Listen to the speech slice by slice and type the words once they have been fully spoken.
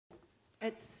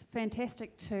it's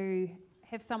fantastic to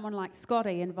have someone like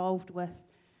Scotty involved with,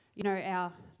 you know,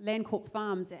 our Landcorp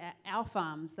farms, our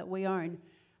farms that we own,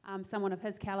 someone of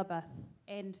his calibre.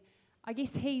 And I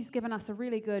guess he's given us a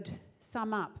really good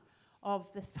sum up of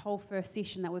this whole first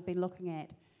session that we've been looking at.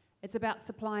 It's about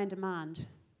supply and demand.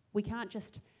 We can't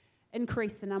just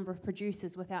increase the number of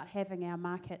producers without having our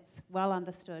markets well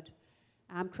understood,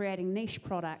 creating niche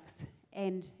products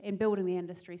and building the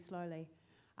industry slowly.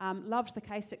 Loved the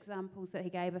case examples that he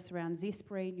gave us around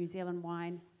Zespri, New Zealand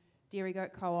Wine, Dairy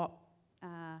Goat Co-op,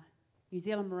 New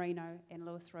Zealand Merino and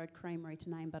Lewis Road Creamery, to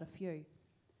name but a few.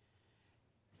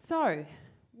 So,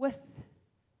 with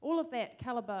all of that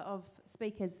calibre of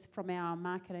speakers from our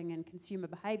marketing and consumer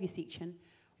behaviour section,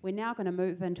 we're now going to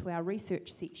move into our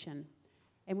research section.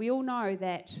 And we all know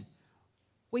that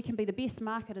we can be the best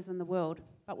marketers in the world,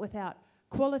 but without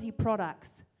quality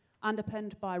products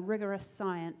underpinned by rigorous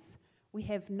science, we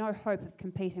have no hope of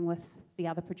competing with the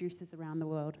other producers around the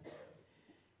world.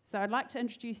 So I'd like to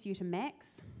introduce you to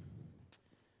Max. Let's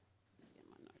get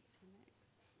my notes here,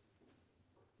 Max.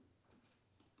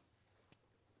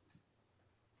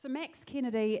 So Max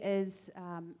Kennedy is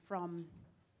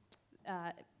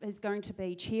is going to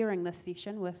be chairing this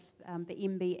session with the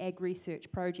MBIE Ag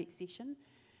Research Project session.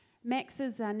 Max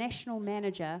is a National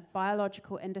Manager,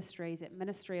 Biological Industries at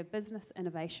Ministry of Business,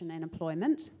 Innovation and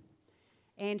Employment,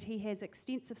 and he has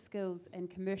extensive skills in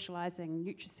commercialising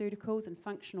nutraceuticals and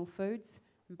functional foods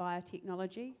and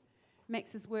biotechnology.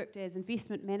 Max has worked as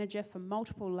investment manager for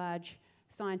multiple large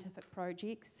scientific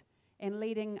projects and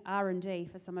leading R&D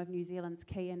for some of New Zealand's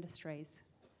key industries.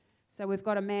 So we've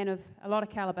got a man of a lot of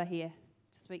calibre here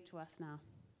to speak to us now.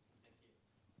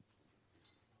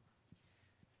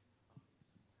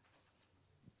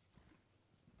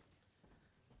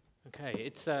 Okay,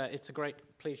 it's a great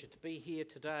pleasure to be here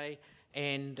today,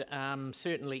 and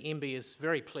certainly MBIE is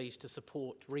very pleased to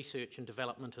support research and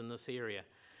development in this area.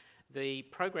 The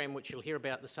program which you'll hear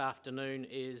about this afternoon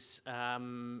is a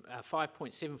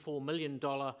 $5.74 million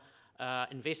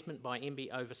investment by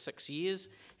MBIE over 6 years.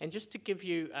 And just to give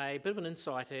you a bit of an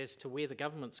insight as to where the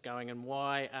government's going and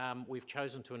why we've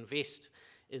chosen to invest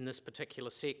in this particular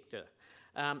sector.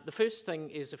 The first thing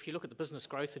is, if you look at the business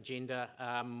growth agenda,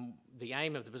 the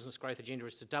aim of the business growth agenda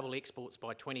is to double exports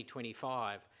by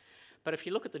 2025. But if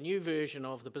you look at the new version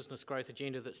of the business growth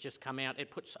agenda that's just come out, it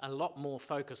puts a lot more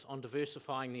focus on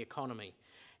diversifying the economy.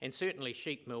 And certainly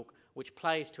sheep milk, which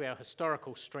plays to our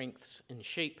historical strengths in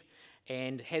sheep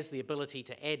and has the ability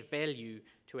to add value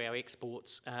to our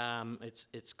exports,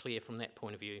 it's clear from that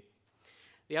point of view.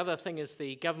 The other thing is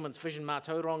the government's Vision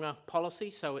Mātauranga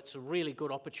policy, so it's a really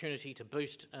good opportunity to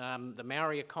boost the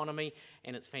Maori economy,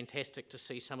 and it's fantastic to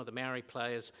see some of the Maori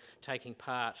players taking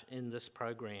part in this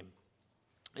program.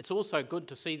 It's also good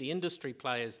to see the industry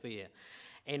players there,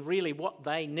 and really what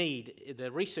they need,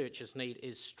 the researchers need,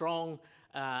 is strong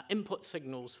input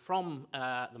signals from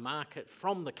the market,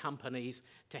 from the companies,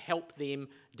 to help them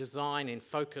design and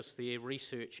focus their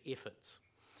research efforts.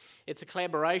 It's a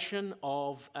collaboration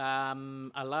of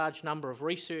a large number of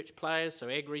research players, so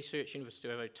Ag Research, University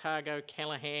of Otago,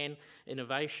 Callaghan,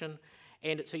 Innovation,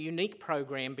 and it's a unique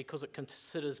program because it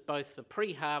considers both the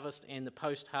pre-harvest and the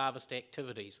post-harvest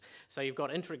activities. So you've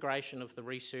got integration of the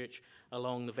research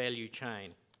along the value chain.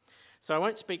 So I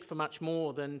won't speak for much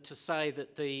more than to say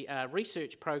that the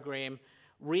research program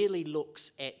really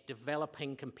looks at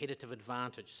developing competitive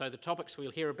advantage. So the topics we'll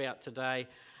hear about today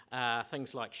are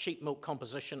things like sheep milk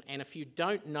composition, and if you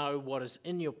don't know what is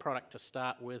in your product to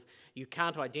start with, you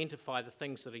can't identify the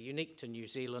things that are unique to New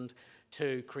Zealand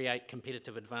to create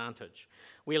competitive advantage.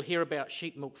 We'll hear about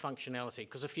sheep milk functionality,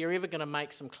 because if you're ever going to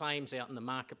make some claims out in the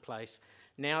marketplace,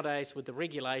 nowadays with the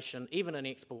regulation, even in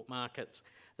export markets,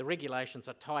 the regulations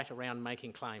are tight around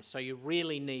making claims. So you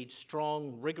really need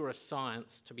strong, rigorous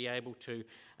science to be able to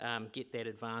get that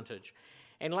advantage.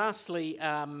 And lastly,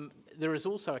 there is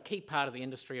also a key part of the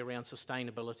industry around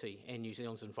sustainability and New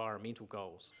Zealand's environmental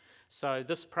goals. So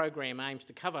this program aims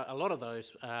to cover a lot of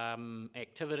those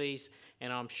activities,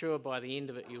 and I'm sure by the end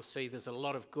of it you'll see there's a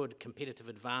lot of good competitive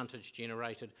advantage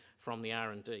generated from the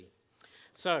R&D.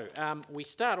 So we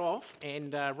start off,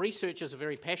 and researchers are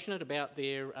very passionate about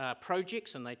their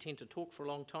projects, and they tend to talk for a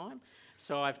long time.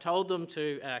 So I've told them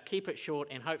to keep it short,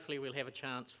 and hopefully we'll have a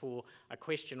chance for a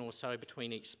question or so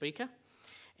between each speaker.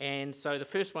 And so the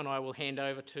first one I will hand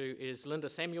over to is Linda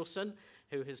Samuelson,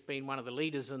 who has been one of the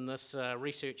leaders in this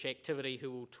research activity,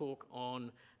 who will talk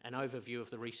on an overview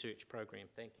of the research program.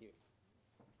 Thank you.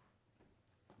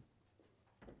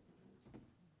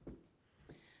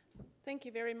 Thank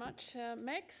you very much,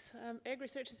 Max. Ag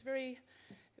Research is very,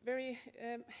 very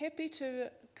happy to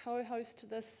co-host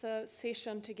this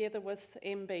session together with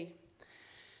MB.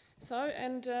 So,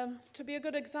 and to be a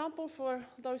good example for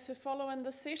those who follow in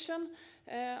this session,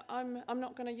 I'm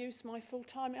not going to use my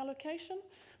full-time allocation,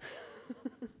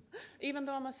 even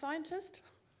though I'm a scientist.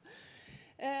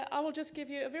 I will just give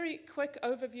you a very quick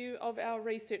overview of our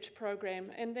research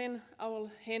program, and then I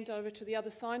will hand over to the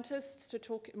other scientists to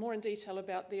talk more in detail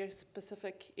about their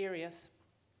specific areas.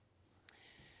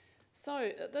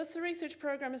 So, this research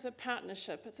program is a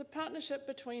partnership. It's a partnership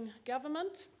between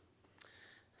government,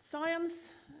 science,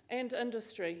 and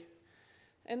industry,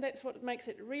 and that's what makes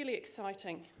it really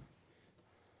exciting.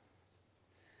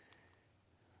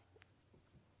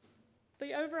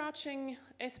 The overarching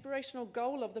aspirational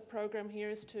goal of the program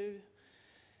here is to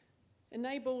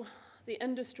enable the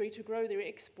industry to grow their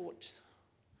exports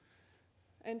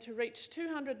and to reach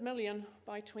 200 million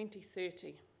by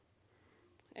 2030.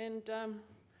 And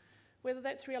whether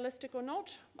that's realistic or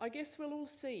not, I guess we'll all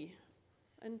see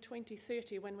in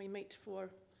 2030 when we meet for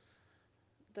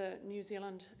the New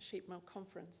Zealand Sheep Milk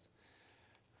Conference.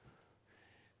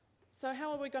 So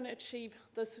how are we going to achieve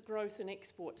this growth in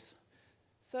exports?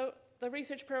 So the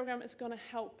research program is going to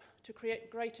help to create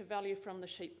greater value from the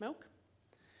sheep milk.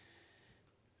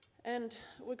 And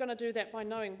we're going to do that by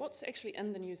knowing what's actually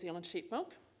in the New Zealand sheep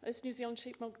milk. Is New Zealand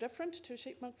sheep milk different to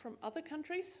sheep milk from other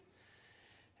countries?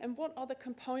 And what are the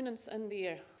components in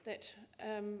there that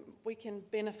we can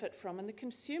benefit from and the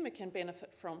consumer can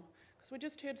benefit from? Because we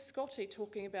just heard Scotty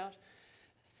talking about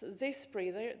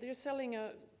Zespri. They're selling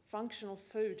a functional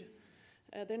food.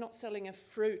 They're not selling a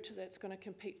fruit that's going to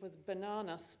compete with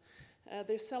bananas.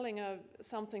 They're selling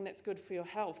something that's good for your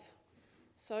health.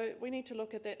 So we need to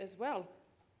look at that as well,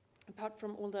 apart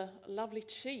from all the lovely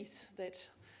cheese that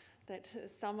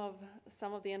some of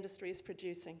the industry is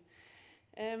producing.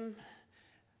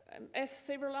 As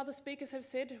several other speakers have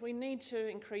said, we need to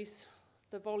increase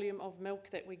the volume of milk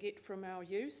that we get from our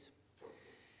ewes.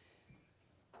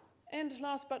 And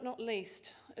last but not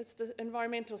least, it's the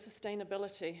environmental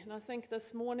sustainability. And I think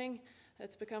this morning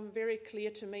it's become very clear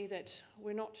to me that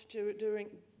we're not doing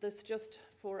this just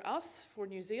for us, for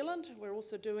New Zealand. We're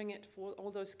also doing it for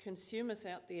all those consumers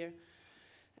out there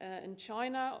in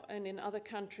China and in other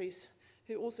countries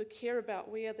who also care about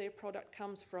where their product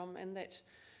comes from and that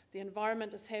the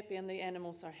environment is happy and the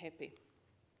animals are happy.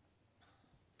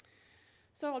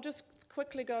 So I'll just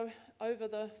quickly go over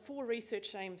the 4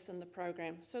 research aims in the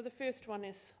program. So the first one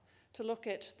is to look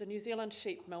at the New Zealand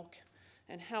sheep milk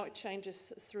and how it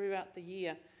changes throughout the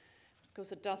year,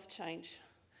 because it does change.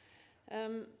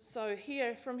 So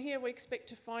from here we expect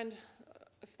to find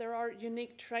if there are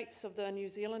unique traits of the New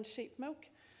Zealand sheep milk.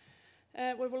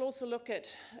 We will also look at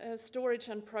storage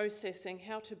and processing,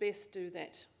 how to best do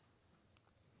that.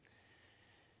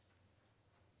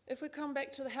 If we come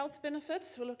back to the health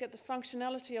benefits, we'll look at the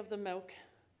functionality of the milk.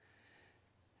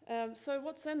 So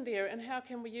what's in there and how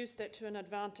can we use that to an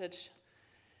advantage?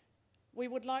 We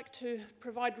would like to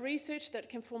provide research that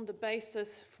can form the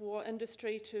basis for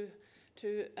industry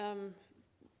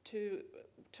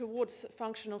towards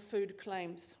functional food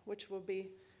claims, which will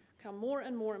become more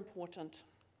and more important.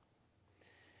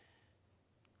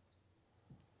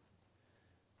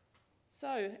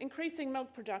 So, increasing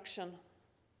milk production.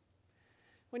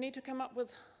 We need to come up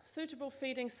with suitable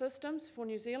feeding systems for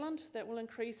New Zealand that will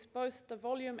increase both the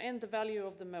volume and the value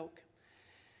of the milk.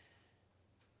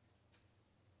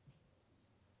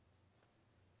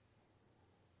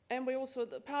 And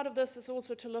part of this is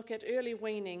also to look at early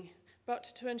weaning, but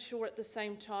to ensure at the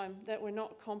same time that we're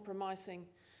not compromising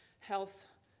health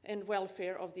and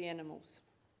welfare of the animals.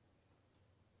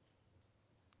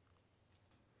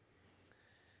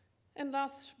 And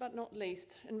last but not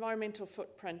least, environmental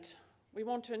footprint. We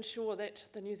want to ensure that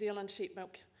the New Zealand sheep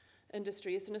milk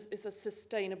industry is a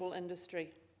sustainable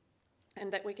industry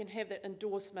and that we can have that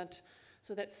endorsement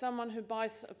so that someone who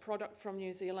buys a product from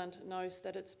New Zealand knows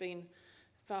that it's been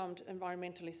found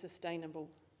environmentally sustainable.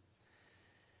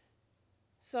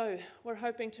 So we're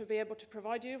hoping to be able to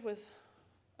provide you with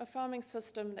a farming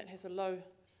system that has a low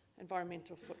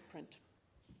environmental footprint.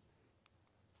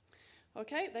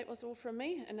 Okay, that was all from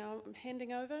me, and now I'm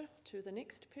handing over to the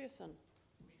next person.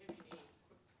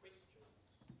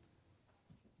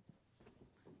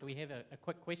 Do we have a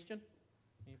quick question?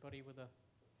 Anybody with a...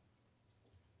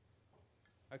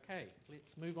 Okay,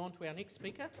 let's move on to our next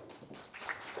speaker,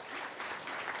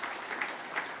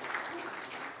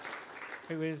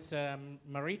 who is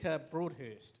Marita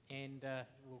Broadhurst, and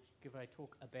will give a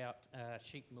talk about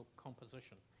sheep milk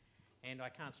composition. And I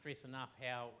can't stress enough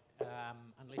how,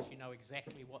 unless you know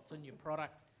exactly what's in your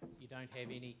product, you don't have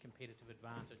any competitive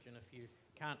advantage. And if you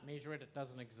can't measure it, it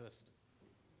doesn't exist.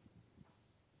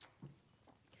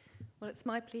 Well, it's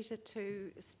my pleasure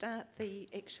to start the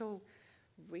actual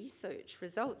research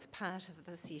results part of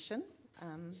the session.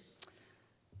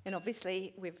 And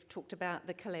obviously, we've talked about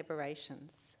the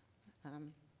collaborations.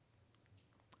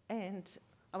 And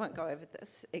I won't go over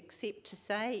this, except to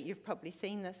say you've probably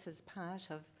seen this as part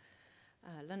of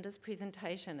Linda's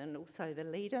presentation and also the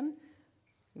lead-in.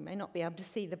 You may not be able to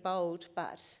see the bold,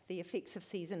 but the effects of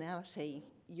seasonality,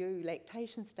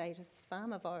 lactation status,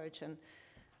 farm of origin,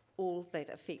 all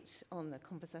that affect on the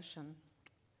composition,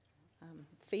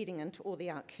 feeding into all the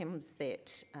outcomes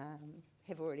that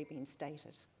have already been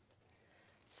stated.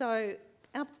 So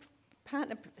our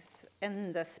partners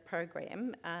in this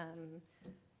program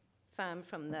farm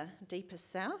from the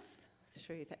deepest south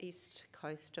through the east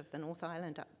coast of the North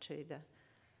Island up to the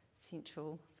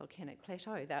central volcanic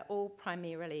plateau. They're all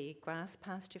primarily grass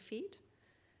pasture fed,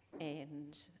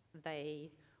 and they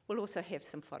will also have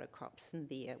some fodder crops in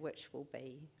there, which will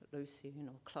be lucerne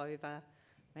or clover,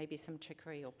 maybe some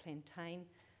chicory or plantain.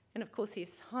 And of course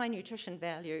there's high nutrition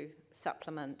value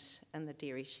supplement in the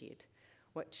dairy shed,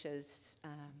 which is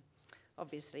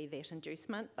obviously that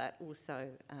inducement, but also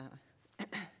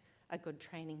a good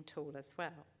training tool as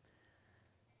well.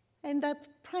 And they're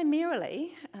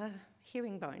primarily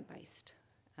herringbone based.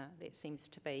 That seems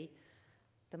to be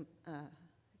the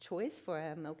choice for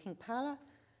our milking parlour,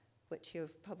 which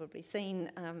you've probably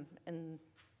seen in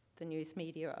the news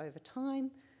media over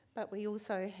time, but we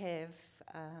also have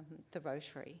the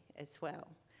rotary as well.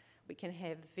 We can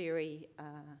have very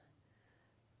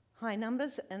high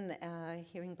numbers in our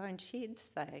herringbone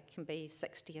sheds. They can be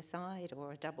 60 a side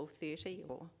or a double 30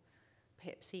 or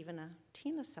perhaps even a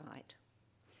 10 a side.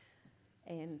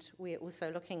 And we're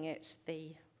also looking at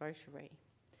the rotary.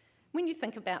 When you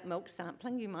think about milk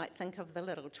sampling, you might think of the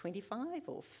little 25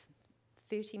 or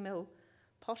 30 ml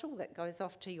pottle that goes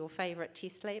off to your favourite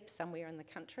test lab somewhere in the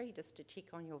country just to check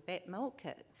on your vat milk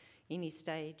at any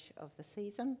stage of the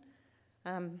season.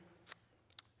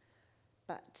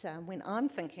 But when I'm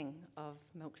thinking of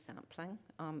milk sampling,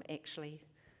 I'm actually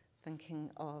thinking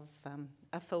of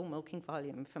a full milking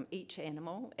volume from each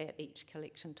animal at each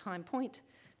collection time point.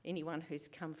 Anyone who's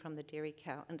come from the dairy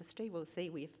cow industry will see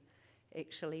we've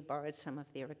actually borrowed some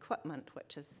of their equipment,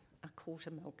 which is a quarter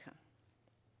milker.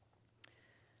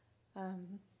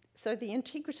 So the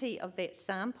integrity of that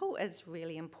sample is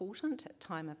really important at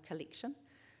time of collection,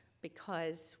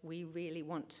 because we really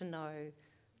want to know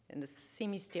in a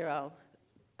semi-sterile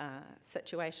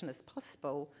situation as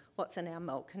possible what's in our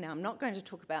milk. Now, I'm not going to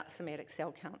talk about somatic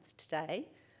cell counts today,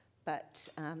 but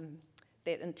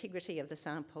that integrity of the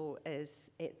sample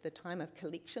is at the time of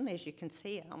collection. As you can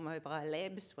see, our mobile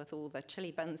labs with all the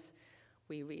chili bins,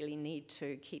 we really need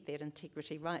to keep that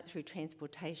integrity right through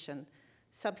transportation,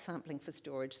 subsampling for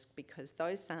storage, because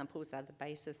those samples are the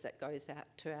basis that goes out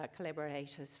to our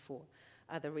collaborators for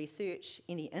other research,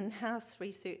 any in-house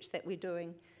research that we're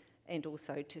doing, and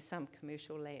also to some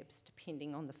commercial labs,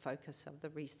 depending on the focus of the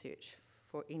research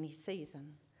for any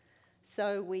season.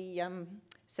 So we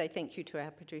say thank you to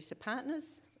our producer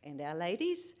partners and our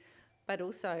ladies, but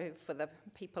also for the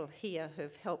people here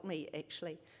who've helped me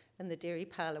actually in the dairy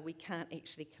parlour. We can't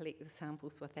actually collect the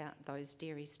samples without those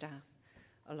dairy staff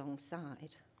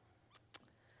alongside.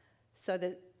 So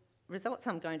the results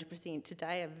I'm going to present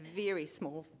today are a very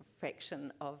small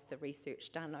fraction of the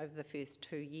research done over the first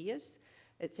 2 years.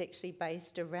 It's actually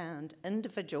based around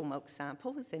individual milk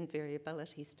samples and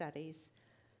variability studies.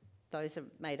 Those are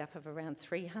made up of around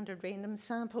 300 random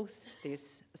samples.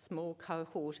 There's a small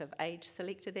cohort of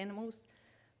age-selected animals,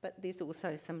 but there's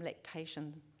also some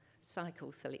lactation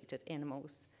cycle-selected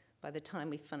animals. By the time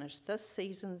we finish this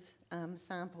season's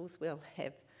samples, we'll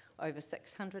have over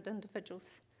 600 individuals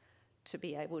to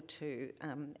be able to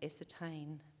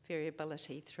ascertain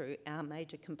variability through our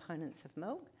major components of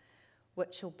milk,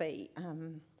 which will be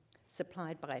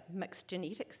supplied by mixed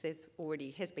genetics. As already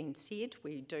has been said,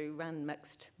 we do run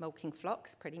mixed milking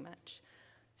flocks pretty much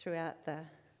throughout the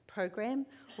program,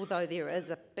 although there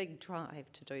is a big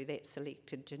drive to do that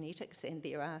selected genetics, and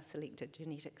there are selected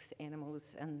genetics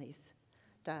animals in this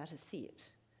data set.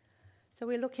 So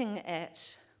we're looking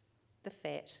at the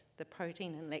fat, the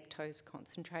protein and lactose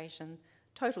concentration,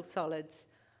 total solids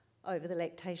over the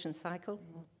lactation cycle.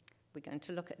 We're going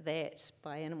to look at that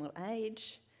by animal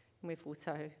age, and we've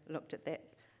also looked at that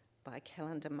by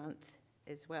calendar month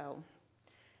as well.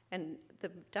 And the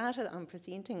data that I'm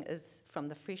presenting is from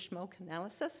the fresh milk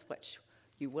analysis, which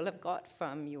you will have got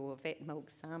from your vat milk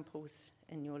samples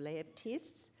in your lab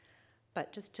tests.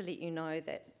 But just to let you know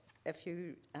that if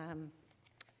you,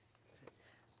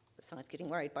 besides getting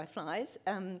worried by flies,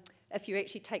 if you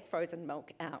actually take frozen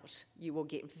milk out, you will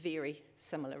get very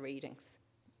similar readings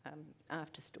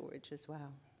after storage as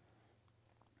well.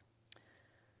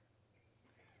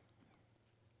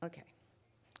 Okay,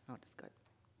 I'll just go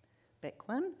back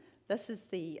one. This is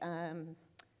the, not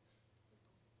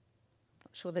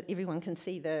sure that everyone can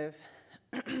see the,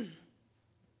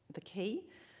 the key.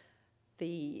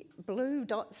 The blue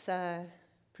dots are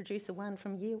producer 1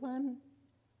 from year 1,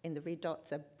 and the red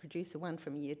dots are producer 1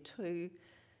 from year 2,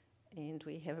 and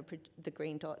we have the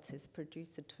green dots as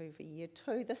producer 2 for year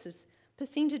 2. This is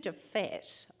percentage of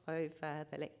fat over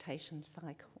the lactation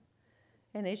cycle.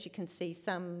 And as you can see,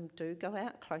 some do go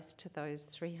out close to those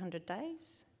 300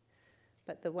 days.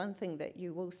 But the one thing that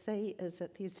you will see is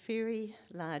that there's very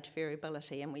large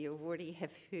variability, and we already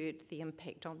have heard the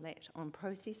impact on that on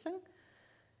processing.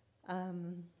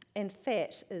 And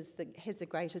fat has the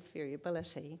greatest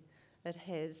variability. It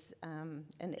has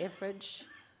an average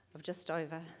of just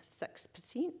over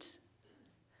 6%,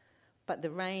 but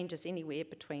the range is anywhere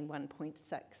between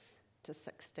 1.6 to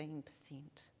 16%.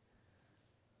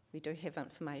 We do have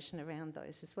information around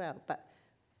those as well. But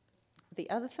the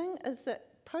other thing is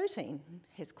that protein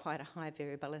has quite a high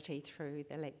variability through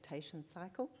the lactation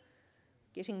cycle.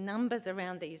 Getting numbers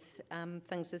around these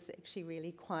things is actually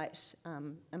really quite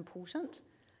important.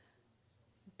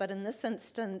 But in this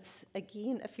instance,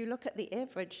 again, if you look at the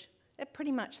average, it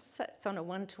pretty much sits on a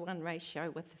 1-to-1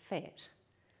 ratio with the fat,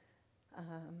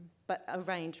 but a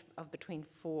range of between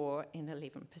 4 and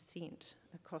 11%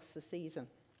 across the season.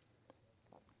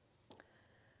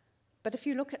 But if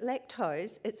you look at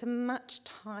lactose, it's a much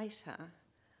tighter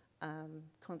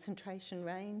concentration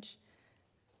range.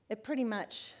 It pretty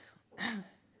much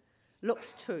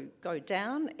looks to go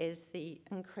down as the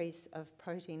increase of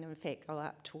protein and fat go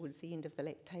up towards the end of the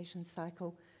lactation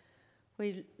cycle.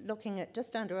 We're looking at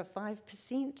just under a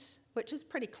 5%, which is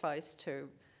pretty close to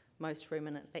most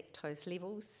ruminant lactose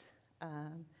levels,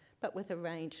 but with a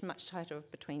range much tighter of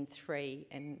between 3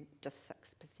 and just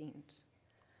 6%.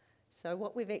 So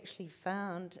what we've actually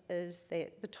found is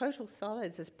that the total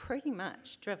solids is pretty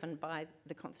much driven by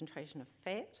the concentration of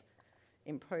fat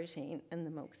and protein in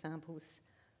the milk samples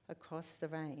across the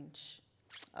range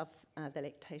of the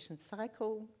lactation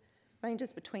cycle.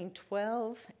 Ranges between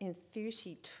 12 and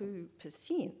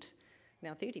 32%.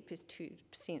 Now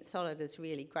 32% solid is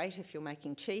really great if you're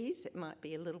making cheese. It might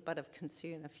be a little bit of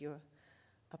concern if you're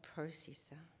a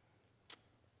processor,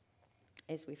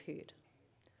 as we've heard.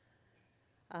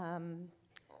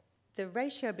 The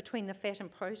ratio between the fat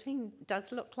and protein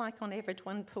does look like on average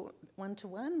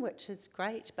 1-to-1, which is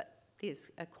great, but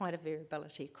there's quite a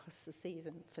variability across the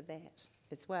season for that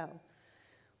as well.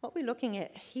 What we're looking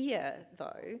at here,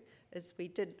 though, is we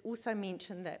did also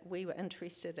mention that we were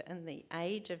interested in the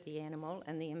age of the animal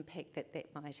and the impact that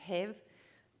that might have.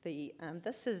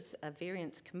 This is a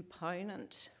variance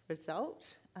component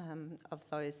result of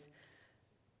those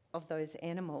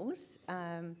animals.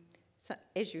 So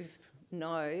as you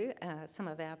know, some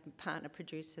of our partner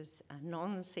producers are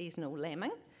non-seasonal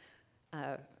lambing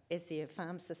as their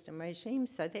farm system regime,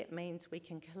 so that means we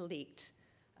can collect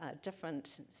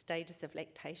different status of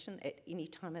lactation at any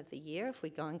time of the year. If we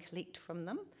go and collect from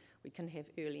them, we can have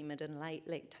early, mid and late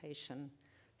lactation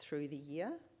through the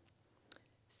year.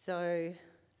 So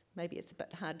maybe it's a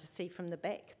bit hard to see from the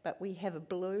back, but we have a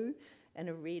blue and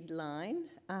a red line.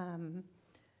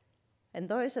 And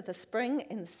those are the spring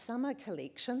and summer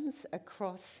collections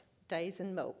across days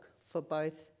in milk for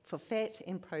fat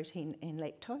and protein and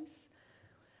lactose.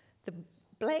 The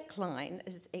black line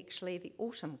is actually the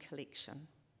autumn collection.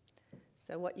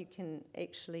 So what you can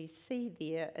actually see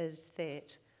there is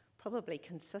that probably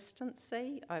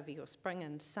consistency over your spring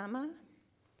and summer,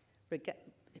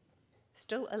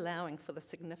 still allowing for the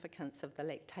significance of the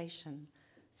lactation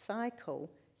cycle.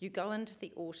 You go into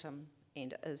the autumn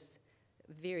and it is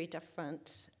very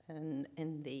different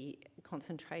in the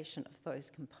concentration of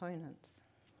those components.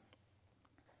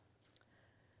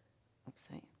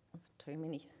 Oopsie, too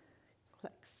many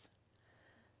clicks.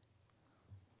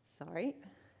 Sorry.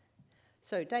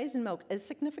 So days in milk is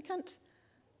significant.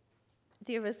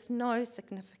 There is no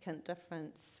significant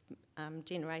difference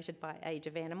generated by age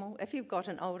of animal. If you've got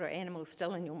an older animal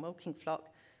still in your milking flock,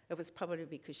 it was probably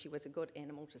because she was a good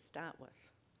animal to start with.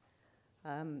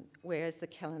 Whereas the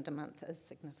calendar month is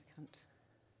significant.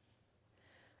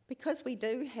 Because we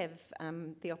do have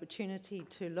the opportunity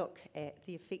to look at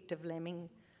the effect of lambing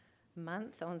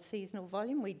month on seasonal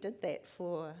volume, we did that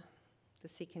for the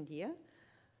second year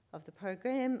of the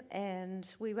program,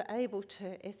 and we were able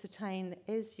to ascertain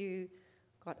as you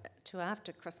got to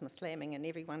after Christmas lambing, and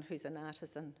everyone who's an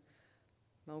artisan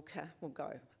milker will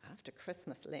go after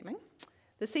Christmas lambing,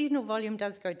 the seasonal volume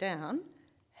does go down.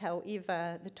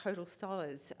 However, the total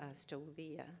solids are still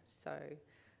there. So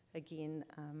again,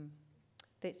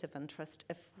 that's of interest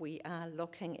if we are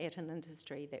looking at an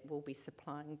industry that will be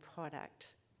supplying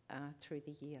product through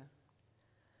the year.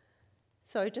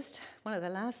 So just one of the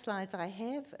last slides I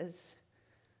have is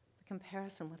the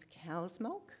comparison with cow's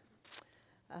milk.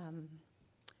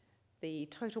 The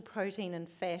total protein and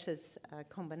fat is a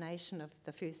combination of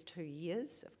the first 2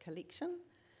 years of collection.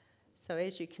 So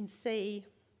as you can see,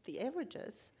 the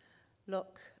averages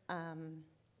look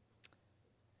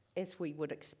as we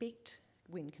would expect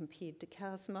when compared to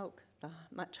cow's milk, the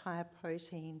much higher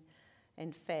protein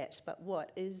and fat. But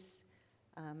what is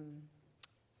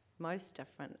most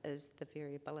different is the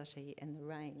variability in the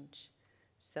range.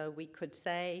 So we could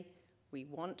say we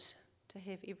want to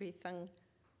have everything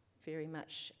very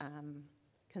much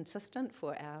consistent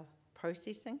for our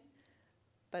processing,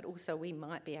 but also we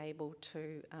might be able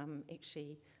to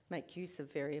actually make use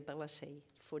of variability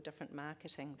for different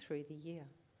marketing through the year.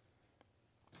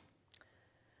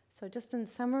 So just in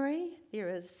summary, there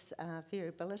is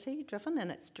variability driven,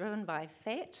 and it's driven by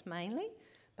fat mainly,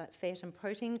 but fat and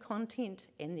protein content,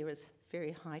 and there is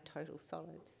very high total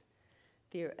solids.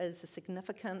 There is a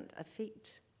significant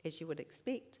effect, as you would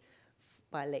expect,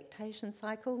 by lactation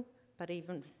cycle, but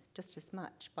even just as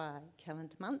much by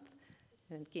calendar month.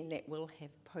 And again, that will have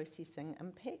processing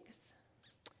impacts.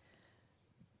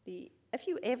 If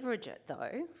you average it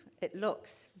though, it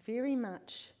looks very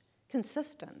much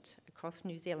consistent across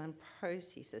New Zealand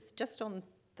processors, just on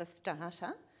the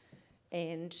starter.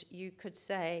 And you could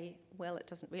say, well, it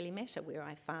doesn't really matter where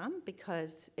I farm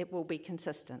because it will be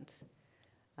consistent.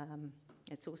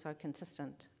 It's also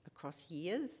consistent across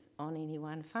years on any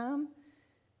one farm,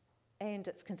 and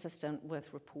it's consistent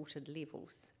with reported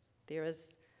levels. There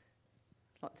is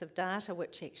lots of data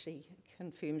which actually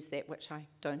confirms that, which I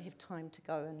don't have time to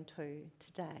go into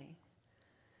today.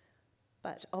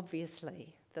 But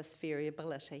obviously, this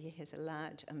variability has a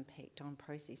large impact on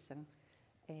processing,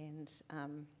 and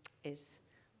as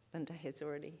Linda has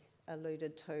already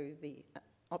alluded to, the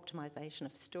optimisation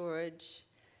of storage,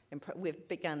 and we've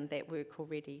begun that work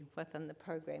already within the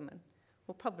program, and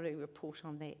we'll probably report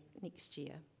on that next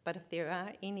year. But if there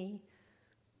are any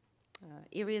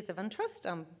areas of interest,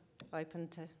 I'm open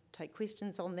to take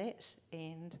questions on that,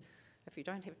 and if you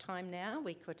don't have time now,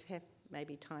 we could have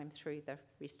maybe time through the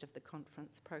rest of the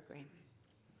conference program.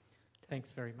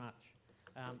 Thanks very much.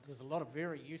 There's a lot of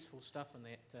very useful stuff in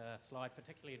that slide,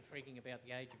 particularly intriguing about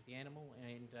the age of the animal,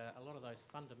 and a lot of those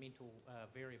fundamental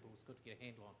variables good to get a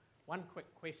handle on. One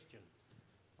quick question.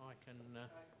 I can...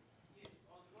 Yes,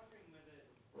 I was wondering whether...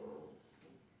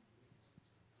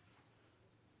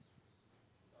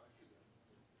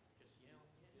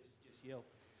 Just yell.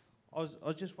 I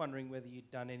was just wondering whether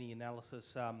you'd done any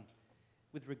analysis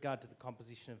with regard to the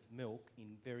composition of milk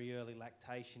in very early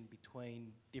lactation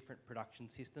between different production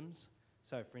systems.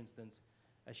 So, for instance,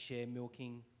 a share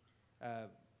milking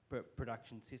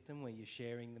production system where you're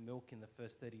sharing the milk in the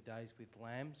first 30 days with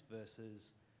lambs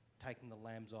versus taking the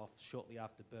lambs off shortly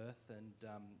after birth and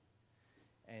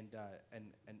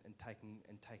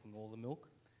taking all the milk.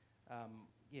 Have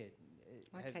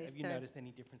you noticed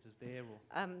any differences there? Or?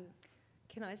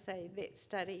 Can I say that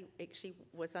study actually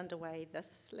was underway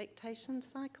this lactation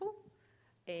cycle,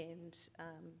 and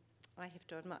I have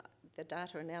to admit the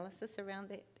data analysis around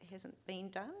that hasn't been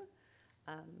done,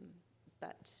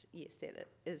 but yes, that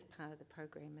is part of the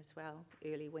program as well,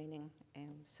 early weaning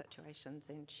and situations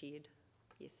and shared,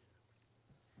 yes.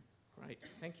 Great,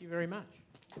 thank you very much.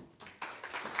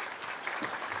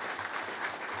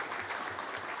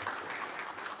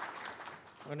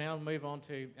 We'll now move on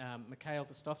to Mikhail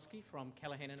Vostovsky from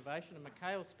Callaghan Innovation. And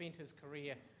Mikhail spent his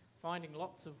career finding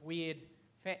lots of weird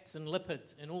fats and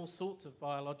lipids in all sorts of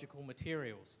biological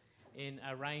materials in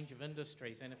a range of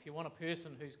industries. And if you want a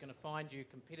person who's going to find you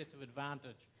competitive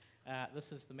advantage,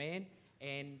 this is the man,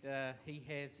 and he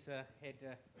has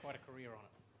had quite a career on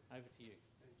it. Over to you.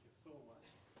 Thank you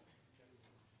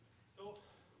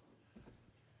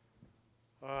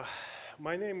so much.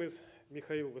 My name is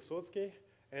Mikhail Vysotsky.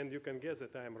 And you can guess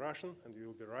that I am Russian, and you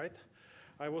will be right.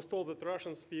 I was told that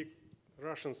Russians speak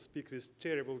with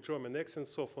terrible German accent,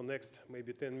 so for next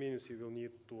maybe 10 minutes you will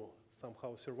need to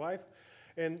somehow survive.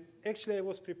 And actually I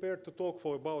was prepared to talk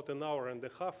for about an hour and a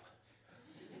half,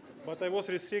 but I was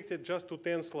restricted just to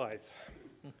 10 slides.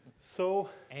 So.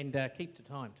 And keep to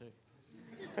time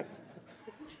too.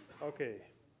 Okay.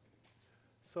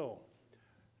 So,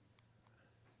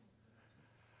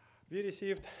 we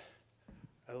received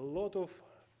a lot of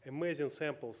amazing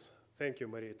samples. Thank you,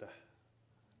 Marita.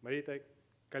 Marita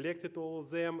collected all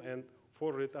of them and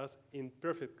forwarded us in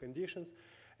perfect conditions.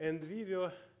 And we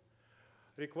were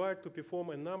required to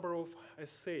perform a number of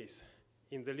assays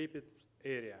in the lipid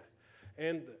area.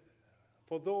 And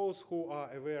for those who are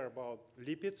aware about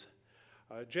lipids,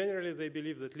 generally they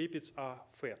believe that lipids are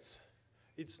fats.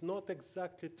 It's not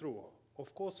exactly true.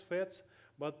 Of course, fats,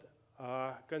 but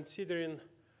considering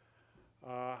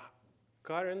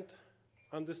current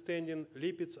understanding,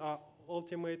 lipids are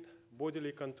ultimate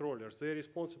bodily controllers. They're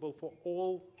responsible for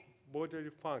all bodily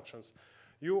functions.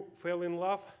 You fell in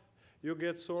love, you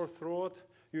get sore throat,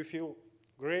 you feel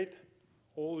great,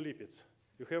 all lipids.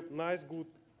 You have nice, good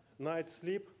night's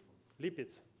sleep,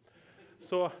 lipids.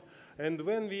 So, and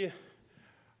when we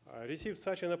received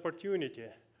such an opportunity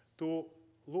to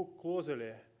look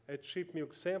closely at sheep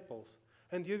milk samples,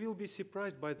 and you will be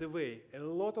surprised, by the way, a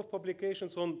lot of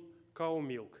publications on cow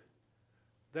milk.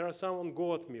 There are some on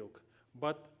goat milk,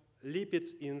 but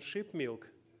lipids in sheep milk,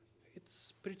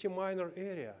 it's pretty minor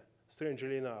area,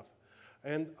 strangely enough.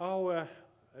 And our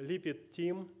lipid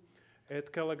team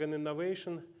at Callaghan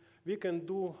Innovation, we can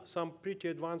do some pretty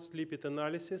advanced lipid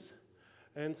analysis,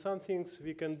 and some things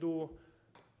we can do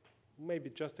maybe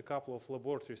just a couple of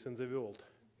laboratories in the world.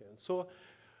 And so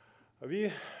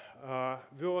we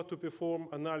were to perform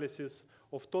analysis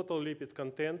of total lipid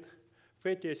content,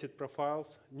 fatty acid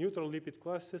profiles, neutral lipid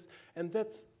classes, and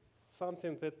that's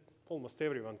something that almost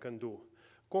everyone can do.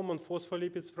 Common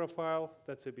phospholipids profile,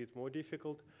 that's a bit more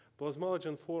difficult.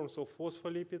 Plasmalogen forms of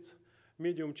phospholipids,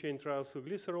 medium chain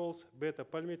triacylglycerols, beta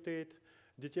palmitate,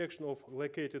 detection of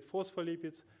glycated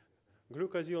phospholipids,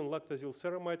 glucosyl and lactosyl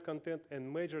ceramide content,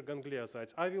 and major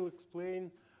gangliosides. I will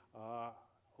explain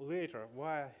later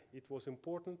why it was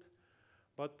important,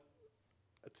 but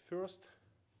at first,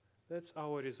 that's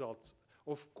our results.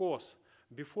 Of course,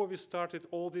 before we started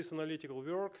all this analytical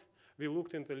work, we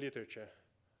looked in the literature.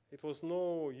 It was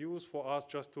no use for us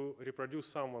just to reproduce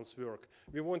someone's work.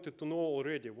 We wanted to know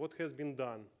already what has been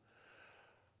done.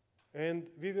 And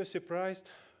we were surprised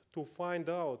to find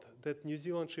out that New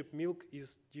Zealand sheep milk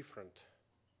is different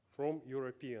from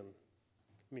European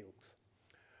milks.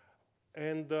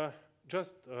 And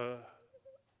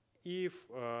if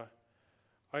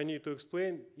I need to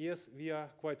explain, yes, we are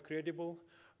quite credible.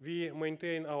 We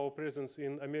maintain our presence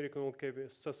in American Milk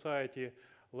Society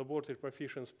Laboratory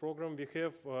Proficiency Program. We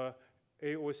have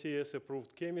AOCS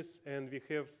approved chemists, and we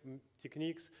have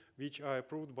techniques which are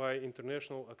approved by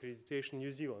International Accreditation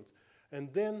New Zealand. And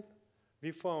then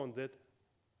we found that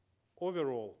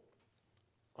overall,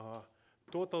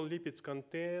 total lipids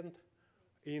content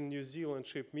in New Zealand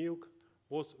sheep milk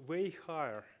was way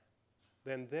higher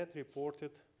than that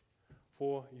reported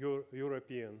for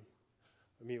European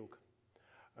milk.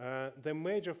 The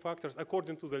major factors,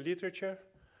 according to the literature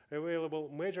available,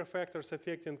 major factors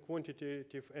affecting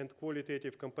quantitative and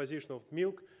qualitative composition of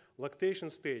milk, lactation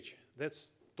stage, that's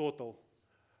total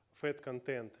fat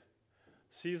content,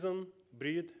 season,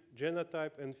 breed,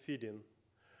 genotype, and feeding.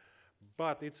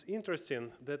 But it's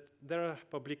interesting that there are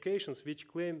publications which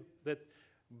claim that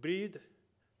breed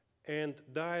and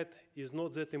diet is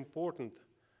not that important,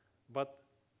 but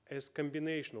as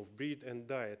combination of breed and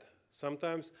diet.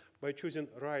 Sometimes by choosing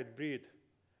right breed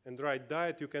and right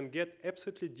diet, you can get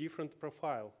absolutely different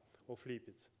profile of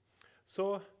lipids.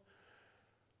 So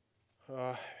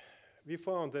we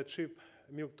found that sheep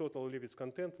milk total lipids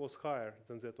content was higher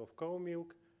than that of cow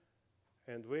milk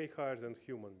and way higher than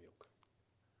human milk.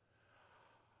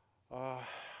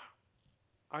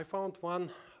 I found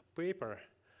one paper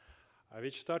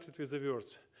which started with the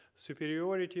words,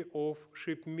 superiority of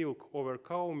sheep milk over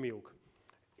cow milk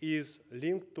is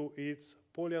linked to its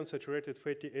polyunsaturated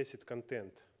fatty acid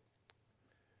content.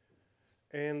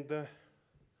 And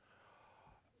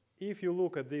if you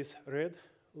look at these red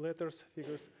letters,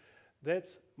 figures,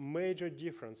 that's major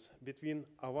difference between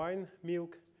ovine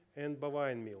milk and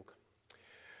bovine milk.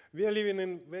 We are living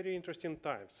in very interesting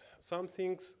times. Some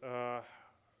things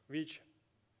which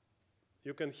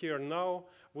you can hear now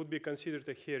would be considered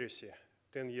a heresy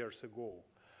 10 years ago.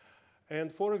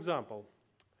 And for example,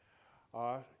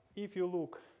 if you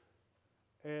look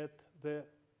at the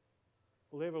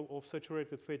level of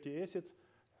saturated fatty acids,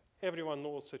 everyone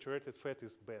knows saturated fat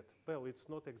is bad. Well, it's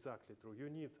not exactly true. You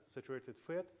need saturated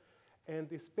fat, and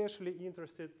especially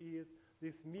interested in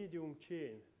this medium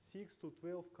chain, 6 to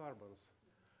 12 carbons.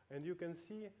 And you can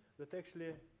see that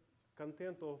actually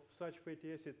content of such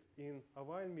fatty acid in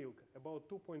ovine milk about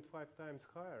 2.5 times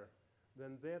higher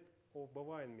than that of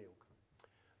bovine milk.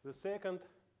 The second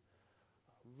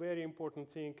very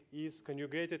important thing is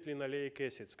conjugated linoleic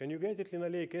acids. Conjugated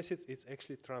linoleic acids, it's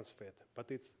actually trans fat,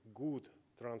 but it's good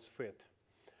trans fat.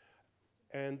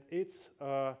 And it's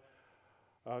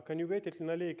conjugated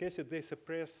linoleic acid, they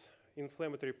suppress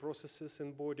inflammatory processes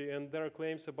in body, and there are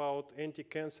claims about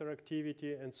anti-cancer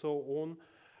activity and so on.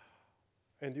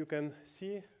 And you can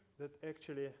see that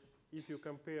actually, if you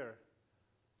compare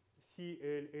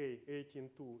CLA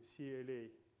 18.2 CLA,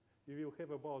 you will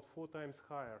have about 4 times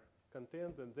higher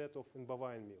content than that of in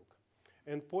bovine milk.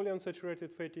 And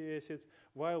polyunsaturated fatty acids,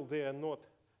 while they are not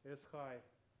as high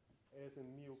as in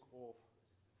milk of,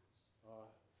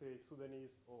 say,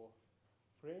 Sudanese or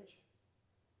French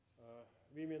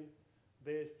women,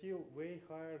 they are still way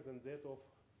higher than that of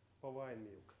bovine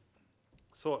milk.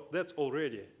 So that's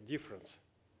already difference,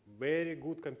 very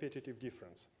good competitive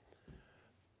difference.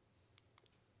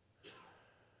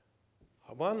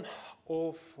 One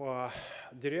of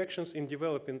directions in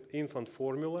developing infant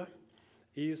formula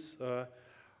is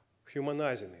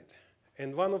humanizing it.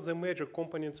 And one of the major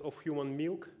components of human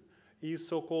milk is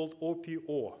so-called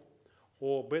OPO,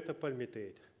 or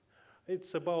beta-palmitate.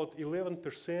 It's about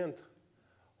 11%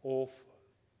 of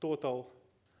total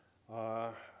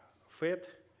fat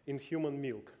in human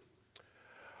milk.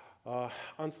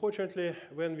 Unfortunately,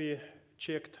 when we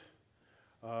checked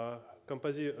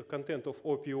content of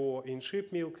OPO in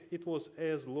sheep milk, it was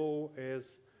as low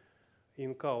as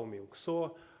in cow milk.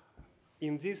 So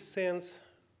in this sense,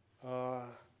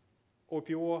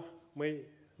 OPO may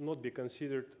not be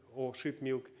considered, or sheep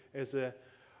milk, as a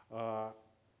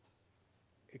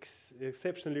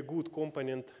exceptionally good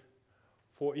component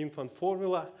for infant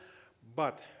formula,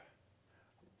 but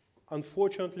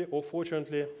unfortunately or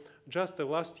fortunately, just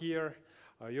last year,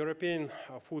 European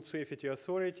Food Safety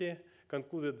Authority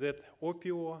concluded that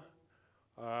OPO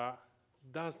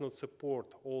does not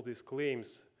support all these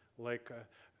claims, like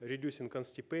reducing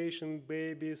constipation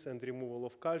babies and removal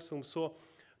of calcium. So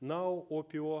now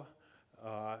OPO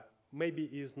maybe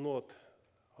is not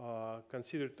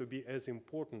considered to be as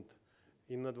important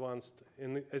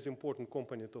as important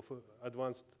component of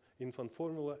advanced infant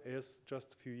formula as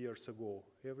just a few years ago.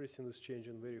 Everything is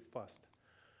changing very fast.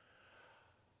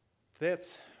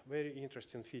 That's very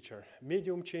interesting feature.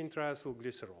 Medium chain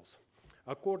triacylglycerols.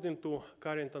 According to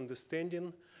current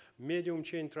understanding, medium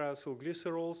chain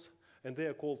triacylglycerols, and they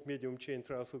are called medium chain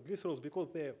triacylglycerols because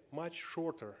they are much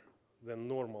shorter than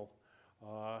normal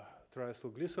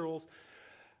triacylglycerols.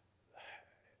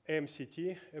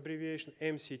 MCT abbreviation,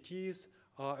 MCTs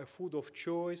are a food of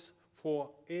choice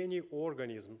for any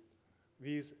organism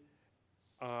with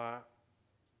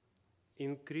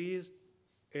increased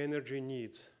energy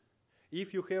needs.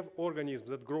 If you have organisms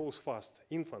that grows fast,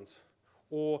 infants,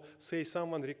 or say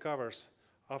someone recovers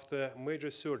after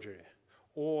major surgery,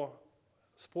 or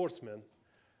sportsmen,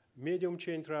 medium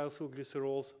chain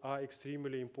triacylglycerols are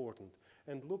extremely important.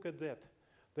 And look at that.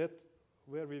 That's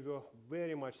where we were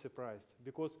very much surprised,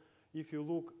 because if you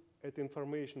look at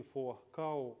information for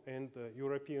cow and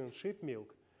European sheep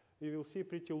milk, you will see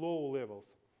pretty low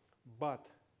levels. But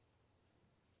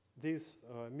these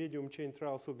medium chain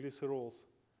triacylglycerols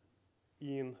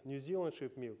in New Zealand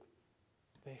sheep milk,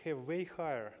 they have way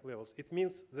higher levels. It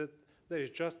means that there is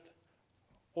just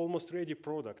almost ready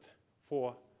product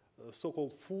for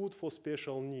so-called food for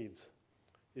special needs.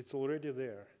 It's already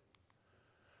there.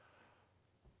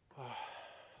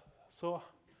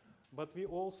 But we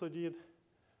also did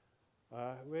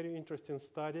a very interesting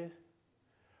study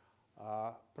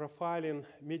profiling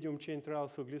medium chain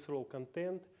triacylglycerol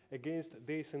content against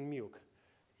Daisen milk.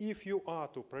 If you are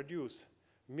to produce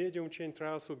medium chain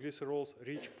triacylglycerols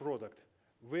rich product,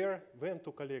 when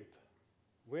to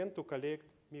collect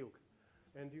milk.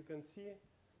 And you can see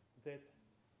that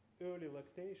early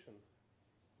lactation,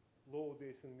 low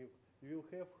Daisen milk, you will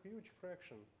have huge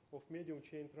fraction of medium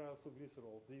chain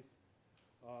triacylglycerol, these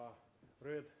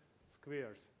red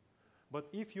squares. But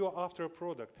if you are after a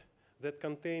product that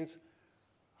contains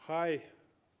high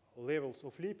levels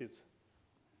of lipids,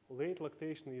 late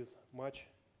lactation is much,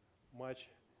 much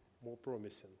more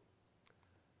promising.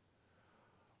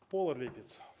 Polar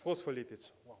lipids,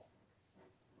 phospholipids,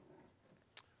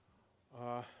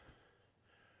 wow.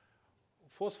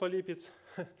 Phospholipids,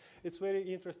 it's a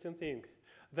very interesting thing.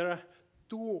 There are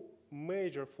two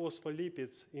major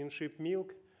phospholipids in sheep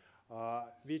milk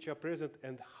which are present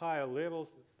at higher levels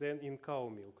than in cow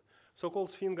milk. So-called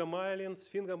sphingomyelin.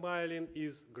 Sphingomyelin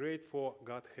is great for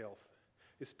gut health,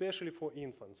 especially for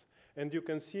infants. And you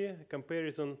can see a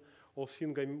comparison of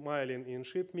sphingomyelin in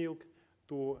sheep milk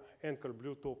to Anchor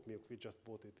Blue Top milk. We just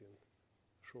bought it in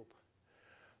shop.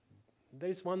 There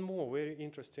is one more very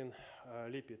interesting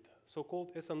lipid,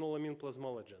 so-called ethanolamine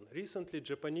plasmalogen. Recently,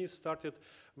 Japanese started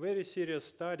very serious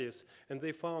studies, and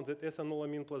they found that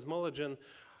ethanolamine plasmalogen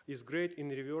is great in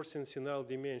reversing senile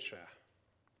dementia.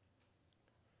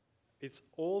 It's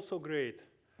also great.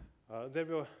 There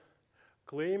were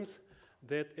claims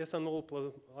that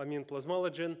ethanolamine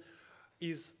plasmalogen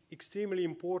is extremely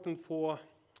important for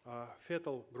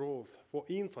fetal growth, for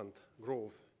infant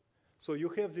growth. So you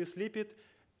have this lipid,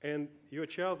 and your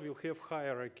child will have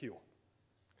higher IQ.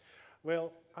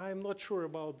 Well, I'm not sure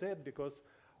about that because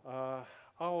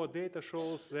our data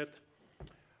shows that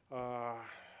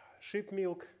sheep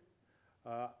milk,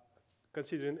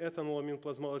 considering ethanolamine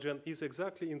plasmalogen, is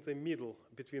exactly in the middle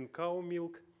between cow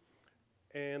milk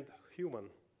and human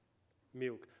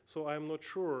milk. So I'm not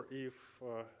sure if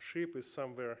sheep is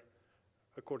somewhere,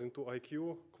 according to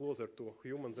IQ, closer to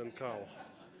human than cow.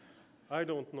 I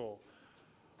don't know.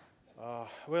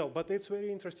 Well, but it's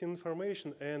very interesting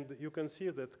information, and you can see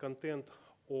that content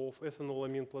of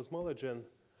ethanolamine plasmalogen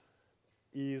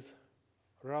is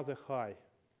rather high,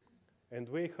 and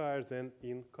way higher than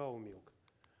in cow milk.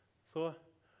 So,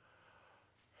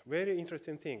 very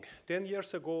interesting thing. 10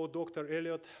 years ago, Dr.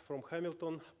 Elliott from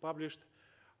Hamilton published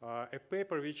a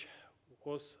paper which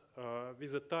was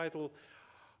with the title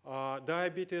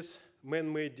Diabetes,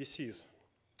 Man-Made Disease.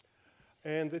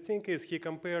 And the thing is, he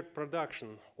compared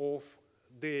production of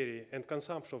dairy and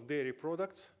consumption of dairy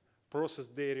products,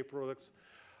 processed dairy products,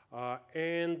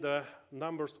 and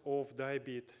numbers of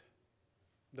diabetes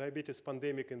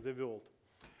pandemic in the world.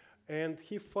 And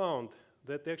he found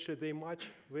that actually they match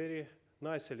very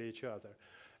nicely each other.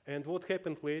 And what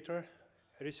happened later,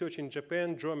 research in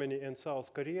Japan, Germany, and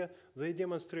South Korea, they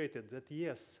demonstrated that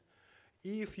yes,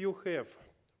 if you have,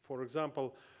 for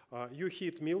example, you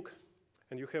heat milk,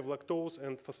 and you have lactose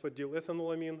and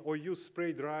phosphatidylethanolamine, or use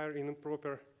spray dryer in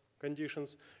improper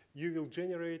conditions, you will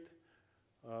generate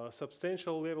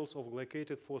substantial levels of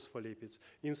glycated phospholipids.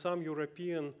 In some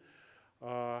European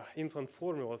infant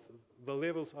formulas, the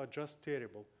levels are just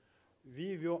terrible.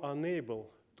 We were unable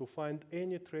to find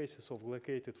any traces of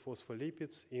glycated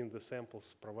phospholipids in the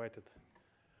samples provided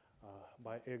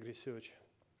by Ag Research.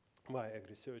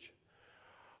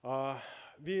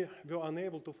 We were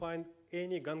unable to find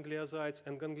any gangliosides,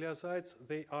 and gangliosides,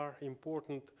 they are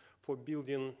important for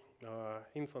building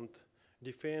infant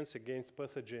defense against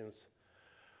pathogens.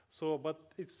 So,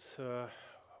 but it's a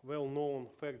well-known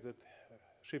fact that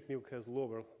sheep milk has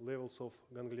lower levels of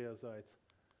gangliosides.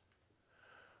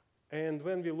 And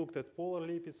when we looked at polar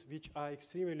lipids, which are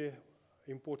extremely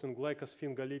important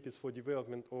glycosphingolipids for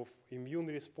development of immune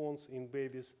response in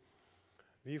babies,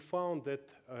 we found that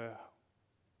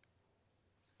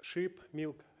sheep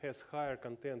milk has higher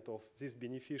content of these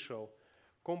beneficial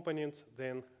components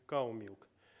than cow milk.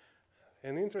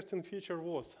 An interesting feature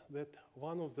was that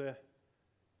one of the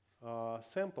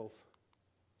samples,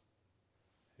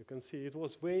 you can see it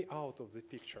was way out of the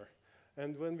picture.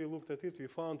 And when we looked at it, we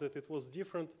found that it was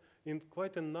different in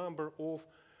quite a number of,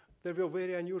 there were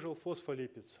very unusual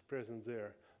phospholipids present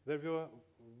there. There were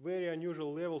very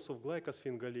unusual levels of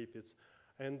glycosphingolipids.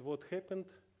 And what happened,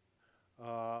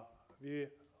 we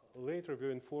later were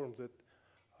informed that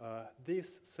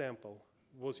this sample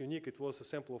was unique. It was a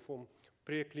sample from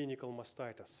preclinical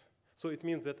mastitis. So it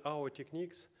means that our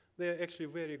techniques, they are actually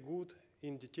very good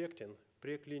in detecting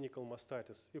preclinical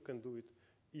mastitis. You can do it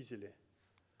easily.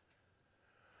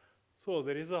 So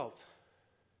the results.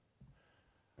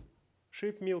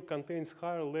 Sheep milk contains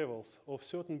higher levels of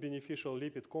certain beneficial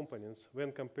lipid components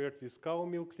when compared with cow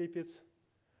milk lipids,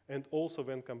 and also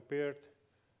when compared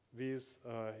with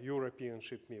European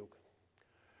sheep milk.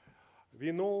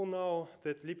 We know now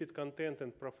that lipid content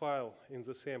and profile in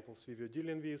the samples we were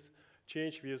dealing with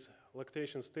change with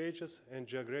lactation stages and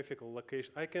geographical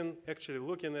location. I can actually,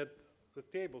 looking at the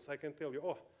tables, I can tell you,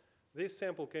 oh, this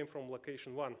sample came from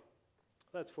location 1.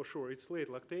 That's for sure. It's late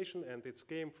lactation, and it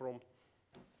came from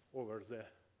over the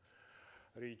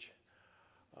ridge.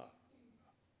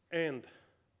 And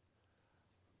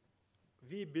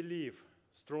we believe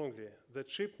strongly that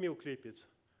sheep milk lipids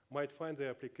might find their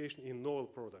application in novel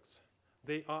products.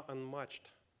 They are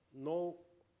unmatched. No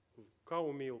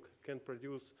cow milk can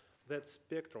produce that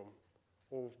spectrum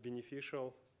of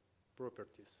beneficial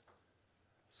properties.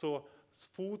 So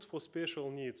food for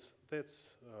special needs, that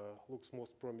looks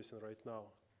most promising right now.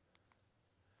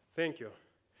 Thank you.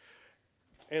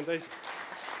 And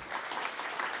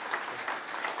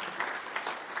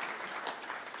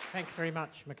Thanks very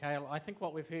much, Mikhail. I think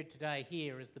what we've heard today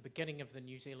here is the beginning of the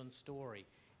New Zealand story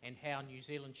and how New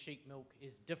Zealand sheep milk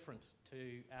is different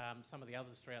to some of the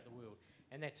others throughout the world.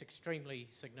 And that's extremely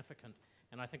significant.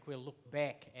 And I think we'll look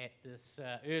back at this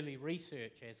early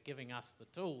research as giving us the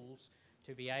tools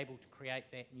to be able to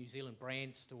create that New Zealand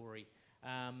brand story.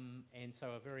 And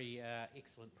so a very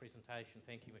excellent presentation.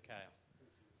 Thank you, Mikhail.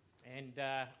 And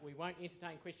we won't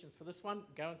entertain questions for this one.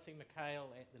 Go and see Mikhail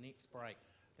at the next break.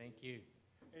 Thank you.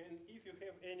 And if you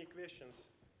have any questions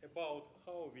about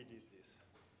how we did this,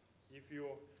 if you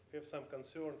have some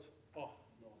concerns, oh,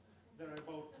 no, there are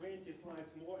about 20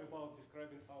 slides more about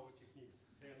describing our techniques.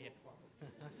 They are Yep. not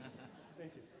fun.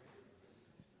 Thank you.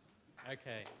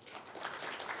 Okay.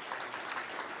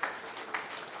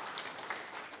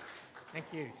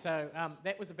 Thank you. So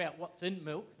that was about what's in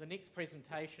milk. The next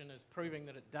presentation is proving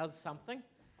that it does something.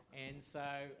 And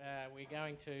so we're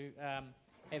going to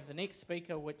have the next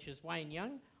speaker, which is Wayne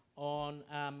Young, on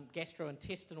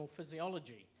gastrointestinal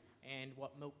physiology and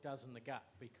what milk does in the gut,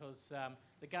 because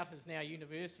the gut is now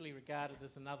universally regarded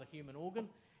as another human organ,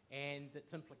 and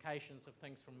its implications of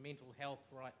things from mental health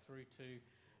right through to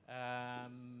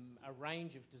a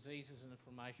range of diseases and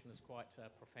inflammation is quite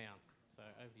profound. So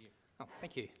over to you. Oh,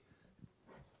 thank you.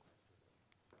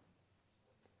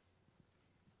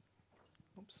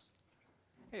 Oops.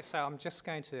 Yeah, so I'm just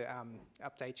going to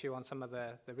update you on some of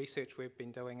the research we've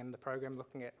been doing in the program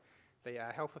looking at the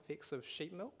health effects of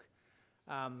sheep milk.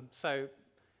 So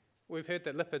we've heard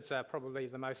that lipids are probably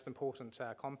the most important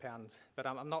compound, but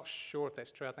I'm not sure if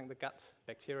that's true. I think the gut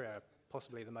bacteria are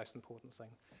possibly the most important thing.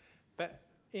 But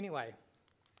anyway,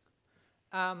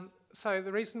 so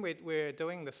the reason we're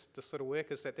doing this sort of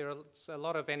work is that there are a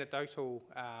lot of anecdotal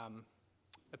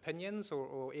opinions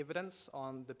or evidence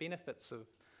on the benefits of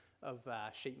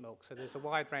sheep milk. So there's a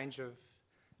wide range of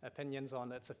opinions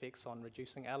on its effects on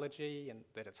reducing allergy, and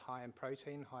that it's high in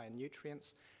protein, high in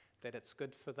nutrients, that it's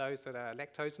good for those that are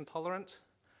lactose intolerant.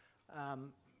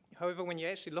 However, when you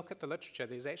actually look at the literature,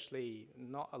 there's actually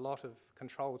not a lot of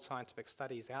controlled scientific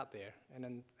studies out there.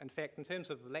 And in fact, in terms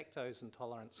of lactose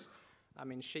intolerance, I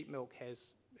mean, sheep milk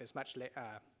has as much,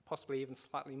 possibly even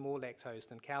slightly more lactose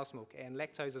than cow's milk. And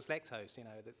lactose is lactose, you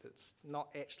know, it's not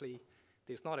actually,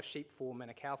 there's not a sheep form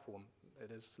and a cow form, it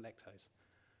is lactose.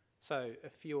 So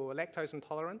if you're lactose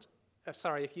intolerant,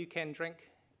 if you can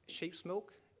drink sheep's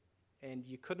milk and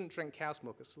you couldn't drink cow's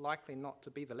milk, it's likely not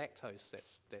to be the lactose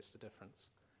that's the difference.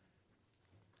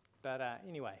 But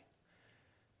anyway,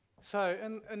 so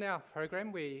in our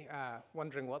program, we are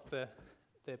wondering what the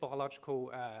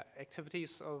biological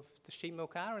activities of the sheep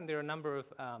milk are, and there are a number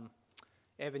of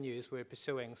avenues we're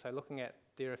pursuing. So looking at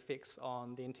their effects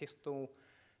on the intestinal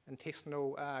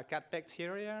gut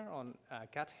bacteria, on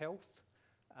gut health,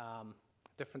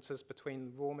 differences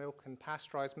between raw milk and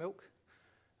pasteurized milk.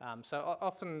 So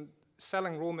often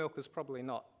selling raw milk is probably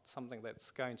not something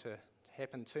that's going to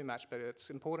happen too much, but it's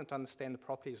important to understand the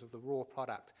properties of the raw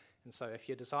product. And so if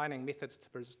you're designing methods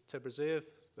to preserve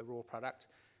the raw product,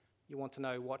 you want to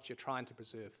know what you're trying to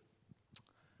preserve.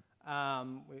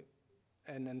 And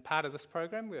in part of this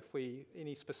program, if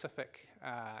any specific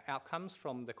outcomes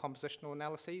from the compositional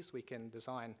analyses, we can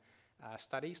design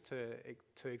studies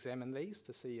to examine these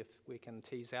to see if we can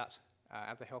tease out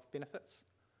other health benefits.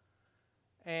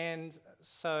 And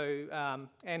so,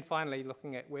 and finally,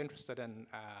 we're interested in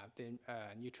the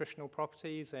nutritional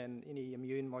properties and any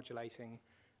immune modulating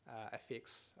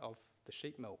effects of the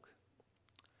sheep milk.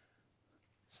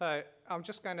 So I'm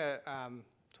just going to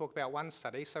talk about one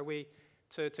study. So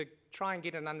to try and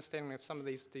get an understanding of some of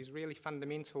these really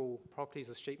fundamental properties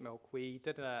of sheep milk, we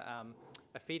did a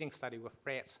feeding study with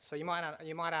rats. So you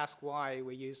might ask why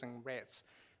we're using rats.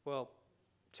 Well,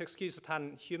 to excuse the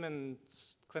pun, human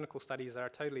clinical studies are a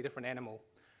totally different animal.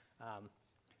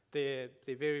 They're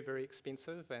very, very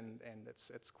expensive, and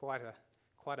it's quite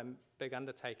a big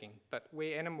undertaking. But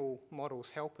where animal models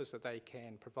help is that they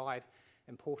can provide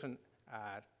important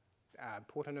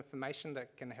information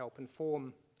that can help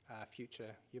inform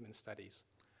future human studies.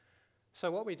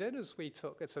 So what we did is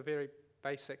it's a very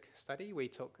basic study. We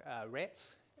took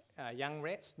rats, young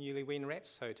rats, newly weaned rats,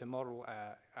 so to model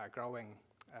a growing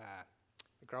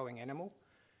animal,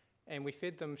 and we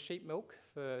fed them sheep milk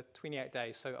for 28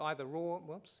 days. So either raw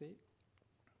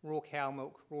cow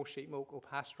milk, raw sheep milk, or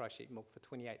pasteurized sheep milk for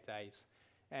 28 days.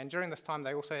 And during this time,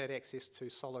 they also had access to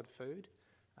solid food.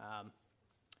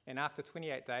 And after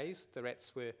 28 days, the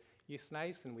rats were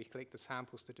euthanized, and we collected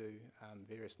samples to do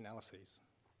various analyses.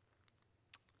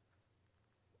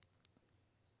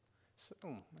 So,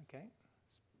 okay,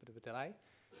 it's a bit of a delay.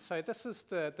 So this is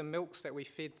the milks that we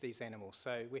fed these animals.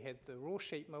 So we had the raw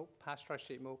sheep milk, pasteurized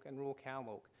sheep milk, and raw cow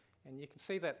milk. And you can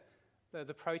see that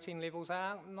the protein levels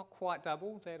are not quite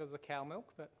double that of the cow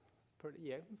milk, but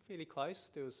fairly close.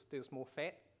 There was more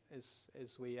fat,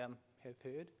 as we have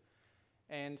heard.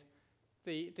 And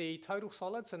the total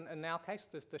solids, in our case,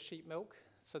 the sheep milk,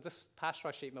 so this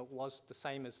pasteurized sheep milk was the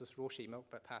same as this raw sheep milk,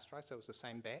 but pasteurized, so it was the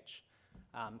same batch.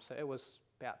 So it was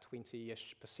about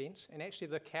 20-ish%. And actually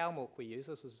the cow milk we use,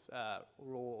 this was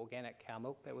raw organic cow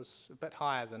milk, that was a bit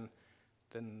higher than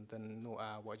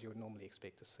what you would normally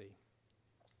expect to see.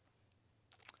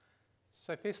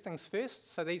 So first things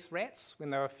first, so these rats,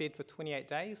 when they were fed for 28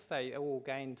 days, they all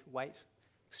gained weight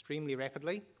extremely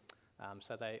rapidly,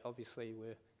 so they obviously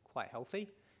were quite healthy.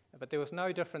 But there was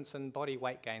no difference in body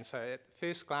weight gain, so at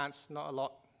first glance, not a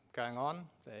lot going on.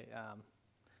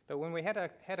 But when we had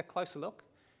a closer look,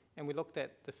 and we looked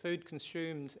at the food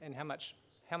consumed and how much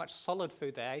solid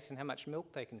food they ate and how much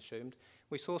milk they consumed,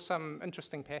 we saw some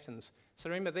interesting patterns. So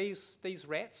remember, these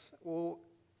rats all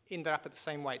ended up at the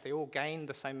same weight. They all gained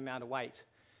the same amount of weight.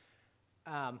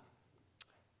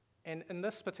 And in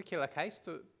this particular case,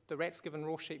 the rats given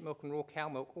raw sheep milk and raw cow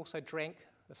milk also drank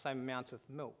the same amount of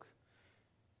milk.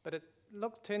 But it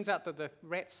turns out that the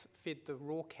rats fed the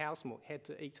raw cow's milk had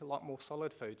to eat a lot more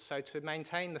solid food. So to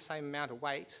maintain the same amount of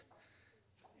weight,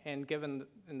 and given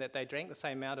that they drank the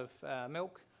same amount of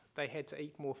milk, they had to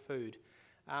eat more food,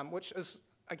 which is,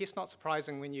 I guess, not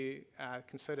surprising when you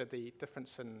consider the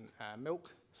difference in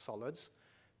milk solids.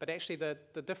 But actually,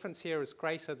 the difference here is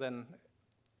greater than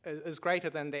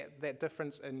that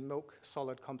difference in milk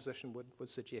solid composition would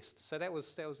suggest. So that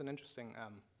was an interesting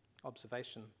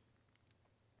observation.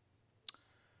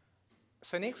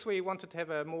 So next, we wanted to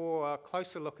have a more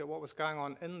closer look at what was going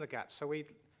on in the gut. So we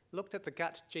looked at the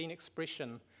gut gene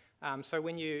expression. So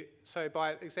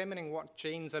by examining what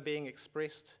genes are being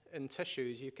expressed in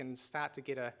tissues, you can start to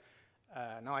get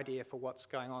an idea for what's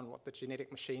going on, what the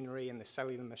genetic machinery and the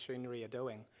cellular machinery are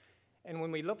doing. And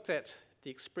when we looked at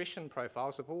the expression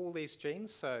profiles of all these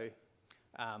genes, so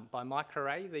by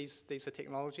microarray, these are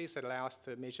technologies that allow us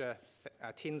to measure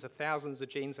tens of thousands of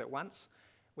genes at once.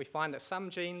 We find that some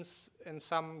genes in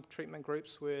some treatment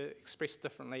groups were expressed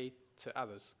differently to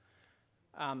others.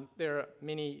 There are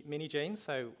many genes,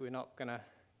 so we're not going to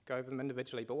go over them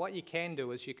individually, but what you can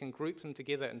do is you can group them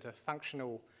together into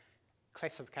functional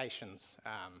classifications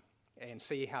and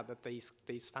see how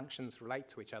these functions relate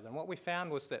to each other. And what we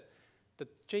found was that the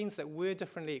genes that were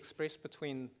differently expressed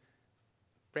between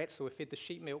rats that were fed the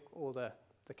sheep milk or the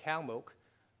cow milk,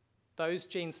 those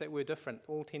genes that were different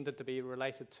all tended to be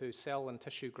related to cell and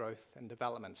tissue growth and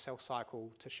development, cell cycle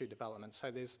tissue development.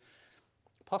 So there's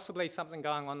possibly something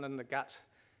going on in the gut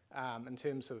in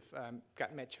terms of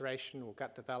gut maturation or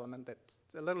gut development that's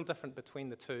a little different between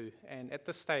the two. And at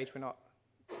this stage,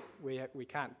 we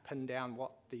can't pin down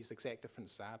what these exact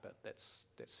differences are, but that's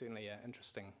certainly an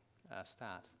interesting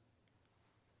start.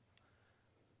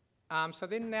 So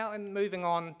then now, in moving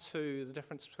on to the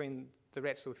difference between the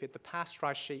rats that were fed the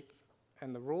pasteurised sheep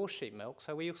and the raw sheep milk,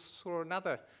 so we saw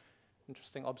another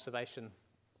interesting observation.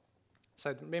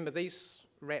 So remember, these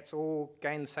rats all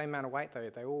gained the same amount of weight,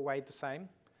 they all weighed the same.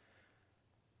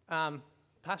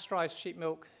 Pasteurised sheep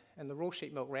milk and the raw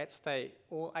sheep milk rats, they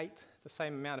all ate the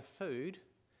same amount of food,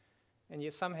 and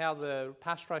yet somehow the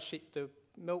pasteurised sheep, the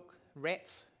milk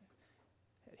rats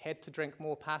had to drink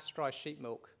more pasteurised sheep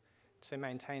milk to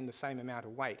maintain the same amount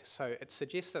of weight. So it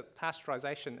suggests that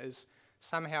pasteurisation is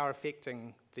somehow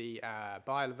affecting the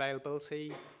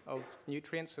bioavailability of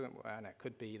nutrients, and it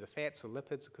could be the fats or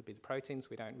lipids, it could be the proteins,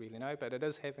 we don't really know, but it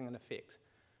is having an effect.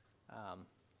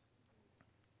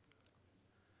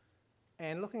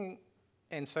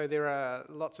 And so there are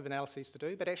lots of analyses to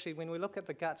do, but actually when we look at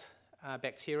the gut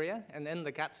bacteria, and in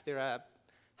the gut there are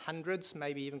hundreds,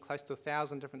 maybe even close to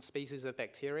 1,000 different species of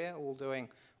bacteria,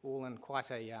 all in quite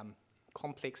a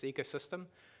complex ecosystem.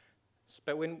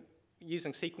 But when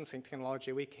using sequencing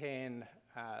technology, we can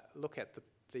look at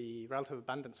the relative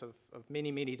abundance of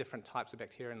many different types of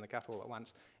bacteria in the gut all at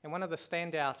once. And one of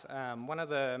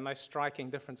the most striking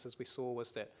differences we saw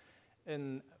was that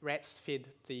in rats fed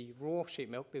the raw sheep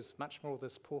milk, there's much more of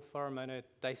this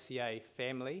Porphyromonaceae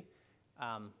family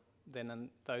than in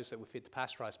those that were fed the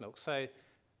pasteurised milk. So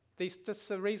these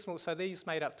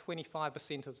made up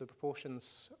 25% of the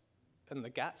proportions in the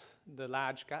gut, the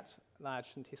large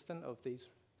intestine of these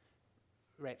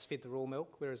rats fed the raw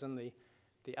milk, whereas in the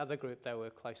other group they were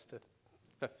close to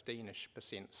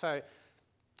 15-ish%. So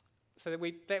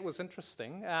that was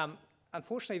interesting.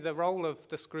 Unfortunately, the role of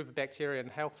this group of bacteria in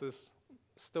health is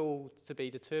still to be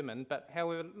determined, but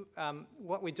however,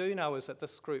 what we do know is that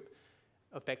this group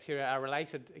of bacteria are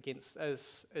related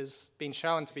is been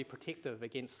shown to be protective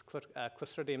against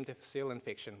Clostridium difficile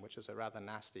infection, which is a rather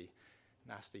nasty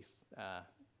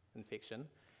infection.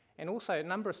 And also a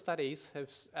number of studies have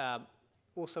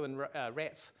also in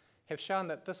rats have shown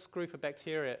that this group of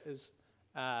bacteria is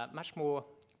much more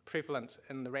prevalent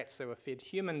in the rats that were fed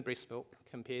human breast milk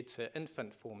compared to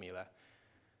infant formula.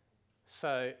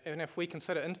 So, and if we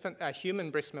consider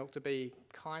human breast milk to be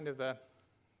kind of a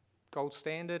gold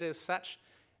standard as such,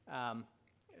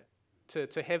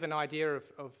 to have an idea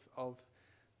of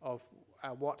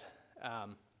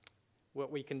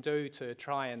what we can do to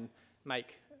try and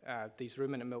make these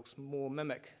ruminant milks more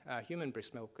mimic human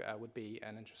breast milk would be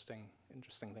an interesting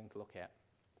thing to look at.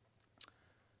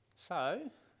 So,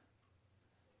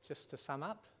 just to sum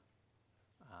up,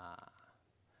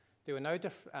 there were no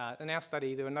in our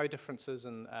study, there were no differences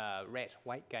in rat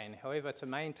weight gain. However, to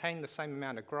maintain the same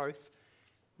amount of growth,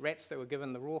 rats that were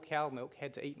given the raw cow milk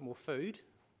had to eat more food.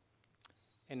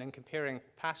 And in comparing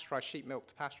pasteurised sheep milk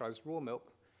to pasteurised raw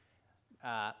milk,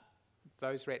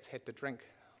 those rats had to drink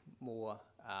more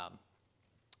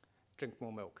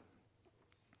milk.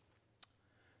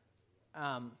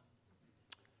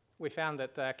 We found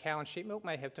that cow and sheep milk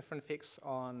may have different effects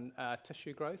on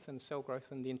tissue growth and cell growth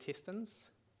in the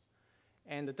intestines.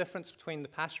 And the difference between the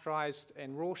pasteurised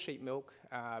and raw sheep milk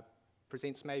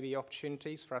presents maybe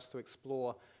opportunities for us to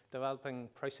explore developing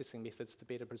processing methods to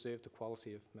better preserve the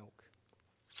quality of milk.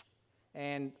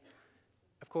 And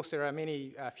of course, there are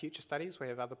many future studies. We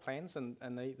have other plans, and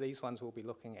these ones will be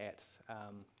looking at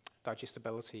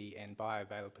digestibility and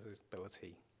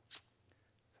bioavailability.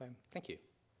 So, thank you.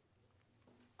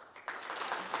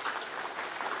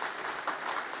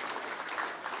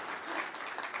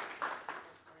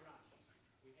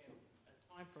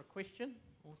 Time for a question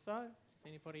also. Does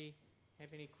anybody have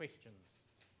any questions?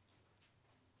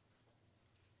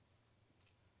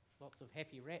 Lots of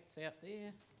happy rats out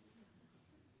there.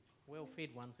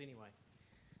 Well-fed ones anyway.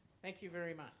 Thank you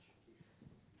very much.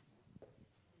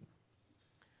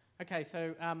 Okay,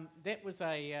 so that was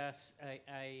a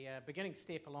beginning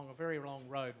step along a very long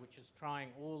road, which is trying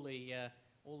all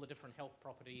the different health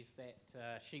properties that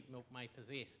sheep milk may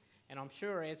possess. And I'm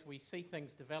sure as we see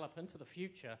things develop into the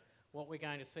future, what we're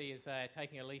going to see is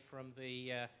taking a leaf from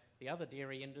the other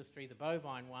dairy industry, the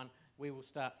bovine one. We will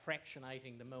start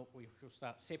fractionating the milk, we will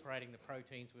start separating the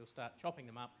proteins, we'll start chopping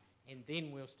them up, and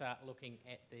then we'll start looking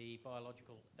at the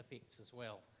biological effects as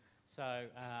well. So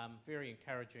very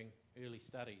encouraging early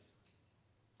studies.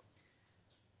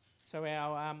 So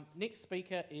our next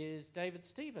speaker is David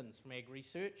Stevens from Ag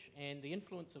Research and the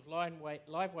influence of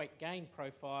live weight gain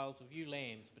profiles of ewe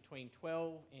lambs between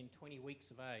 12 and 20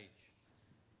 weeks of age.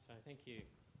 So thank you.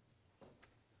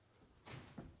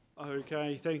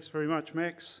 Okay, thanks very much,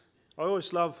 Max. I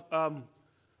always love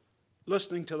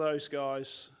listening to those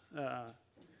guys.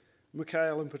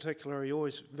 Mikhail in particular, he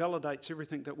always validates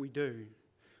everything that we do.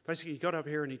 Basically, he got up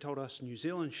here and he told us New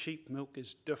Zealand sheep milk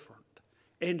is different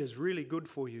and is really good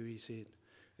for you, he said.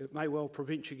 It may well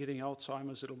prevent you getting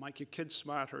Alzheimer's, it'll make your kids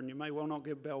smarter, and you may well not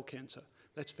get bowel cancer.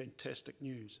 That's fantastic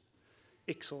news.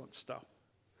 Excellent stuff.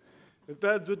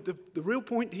 The real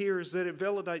point here is that it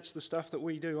validates the stuff that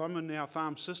we do. I'm in our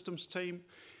farm systems team,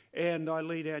 and I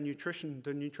lead our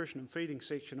the nutrition and feeding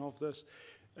section of this.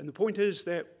 And the point is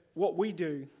that what we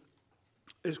do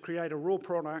is create a raw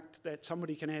product that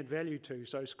somebody can add value to.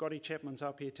 So Scotty Chapman's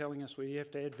up here telling us we have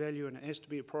to add value, and it has to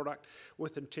be a product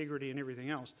with integrity and everything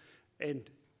else. And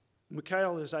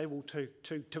Mikhail is able to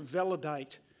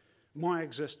validate my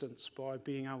existence by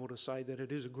being able to say that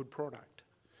it is a good product.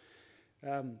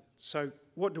 So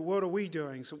what are we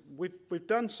doing? So we've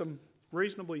done some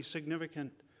reasonably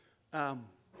significant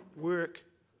work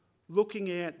looking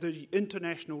at the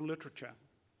international literature.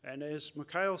 And as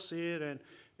Mikhail said, and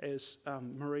as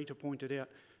Marita pointed out,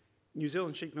 New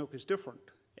Zealand sheep milk is different.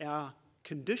 Our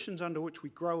conditions under which we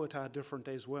grow it are different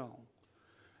as well.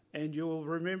 And you'll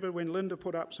remember when Linda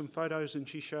put up some photos and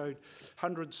she showed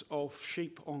hundreds of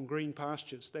sheep on green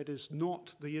pastures. That is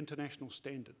not the international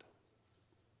standard.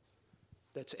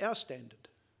 That's our standard,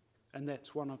 and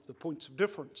that's one of the points of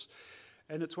difference.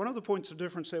 And it's one of the points of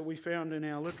difference that we found in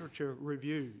our literature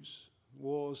reviews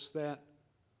was that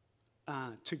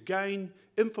to gain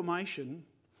information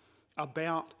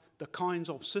about the kinds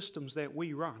of systems that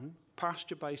we run,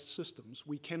 pasture-based systems,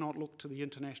 we cannot look to the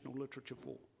international literature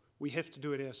for. We have to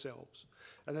do it ourselves.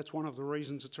 And that's one of the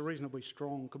reasons it's a reasonably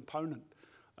strong component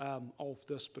of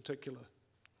this particular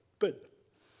bid.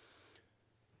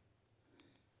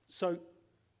 So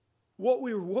what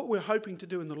we're hoping to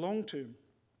do in the long term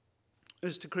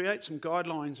is to create some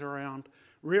guidelines around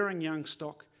rearing young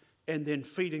stock and then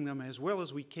feeding them as well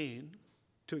as we can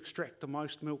to extract the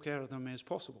most milk out of them as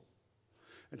possible.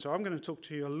 And so I'm going to talk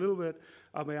to you a little bit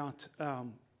about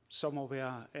some of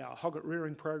our hogget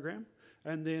rearing program,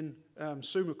 and then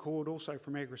Sue McCord, also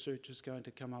from Ag Research, is going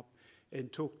to come up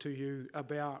and talk to you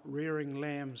about rearing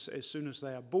lambs as soon as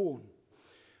they are born.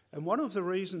 And one of the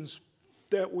reasons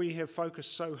that we have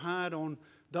focused so hard on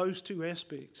those two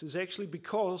aspects is actually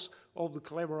because of the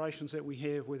collaborations that we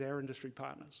have with our industry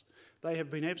partners. They have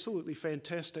been absolutely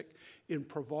fantastic in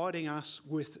providing us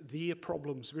with their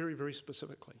problems very, very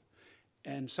specifically.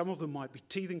 And some of them might be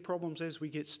teething problems as we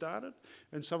get started,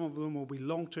 and some of them will be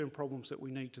long-term problems that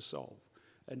we need to solve.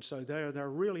 And so they're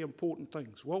really important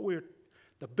things.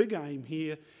 The big aim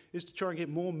here is to try and get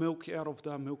more milk out of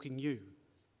the milking ewe.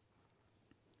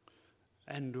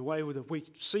 And the way that we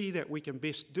see that we can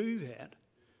best do that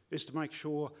is to make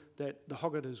sure that the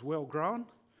hogget is well grown,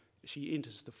 she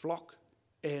enters the flock,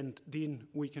 and then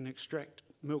we can extract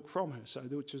milk from her. So,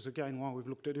 which is again why we've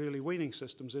looked at early weaning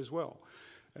systems as well.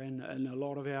 And a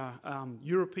lot of our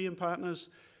European partners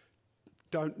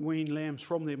don't wean lambs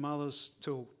from their mothers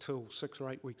till 6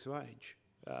 or 8 weeks of age.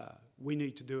 We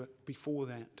need to do it before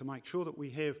that to make sure that we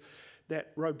have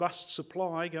that robust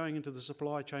supply going into the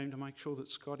supply chain to make sure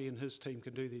that Scotty and his team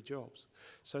can do their jobs.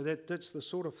 So that's the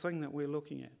sort of thing that we're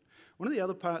looking at. One of the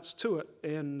other parts to it,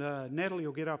 and Natalie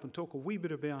will get up and talk a wee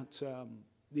bit about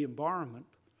the environment,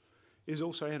 is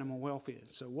also animal welfare.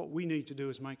 So what we need to do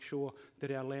is make sure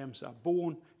that our lambs are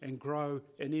born and grow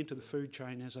and enter the food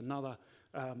chain as another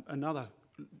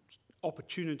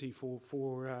opportunity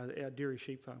for our dairy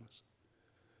sheep farmers.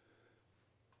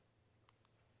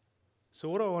 So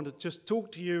what I want to just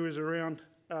talk to you is around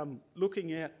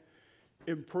looking at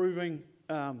improving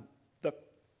the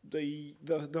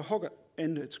hogget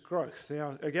and its growth.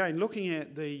 Now, again, looking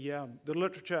at the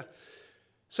literature,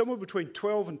 somewhere between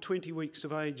 12 and 20 weeks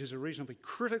of age is a reasonably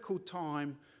critical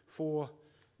time for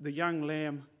the young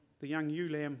lamb, the young ewe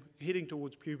lamb, heading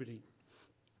towards puberty.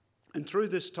 And through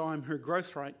this time, her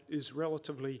growth rate is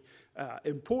relatively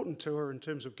important to her in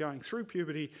terms of going through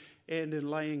puberty and in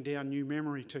laying down new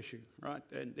memory tissue, right?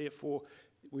 And therefore,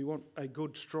 we want a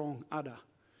good, strong udder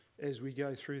as we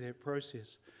go through that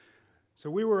process. So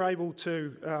we were able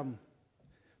to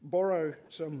borrow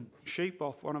some sheep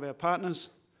off one of our partners,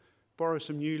 borrow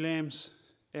some new lambs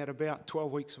at about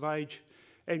 12 weeks of age,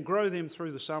 and grow them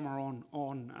through the summer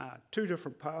on 2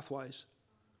 different pathways.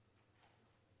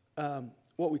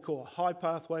 What we call a high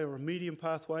pathway or a medium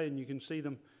pathway, and you can see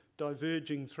them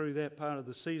diverging through that part of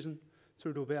the season,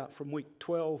 through to about from week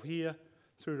 12 here,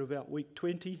 through to about week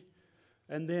 20.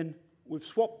 And then we've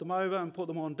swapped them over and put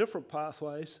them on different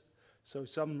pathways. So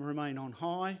some remain on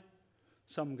high,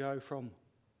 some go from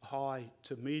high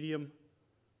to medium,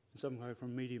 and some go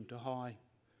from medium to high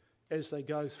as they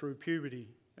go through puberty.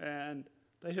 And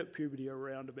they hit puberty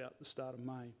around about the start of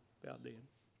May, about then.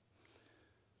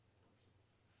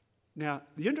 Now,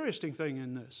 the interesting thing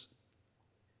in this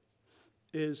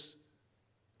is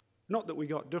not that we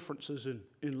got differences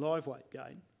in live weight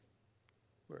gain,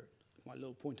 where my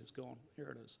little pointer's gone,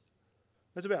 here it is.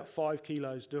 That's about 5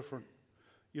 kilos different.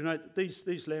 You know,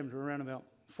 these lambs are around about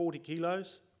 40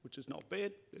 kilos, which is not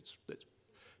bad. That's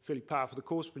fairly par for the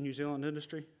course for New Zealand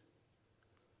industry.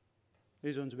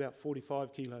 These ones about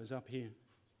 45 kilos up here.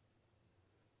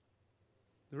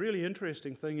 The really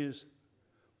interesting thing is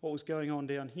what was going on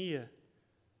down here,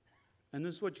 and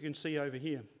this is what you can see over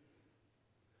here.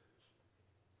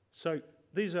 So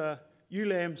these are ewe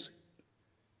lambs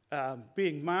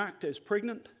being marked as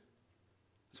pregnant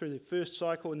through their first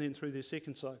cycle and then through their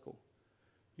second cycle.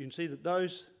 You can see that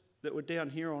those that were down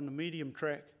here on the medium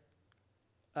track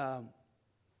had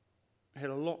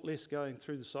a lot less going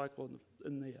through the cycle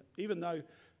in there, even though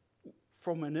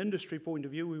from an industry point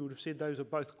of view we would have said those are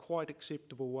both quite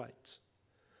acceptable weights.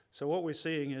 So what we're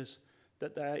seeing is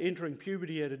that they are entering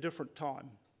puberty at a different time.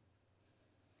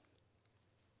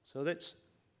 So that's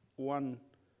one.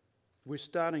 We're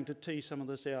starting to tease some of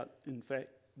this out. In fact,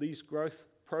 these growth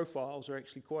profiles are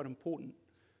actually quite important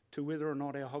to whether or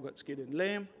not our hoggets get in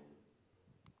lamb.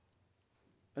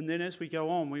 And then as we go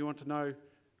on, we want to know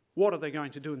what are they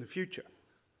going to do in the future.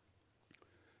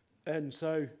 And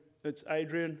so it's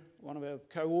Adrian, one of our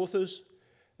co-authors,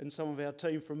 and some of our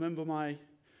team from MBIE.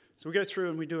 So we go through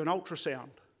and we do an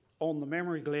ultrasound on the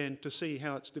mammary gland to see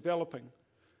how it's developing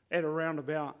at around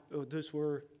about, this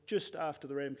were just after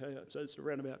the ram coyote, so it's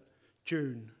around about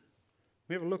June.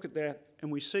 We have a look at that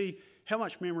and we see how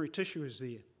much memory tissue is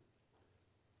there,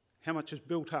 how much is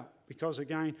built up, because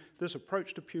again, this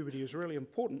approach to puberty is really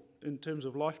important in terms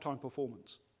of lifetime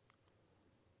performance.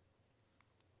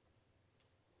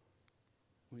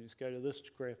 We just go to this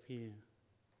graph here.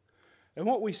 And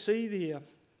what we see there,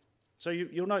 so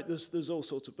you'll note there's all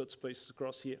sorts of bits and pieces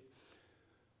across here.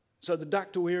 So the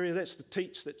ductal area, that's the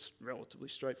teats, that's relatively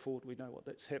straightforward, we know what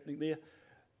that's happening there.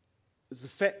 There's the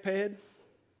fat pad.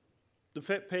 The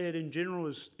fat pad in general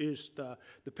is the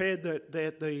pad that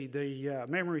the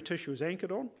mammary tissue is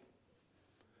anchored on.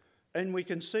 And we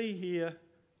can see here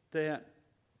that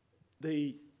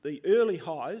the early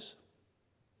highs,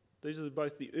 these are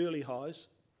both the early highs,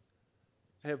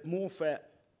 have more fat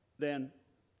than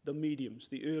the mediums,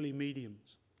 the early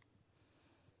mediums.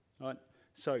 Right?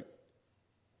 So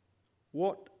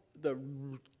what the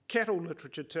cattle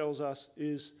literature tells us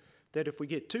is that if we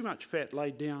get too much fat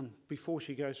laid down before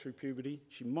she goes through puberty,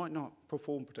 she might not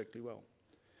perform particularly well.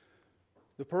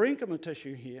 The parenchyma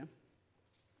tissue here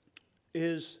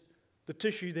is the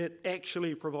tissue that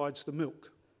actually provides the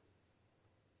milk.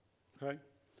 Okay?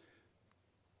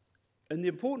 And the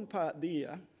important part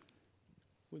there,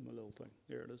 with my little thing,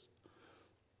 there it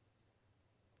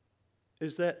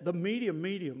is that the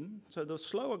medium, so the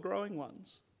slower growing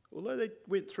ones, although they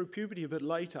went through puberty a bit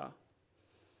later,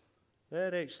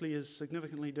 that actually is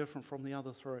significantly different from the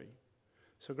other three.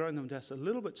 So growing them just a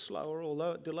little bit slower,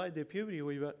 although it delayed their puberty a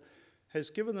wee bit, has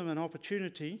given them an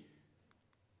opportunity.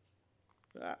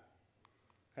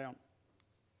 Hang on.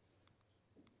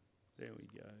 There we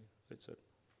go. That's it.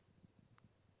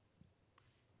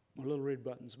 My little red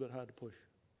button's a bit hard to push.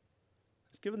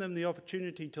 It's given them the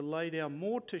opportunity to lay down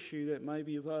more tissue that may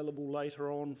be available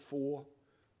later on for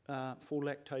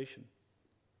lactation.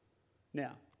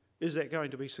 Now, is that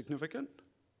going to be significant?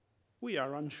 We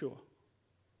are unsure.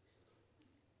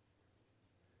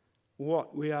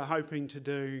 What we are hoping to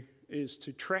do is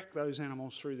to track those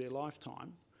animals through their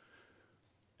lifetime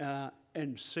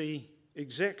and see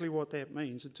exactly what that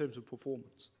means in terms of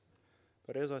performance.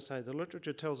 But as I say, the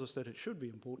literature tells us that it should be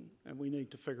important, and we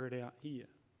need to figure it out here.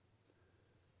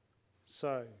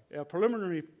 So our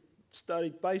preliminary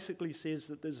study basically says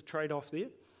that there's a trade-off there.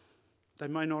 They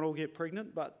may not all get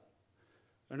pregnant,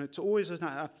 and it's always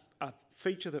a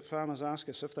feature that farmers ask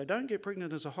us, if they don't get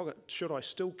pregnant as a hogget, should I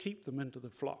still keep them into the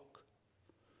flock?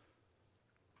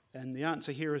 And the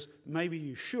answer here is maybe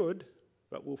you should,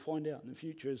 but we'll find out in the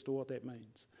future as to what that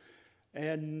means.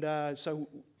 And so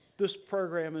this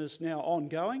program is now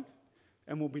ongoing,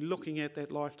 and we'll be looking at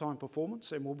that lifetime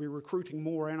performance, and we'll be recruiting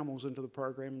more animals into the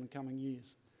program in the coming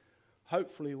years.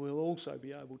 Hopefully we'll also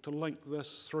be able to link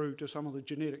this through to some of the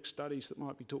genetic studies that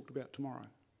might be talked about tomorrow.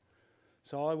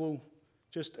 So I will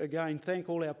just again thank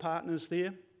all our partners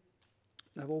there.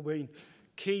 They've all been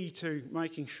key to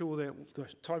making sure that the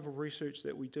type of research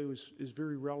that we do is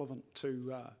very relevant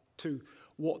to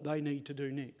what they need to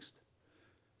do next.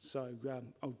 So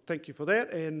I'll thank you for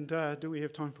that, and do we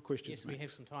have time for questions? Yes, we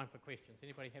have some time for questions.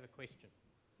 Anybody have a question?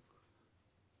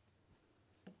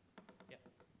 Yep.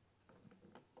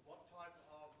 What type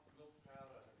of milk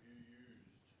powder have you used?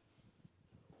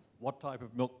 What type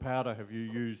of milk powder have you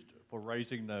used for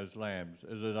raising those lambs?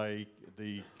 Is it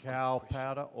the cow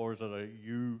powder, or is it a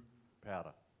ewe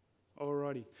powder?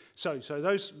 Alrighty. So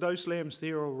those lambs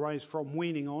there are raised from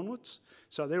weaning onwards.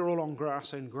 So they're all on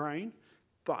grass and grain.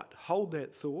 But hold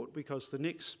that thought, because the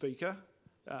next speaker,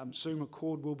 Sue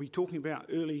McCord, will be talking about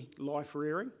early life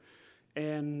rearing,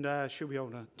 and she'll be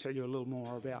able to tell you a little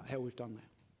more about how we've done that.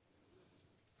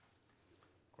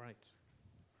 Great.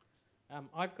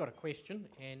 I've got a question,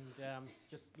 and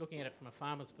just looking at it from a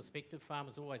farmer's perspective,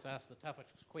 farmers always ask the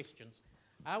toughest questions.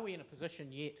 Are we in a position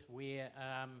yet where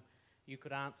you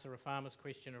could answer a farmer's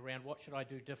question around what should I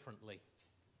do differently?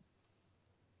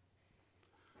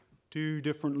 Do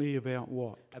differently about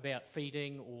what? About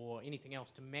feeding or anything else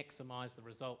to maximise the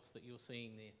results that you're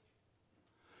seeing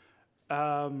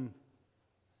there?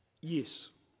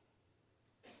 Yes.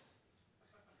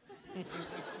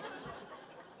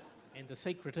 And the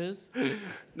secret is?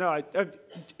 No,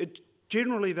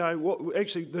 generally though,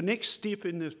 actually the next step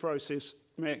in this process,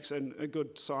 Max, and a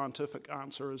good scientific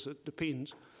answer is it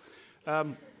depends.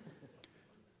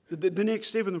 The next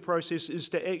step in the process is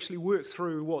to actually work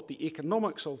through what the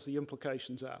economics of the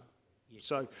implications are. Yes.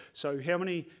 So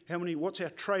what's our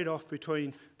trade-off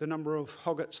between the number of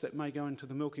hoggets that may go into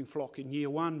the milking flock in year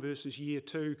 1 versus year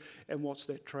 2, and what's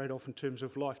that trade-off in terms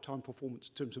of lifetime performance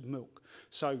in terms of milk?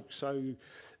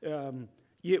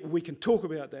 Yeah, we can talk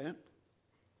about that,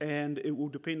 and it will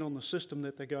depend on the system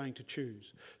that they're going to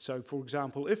choose. So, for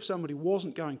example, if somebody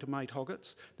wasn't going to mate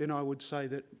hoggets, then I would say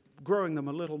that growing them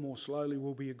a little more slowly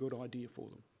will be a good idea for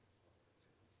them.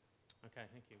 Okay,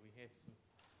 thank you. We have some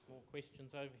more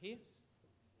questions over here.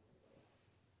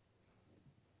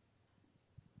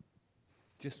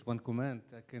 Just one comment.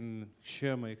 I can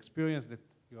share my experience that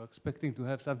you're expecting to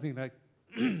have something like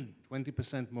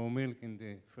 20% more milk in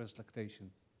the first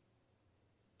lactation.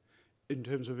 In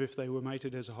terms of if they were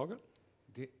mated as a hogget?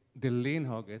 The lean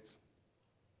hoggets,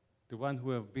 the ones who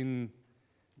have been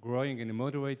growing in a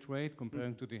moderate rate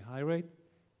comparing to the high rate,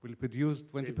 will produce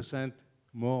 20%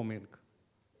 more milk.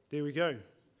 There we go.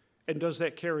 And does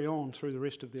that carry on through the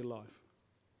rest of their life?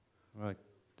 Right.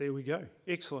 There we go.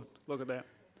 Excellent. Look at that.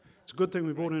 It's a good thing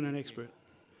we brought in an expert.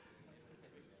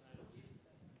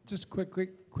 Just a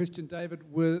quick question, David.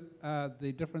 Were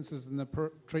the differences in the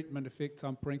treatment effects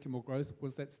on parenchymal growth,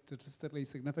 was that statistically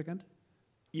significant?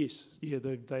 Yes. Yeah,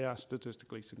 they are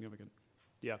statistically significant.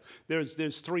 Yeah.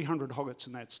 There's 300 hoggets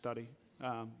in that study.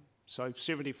 So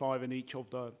 75 in each of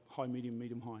the high, medium,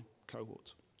 medium, high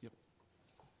cohorts. Yep.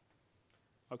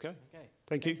 Okay. Okay.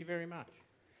 Thank you. Thank you very much.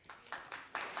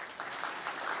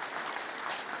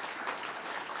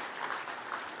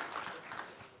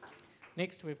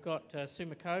 Next, we've got Sue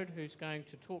McCode, who's going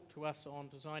to talk to us on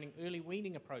designing early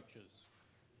weaning approaches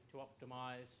to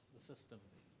optimise the system.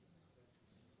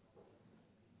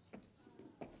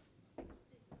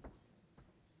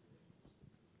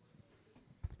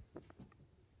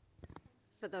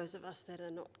 For those of us that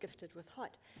are not gifted with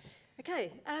height.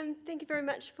 Okay, thank you very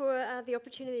much for the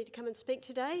opportunity to come and speak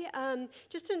today.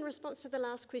 Just in response to the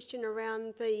last question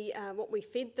around the what we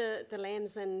fed the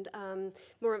lambs and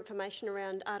more information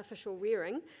around artificial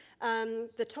rearing,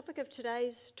 the topic of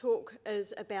today's talk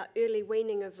is about early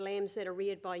weaning of lambs that are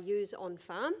reared by ewes on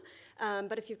farm.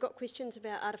 But if you've got questions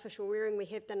about artificial rearing, we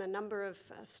have done a number of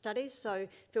studies, so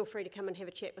feel free to come and have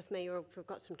a chat with me, or if we've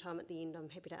got some time at the end, I'm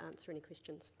happy to answer any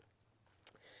questions.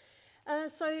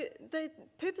 So the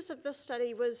purpose of this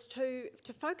study was to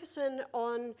focus in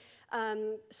on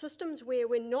systems where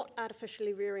we're not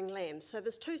artificially rearing lambs. So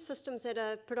there's two systems that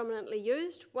are predominantly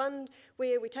used. One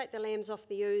where we take the lambs off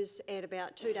the ewes at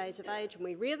about 2 days of age and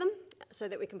we rear them so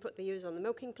that we can put the ewes on the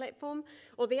milking platform.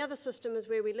 Or the other system is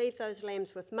where we leave those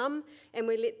lambs with mum and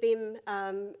we let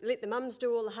the mums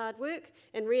do all the hard work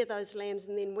and rear those lambs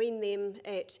and then wean them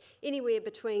at anywhere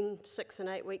between 6 and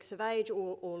 8 weeks of age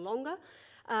or longer.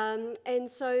 And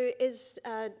so, as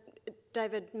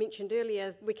David mentioned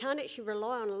earlier, we can't actually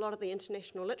rely on a lot of the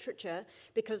international literature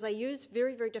because they use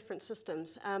very, very different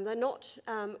systems. They're not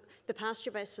the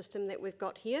pasture-based system that we've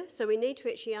got here, so we need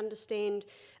to actually understand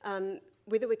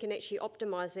whether we can actually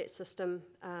optimise that system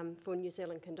for New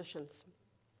Zealand conditions.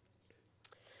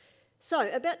 So,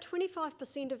 about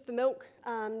 25% of the milk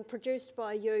produced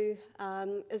by ewe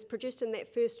is produced in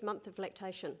that first month of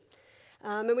lactation.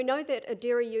 And we know that a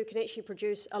dairy ewe can actually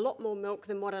produce a lot more milk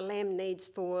than what a lamb needs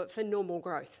for normal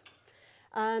growth.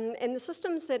 And the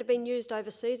systems that have been used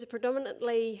overseas are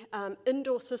predominantly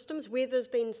indoor systems. Where there's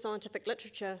been scientific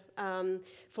literature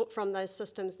from those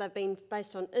systems, they've been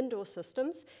based on indoor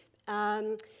systems.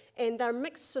 And they're a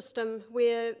mixed system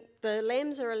where the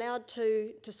lambs are allowed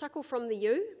to suckle from the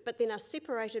ewe, but then are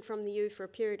separated from the ewe for a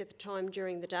period of time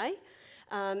during the day.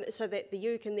 So that the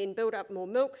ewe can then build up more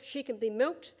milk, she can be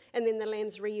milked, and then the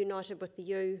lamb's reunited with the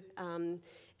ewe,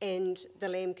 and the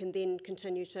lamb can then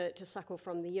continue to suckle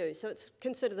from the ewe. So it's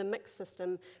considered a mixed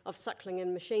system of suckling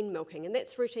and machine milking, and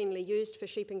that's routinely used for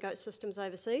sheep and goat systems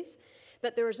overseas.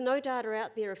 But there is no data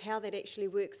out there of how that actually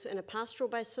works in a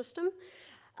pastoral-based system.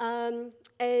 And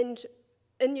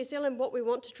in New Zealand, what we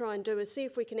want to try and do is see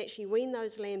if we can actually wean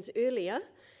those lambs earlier,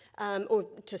 or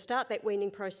to start that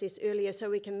weaning process earlier so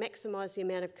we can maximise the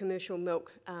amount of commercial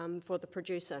milk for the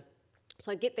producer.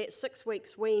 So get that 6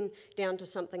 weeks wean down to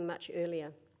something much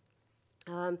earlier.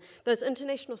 Those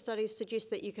international studies suggest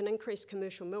that you can increase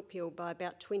commercial milk yield by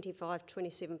about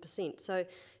 25-27%, so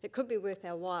it could be worth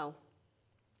our while.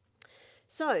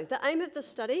 So the aim of this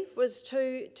study was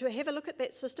to have a look at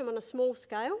that system on a small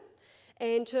scale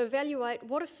and to evaluate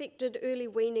what effect did early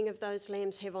weaning of those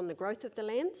lambs have on the growth of the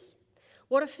lambs.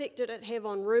 What effect did it have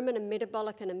on rumen and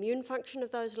metabolic and immune function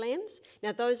of those lambs?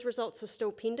 Now, those results are still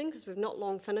pending because we've not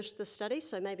long finished this study,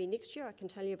 so maybe next year I can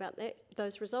tell you about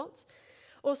those results.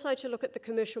 Also to look at the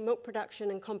commercial milk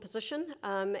production and composition,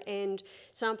 and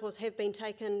samples have been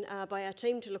taken by our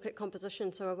team to look at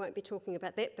composition, so I won't be talking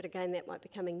about that, but again, that might be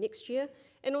coming next year.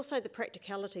 And also the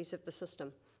practicalities of the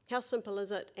system. How simple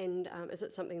is it, and is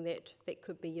it something that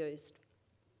could be used?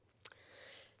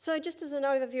 So just as an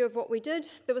overview of what we did,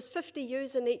 there was 50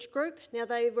 ewes in each group. Now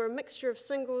they were a mixture of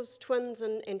singles, twins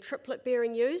and triplet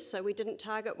bearing ewes, so we didn't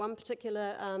target one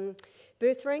particular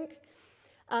birth rank.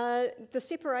 The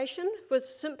separation was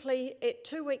simply at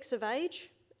 2 weeks of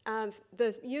age.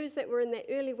 The ewes that were in that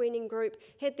early weaning group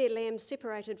had their lambs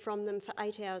separated from them for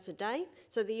 8 hours a day.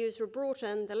 So the ewes were brought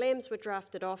in, the lambs were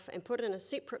drafted off and put in a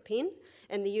separate pen,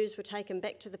 and the ewes were taken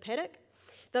back to the paddock.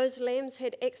 Those lambs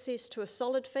had access to a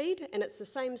solid feed, and it's the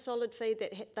same solid feed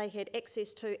that they had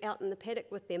access to out in the paddock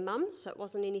with their mums, so it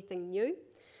wasn't anything new.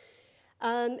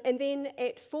 And then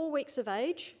at 4 weeks of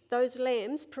age, those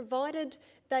lambs, provided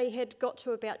they had got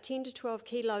to about 10 to 12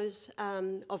 kilos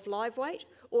of live weight,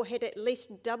 or had at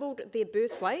least doubled their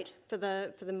birth weight for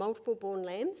the multiple born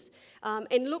lambs,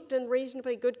 and looked in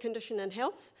reasonably good condition and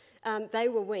health, they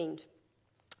were weaned.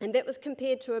 And that was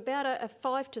compared to about a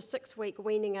 5 to 6 week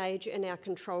weaning age in our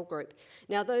control group.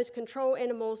 Now, those control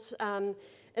animals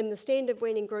in the standard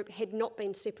weaning group had not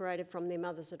been separated from their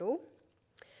mothers at all.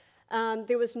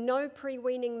 There was no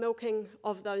pre-weaning milking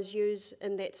of those ewes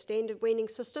in that standard weaning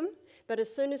system, but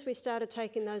as soon as we started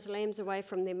taking those lambs away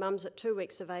from their mums at 2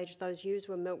 weeks of age, those ewes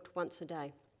were milked once a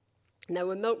day. And they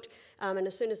were milked, and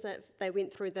as soon as they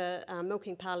went through the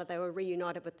milking parlour, they were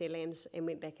reunited with their lambs and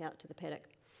went back out to the paddock.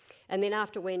 And then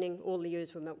after weaning, all the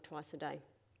ewes were milked twice a day.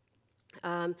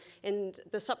 And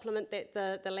the supplement that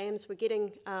the lambs were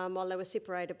getting while they were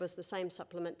separated was the same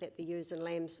supplement that the ewes and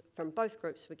lambs from both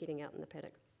groups were getting out in the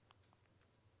paddock.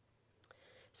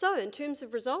 So in terms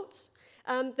of results,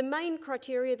 the main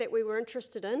criteria that we were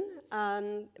interested in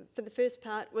for the first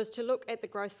part was to look at the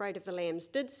growth rate of the lambs.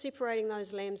 Did separating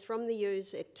those lambs from the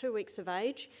ewes at 2 weeks of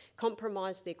age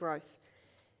compromise their growth?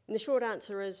 And the short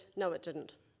answer is no, it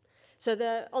didn't.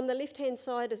 So on the left-hand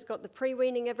side has got the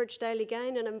pre-weaning average daily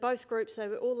gain, and in both groups,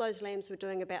 all those lambs were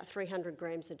doing about 300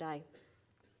 grams a day.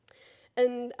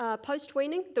 In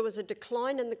post-weaning, there was a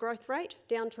decline in the growth rate,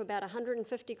 down to about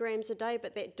 150 grams a day,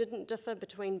 but that didn't differ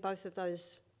between both of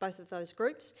those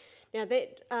groups. Now,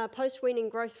 that post-weaning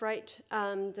growth rate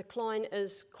decline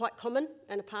is quite common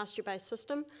in a pasture-based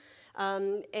system.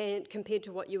 And compared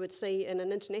to what you would see in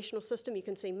an international system, you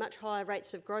can see much higher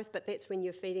rates of growth, but that's when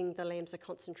you're feeding the lambs a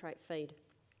concentrate feed.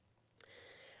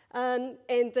 And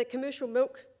the commercial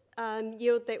milk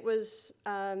yield that was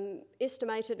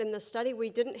estimated in the study, we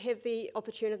didn't have the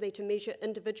opportunity to measure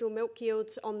individual milk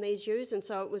yields on these ewes, and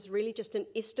so it was really just an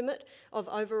estimate of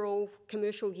overall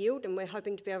commercial yield, and we're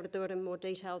hoping to be able to do it in more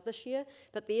detail this year,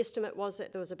 but the estimate was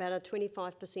that there was about a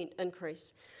 25%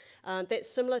 increase. That's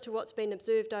similar to what's been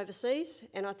observed overseas,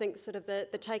 and I think sort of the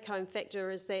take-home factor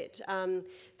is that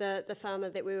the farmer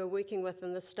that we were working with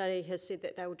in this study has said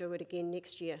that they'll do it again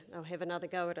next year. They'll have another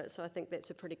go at it, so I think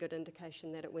that's a pretty good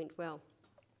indication that it went well.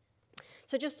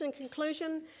 So just in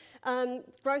conclusion,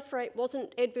 growth rate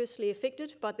wasn't adversely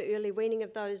affected by the early weaning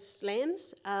of those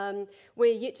lambs.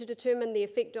 We're yet to determine the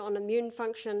effect on immune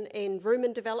function and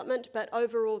rumen development, but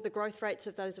overall the growth rates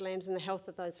of those lambs and the health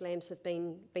of those lambs have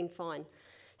been fine.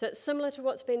 So it's similar to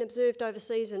what's been observed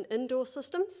overseas in indoor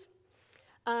systems.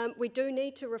 We do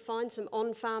need to refine some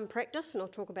on-farm practice, and I'll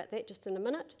talk about that just in a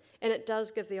minute, and it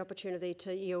does give the opportunity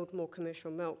to yield more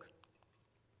commercial milk.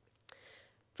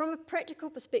 From a practical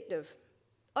perspective,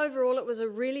 overall it was a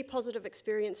really positive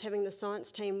experience having the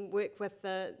science team work with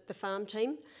the farm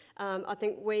team. I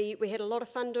think we had a lot of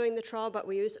fun doing the trial, but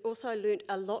we also learnt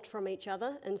a lot from each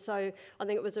other, and so I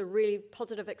think it was a really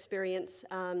positive experience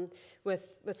with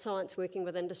science working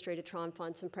with industry to try and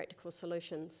find some practical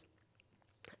solutions.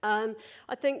 I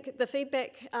think the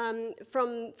feedback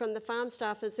from the farm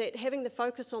staff is that having the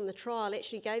focus on the trial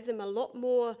actually gave them a lot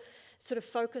more sort of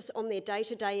focus on their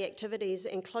day-to-day activities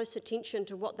and close attention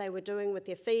to what they were doing with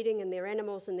their feeding and their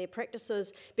animals and their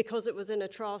practices, because it was in a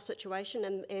trial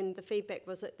situation, and the feedback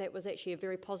was that was actually a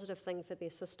very positive thing for their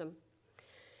system.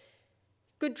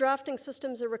 Good drafting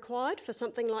systems are required for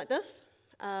something like this.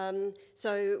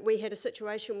 So we had a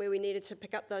situation where we needed to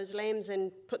pick up those lambs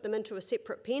and put them into a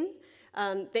separate pen.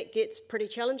 That gets pretty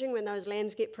challenging when those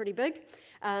lambs get pretty big.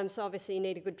 So obviously you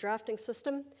need a good drafting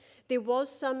system. There was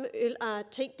some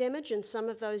teat damage in some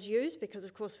of those ewes, because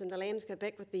of course when the lambs go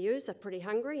back with the ewes, they're pretty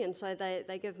hungry, and so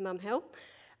they give mum hell.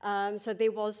 So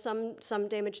there was some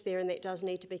damage there, and that does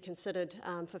need to be considered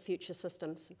for future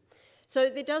systems. So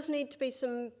there does need to be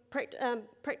some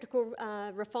practical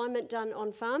refinement done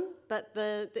on farm, but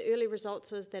the early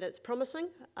results is that it's promising.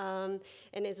 And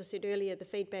as I said earlier, the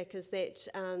feedback is that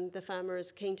the farmer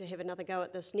is keen to have another go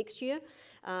at this next year.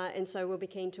 And so we'll be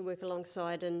keen to work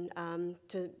alongside and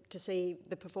to see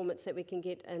the performance that we can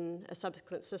get in a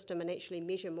subsequent system and actually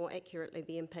measure more accurately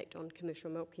the impact on commercial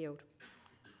milk yield.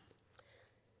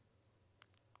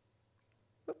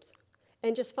 Whoops.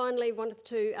 And just finally, wanted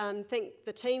to thank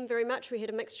the team very much. We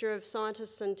had a mixture of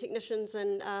scientists and technicians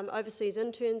and overseas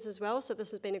interns as well, so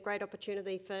this has been a great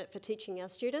opportunity for teaching our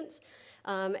students.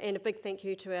 And a big thank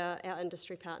you to our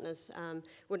industry partners.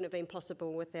 Wouldn't have been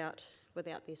possible without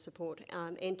their support,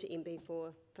 and to MBIE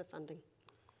for funding.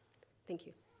 Thank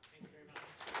you. Thank you very much.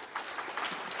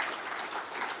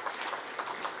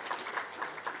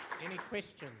 Any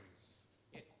questions?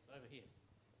 Yes, over here.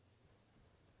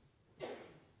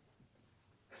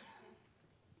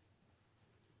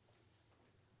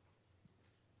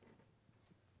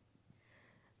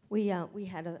 We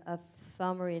had a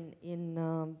farmer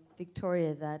in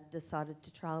Victoria that decided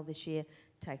to trial this year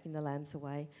taking the lambs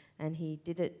away, and he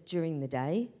did it during the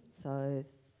day, so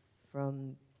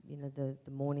from the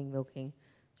morning milking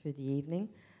through the evening.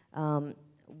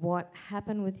 What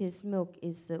happened with his milk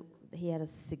is that he had a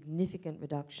significant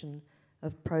reduction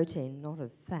of protein, not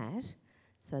of fat,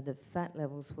 so the fat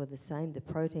levels were the same, the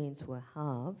proteins were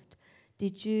halved.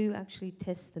 Did you actually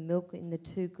test the milk in the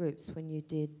two groups when you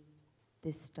did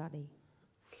this study?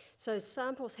 So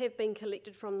samples have been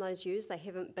collected from those ewes. They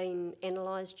haven't been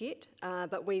analysed yet,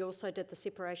 but we also did the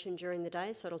separation during the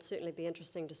day, so it'll certainly be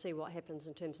interesting to see what happens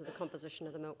in terms of the composition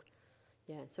of the milk.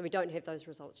 Yeah, so we don't have those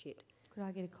results yet. Could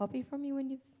I get a copy from you when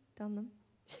you've done them?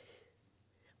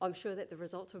 I'm sure that the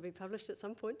results will be published at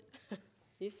some point.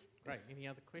 Yes? Great. Any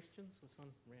other questions? There's one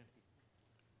around here.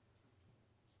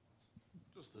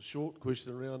 Just a short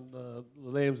question around the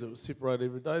lambs that were separated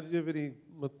every day. Did you have any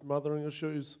mothering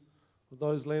issues with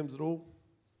those lambs at all?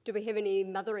 Do we have any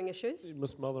mothering issues?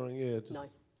 Mismothering, yeah. Just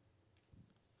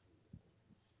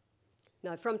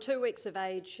No. No, from 2 weeks of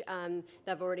age,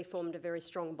 they've already formed a very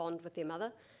strong bond with their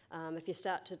mother. If you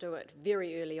start to do it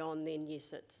very early on, then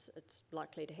yes, it's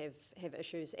likely to have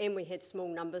issues. And we had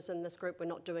small numbers in this group. We're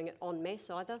not doing it en masse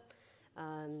either.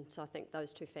 So I think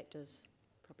those two factors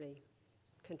probably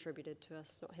contributed to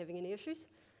us not having any issues.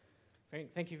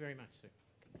 Thank you very much, Sue.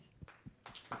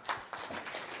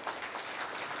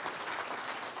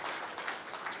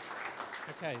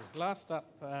 Okay, last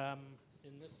up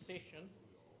in this session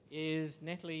is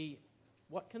Natalie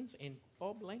Watkins and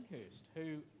Bob Langhurst,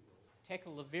 who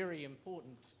tackle the very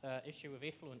important issue of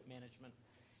effluent management.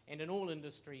 And in all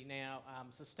industry now,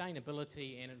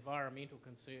 sustainability and environmental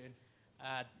concern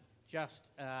are just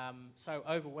so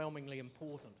overwhelmingly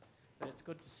important that it's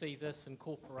good to see this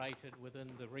incorporated within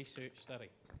the research study.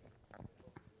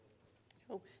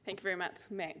 Cool. Thank you very much,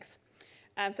 Max.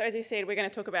 So as you said, we're going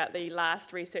to talk about the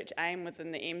last research aim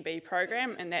within the MB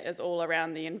program, and that is all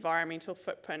around the environmental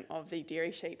footprint of the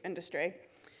dairy sheep industry.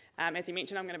 As you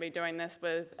mentioned, I'm going to be doing this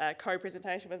with a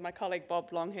co-presentation with my colleague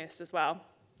Bob Longhurst as well.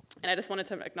 And I just wanted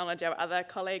to acknowledge our other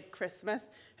colleague, Chris Smith,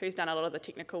 who's done a lot of the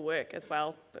technical work as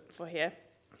well for here.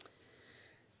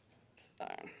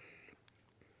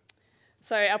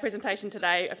 So our presentation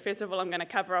today, first of all, I'm going to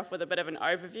cover off with a bit of an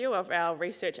overview of our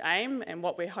research aim and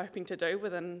what we're hoping to do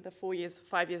within the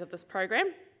 5 years of this program.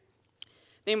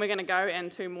 Then we're going to go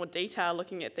into more detail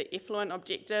looking at the effluent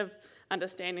objective,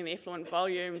 understanding the effluent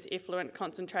volumes, effluent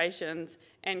concentrations,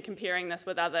 and comparing this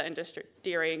with other industry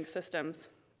dairying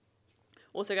systems.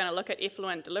 Also going to look at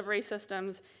effluent delivery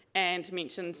systems and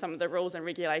mention some of the rules and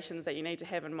regulations that you need to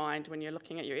have in mind when you're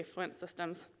looking at your effluent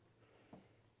systems.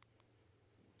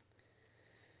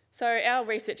 So our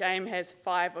research aim has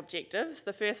 5 objectives.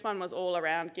 The first one was all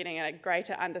around getting a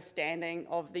greater understanding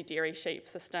of the dairy sheep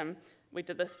system. We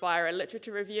did this via a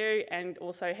literature review and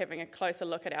also having a closer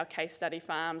look at our case study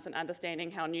farms and understanding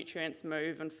how nutrients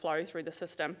move and flow through the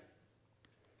system.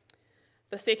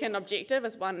 The second objective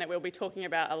is one that we'll be talking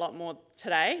about a lot more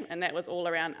today, and that was all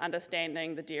around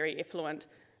understanding the dairy effluent,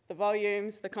 the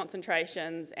volumes, the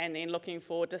concentrations, and then looking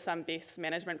forward to some best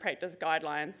management practice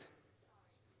guidelines.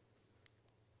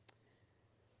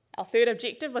 Our third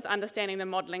objective was understanding the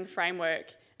modelling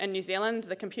framework. In New Zealand,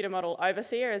 the computer model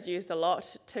Overseer is used a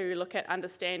lot to look at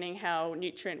understanding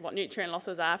what nutrient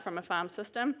losses are from a farm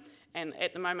system. And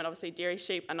at the moment, obviously, dairy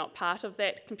sheep are not part of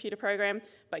that computer program,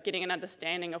 but getting an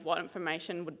understanding of what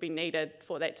information would be needed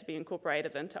for that to be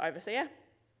incorporated into Overseer.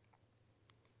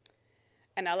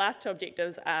 And our last 2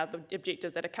 objectives are the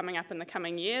objectives that are coming up in the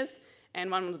coming years. And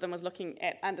one of them was looking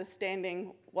at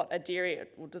understanding what a dairy,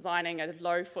 or designing a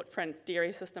low footprint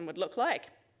dairy system would look like.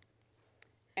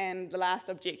 And the last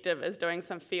objective is doing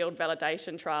some field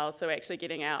validation trials, so actually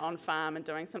getting out on farm and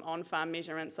doing some on-farm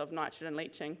measurements of nitrogen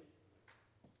leaching.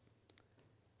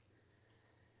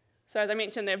 So as I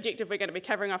mentioned, the objective we're going to be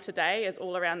covering off today is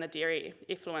all around the dairy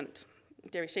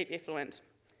sheep effluent.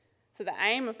 So the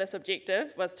aim of this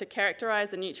objective was to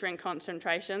characterise the nutrient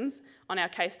concentrations on our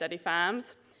case study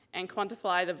farms and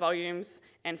quantify the volumes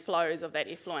and flows of that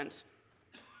effluent.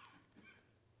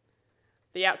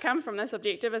 The outcome from this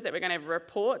objective is that we're going to have a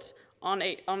report on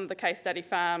the case study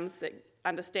farms,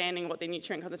 understanding what the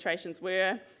nutrient concentrations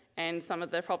were and some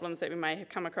of the problems that we may have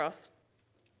come across.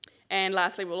 And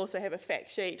lastly, we'll also have a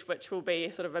fact sheet, which will be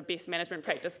sort of a best management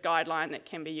practice guideline that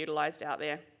can be utilised out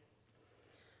there.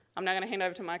 I'm now going to hand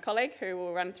over to my colleague who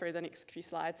will run through the next few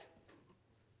slides.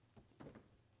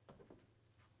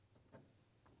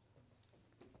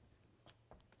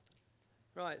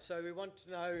 Right, so we want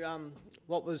to know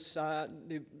what was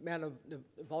the amount of the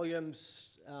volumes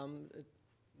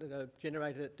that are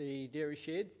generated at the dairy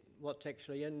shed, what's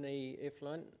actually in the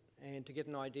effluent, and to get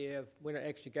an idea of when it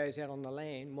actually goes out on the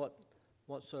land, what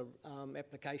sort of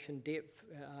application depth,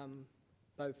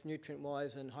 both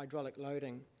nutrient-wise and hydraulic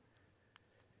loading.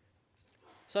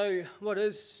 So what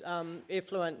is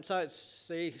effluent? So it's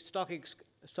the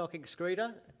stock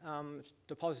excreta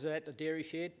deposited at the dairy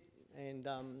shed, and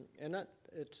in it,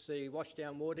 it's the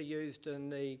washdown water used in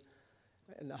the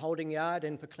holding yard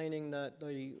and for cleaning the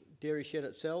dairy shed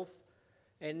itself.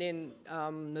 And then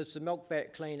there's the milk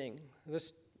vat cleaning.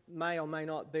 This may or may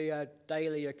not be a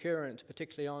daily occurrence,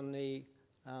 particularly on the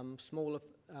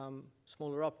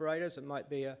smaller operators. It might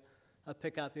be a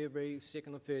pickup every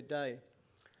second or third day.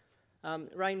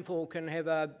 Rainfall can have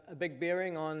a big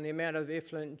bearing on the amount of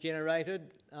effluent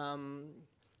generated,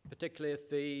 particularly if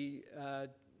the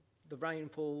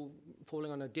rainfall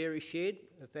falling on a dairy shed,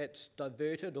 if that's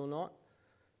diverted or not.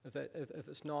 If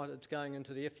it's not, it's going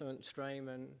into the effluent stream,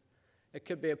 and it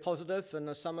could be a positive in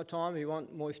the summertime. You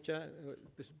want moisture.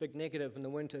 It's a big negative in the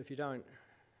winter if you don't.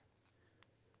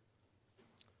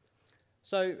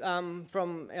 So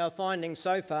from our findings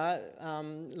so far,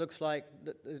 looks like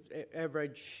the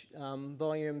average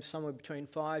volume somewhere between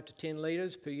 5 to 10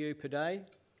 litres per ewe per day.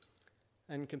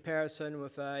 In comparison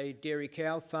with a dairy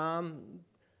cow farm,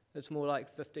 it's more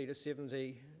like 50 to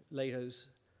 70 litres.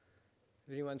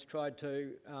 If anyone's tried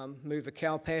to move a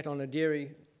cow pat on a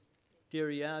dairy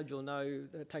yard, you'll know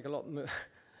they take a lot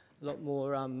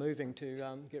more moving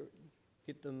to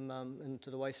get them into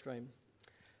the waste stream.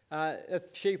 If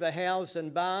sheep are housed in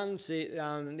barns, the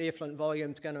effluent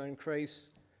volume is going to increase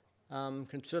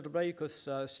considerably because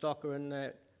stock are in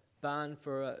that barn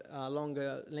for a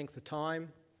longer length of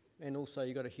time, and also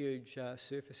you've got a huge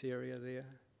surface area there.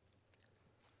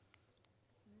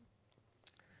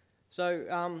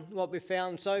 So what we've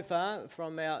found so far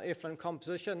from our effluent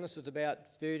composition, this is about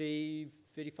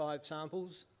 35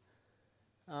 samples.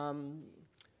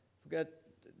 We've got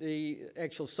the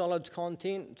actual solids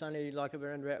content, it's only like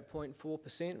around about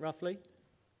 0.4% roughly.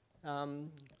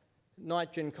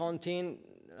 Nitrogen content,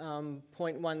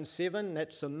 0.17,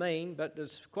 that's the mean, but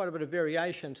there's quite a bit of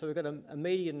variation, so we've got a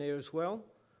median there as well.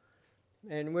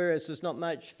 And whereas there's not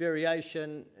much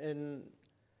variation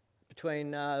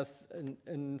between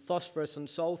in phosphorus and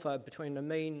sulphur between the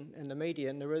mean and the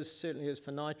median, there certainly is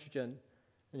for nitrogen.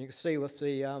 And you can see with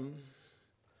the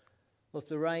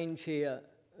range here,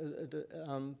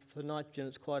 for nitrogen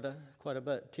it's quite a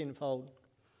bit, tenfold.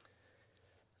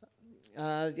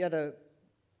 The other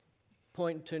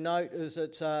point to note is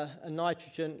it's a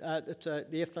nitrogen,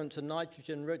 the effluent's a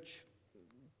nitrogen-rich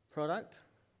product.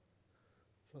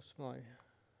 Lost my,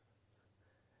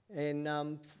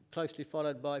 and closely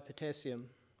followed by potassium.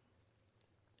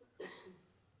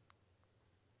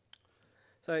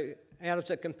 So how does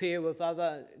it compare with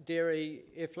other dairy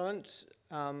effluents?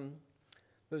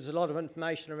 There's a lot of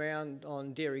information around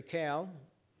on dairy cow.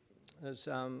 There's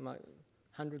like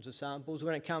hundreds of samples.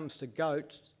 When it comes to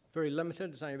goats, very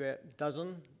limited. It's only about a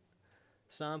dozen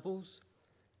samples.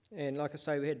 And like I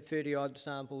say, we had 30-odd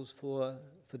samples for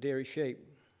dairy sheep.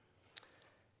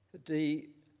 The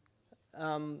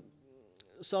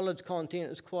solids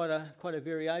content is quite a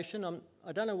variation.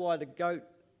 I don't know why the goat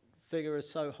figure is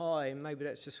so high. Maybe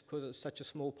that's just because it's such a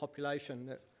small population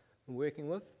that we're working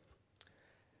with.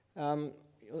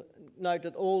 Note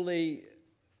that all the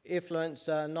effluents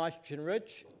are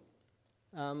nitrogen-rich,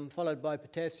 followed by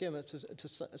potassium. It's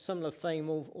a similar theme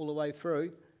all the way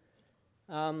through.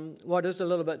 What is a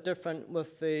little bit different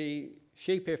with the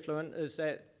sheep effluent is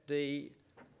that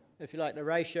if you like, the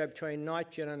ratio between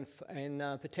nitrogen and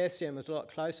potassium is a lot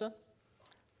closer.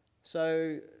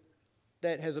 So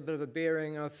that has a bit of a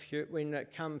bearing of when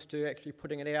it comes to actually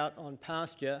putting it out on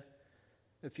pasture.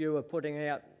 If you were putting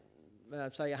out,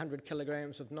 say, 100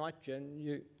 kilograms of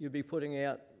nitrogen, you'd be putting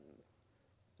out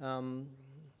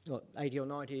 80 or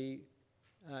 90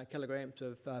 kilograms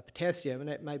of potassium, and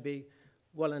that may be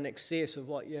well in excess of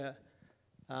what your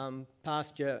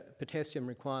pasture potassium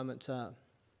requirements are.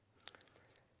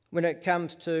 When it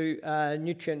comes to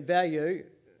nutrient value,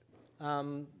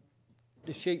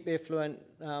 the sheep effluent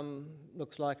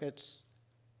looks like it's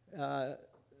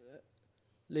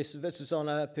less. This is on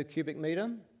a per cubic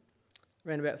metre,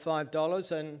 around about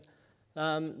 $5, and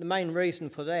the main reason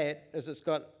for that is it's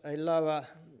got a lower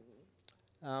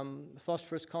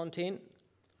phosphorus content,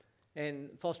 and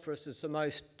phosphorus is the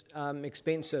most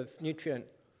expensive nutrient.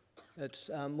 It's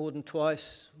more than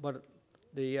twice what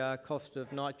the cost of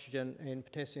nitrogen and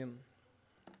potassium.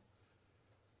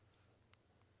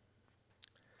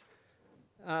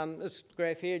 This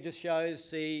graph here just shows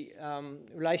the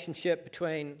relationship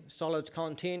between solids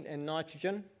content and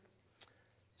nitrogen.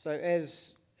 So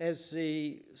as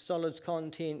the solids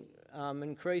content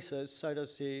increases, so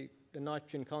does the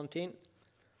nitrogen content.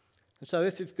 And so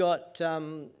if you've got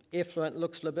effluent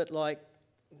looks a little bit like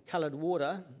coloured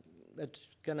water, it's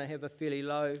going to have a fairly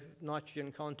low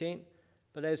nitrogen content.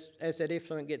 But as that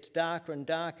effluent gets darker and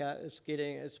darker,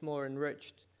 it's more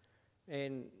enriched,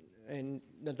 and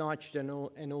the nitrogen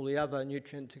and all the other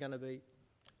nutrients are going to be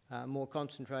more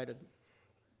concentrated.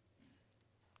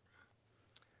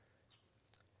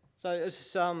 So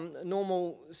it's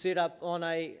normal setup on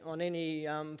any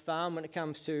farm when it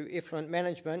comes to effluent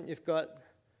management. You've got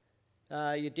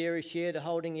your dairy shed, a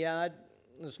holding yard.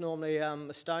 There's normally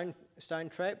a stone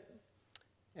trap,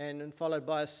 and then followed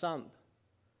by a sump.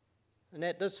 And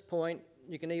at this point,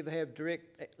 you can either have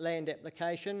direct land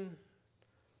application,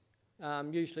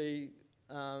 usually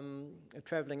a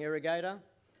travelling irrigator,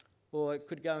 or it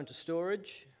could go into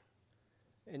storage.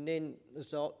 And then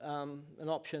there's an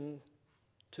option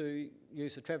to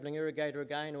use a travelling irrigator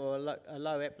again, or a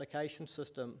low application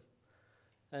system.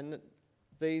 And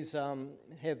these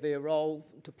have their role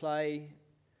to play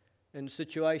in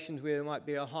situations where there might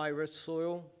be a high risk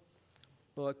soil,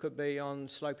 or it could be on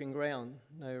sloping ground.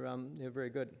 They're very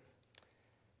good.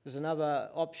 There's another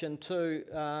option too,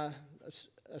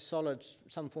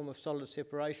 some form of solid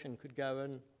separation could go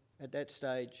in at that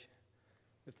stage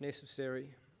if necessary.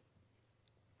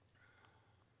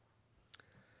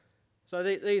 So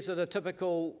these are the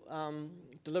typical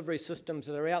delivery systems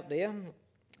that are out there.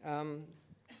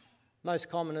 Most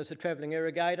common is a travelling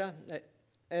irrigator.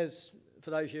 As for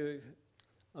those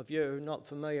of you who are not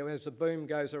familiar, as the boom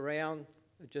goes around,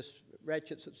 it just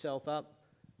ratchets itself up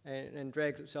and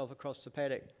drags itself across the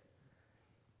paddock.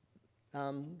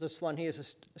 This one here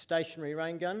is a stationary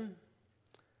rain gun,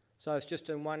 so it's just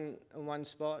in one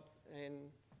spot, and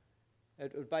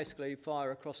it would basically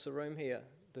fire across the room here.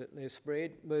 They're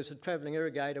spread, whereas a travelling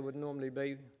irrigator would normally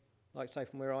be, like say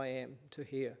from where I am to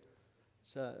here.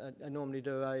 So I normally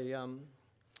do a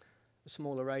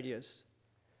smaller radius.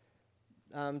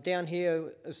 Down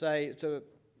here it's a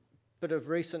bit of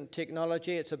recent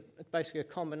technology. It's basically a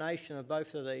combination of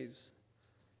both of these.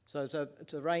 So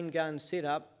it's a rain gun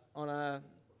setup on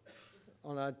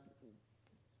a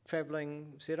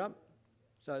travelling setup.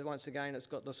 So once again, it's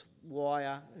got this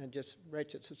wire and it just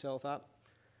ratchets itself up,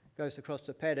 goes across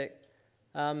the paddock.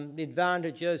 The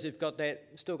advantage is you've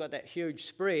still got that huge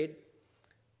spread,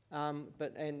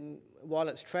 but while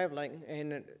it's travelling,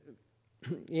 and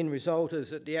the end result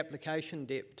is that the application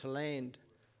depth to land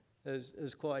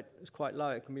is quite low.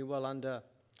 It can be well under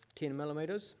 10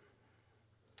 millimetres,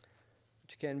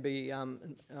 which can be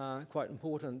quite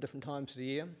important at different times of the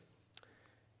year.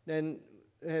 Then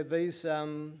we have these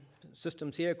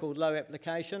systems here called low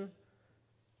application.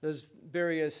 There's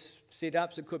various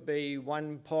setups. It could be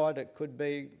one pod, it could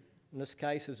be, in this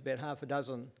case, it's about half a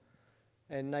dozen.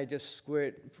 And they just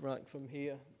squirt right from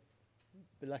here.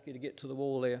 Be lucky to get to the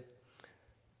wall there.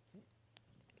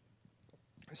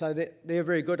 So they're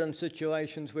very good in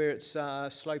situations where it's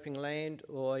sloping land,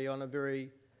 or you're on a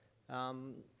very,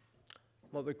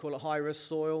 what we call a high-risk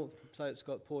soil, so it's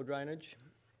got poor drainage.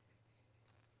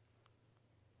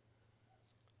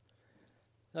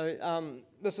 So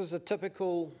this is a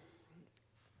typical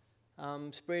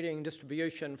spreading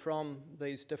distribution from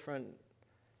these different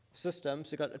systems.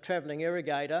 You've got a travelling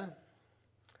irrigator.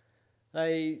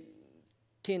 They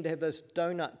tend to have this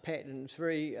donut pattern. It's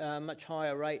very much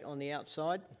higher rate on the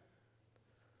outside.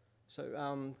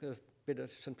 So there's a bit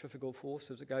of centrifugal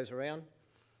force as it goes around,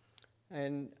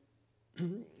 and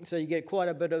so you get quite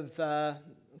a bit of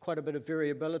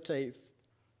variability.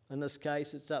 In this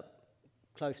case, it's up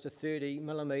close to 30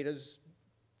 millimetres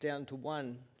down to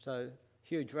 1. So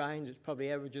huge range. It probably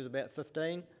averages about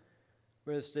 15.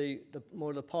 Whereas the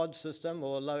more the pod system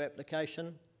or low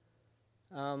application,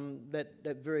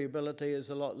 that variability is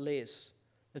a lot less.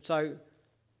 And so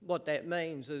what that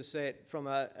means is that from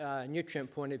a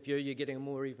nutrient point of view, you're getting a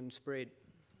more even spread.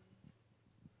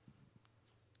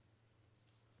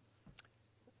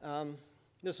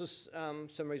 This is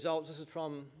some results. This is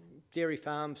from dairy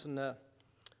farms in the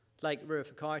Lake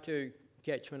Ruafakaitu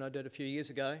catchment I did a few years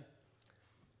ago.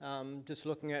 Just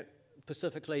looking at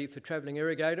specifically for travelling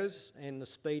irrigators and the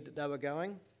speed that they were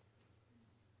going.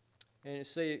 And you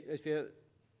see, if you're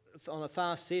on a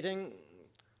fast setting,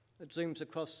 it zooms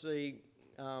across the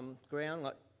ground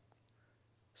like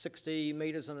 60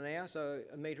 metres in an hour, so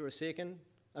a metre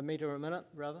a minute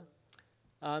rather.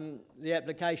 The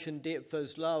application depth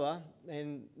is lower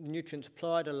and nutrients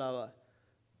applied are lower.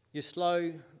 You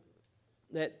slow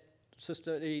that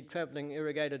the travelling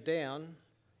irrigator down,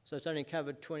 so it's only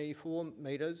covered 24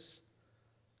 metres.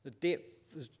 The depth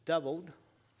is doubled,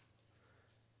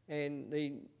 and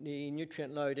the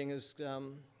nutrient loading is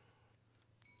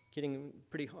getting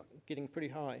pretty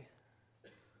high.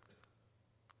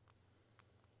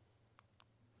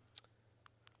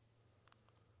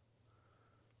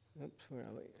 Oops, where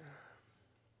are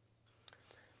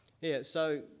we? Yeah,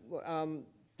 so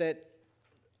that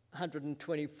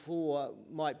 124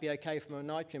 might be okay from a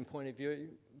nitrogen point of view,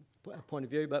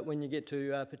 but when you get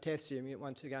to potassium,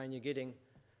 once again you're getting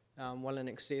well in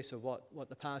excess of what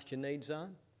the pasture needs are.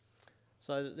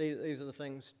 So these are the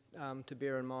things to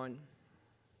bear in mind.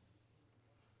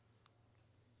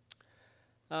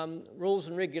 Rules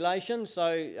and regulations.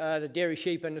 So the dairy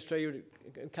sheep industry would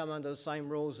come under the same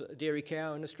rules that the dairy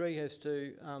cow industry has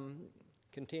to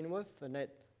contend with, and that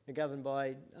are governed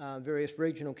by various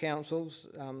regional councils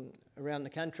around the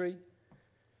country.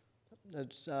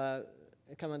 It's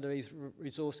come under these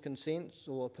resource consents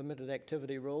or permitted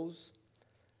activity rules.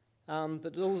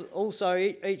 But also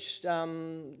each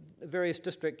various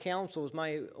district councils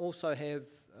may also have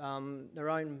their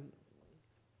own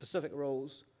specific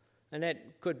rules, and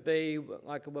that could be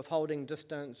like a withholding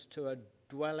distance to a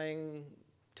dwelling,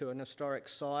 to an historic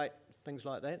site, things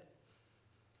like that.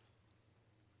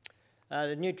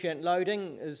 The nutrient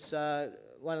loading is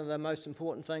one of the most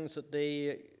important things that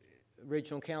the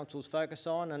regional councils focus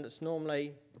on, and it's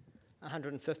normally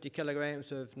 150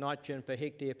 kilograms of nitrogen per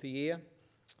hectare per year.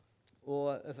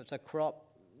 Or if it's a crop,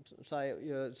 say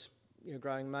you're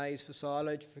growing maize for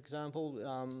silage, for example,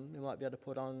 you might be able to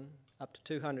put on up to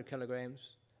 200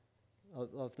 kilograms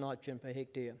of nitrogen per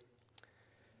hectare.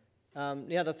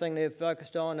 The other thing they've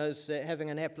focused on is having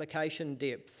an application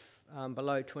depth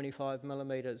below 25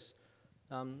 millimetres.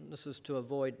 This is to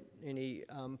avoid any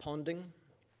ponding.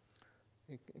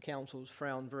 Councils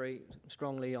frown very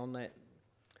strongly on that.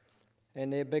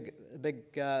 And their big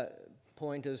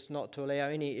point is not to allow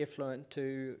any effluent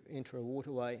to enter a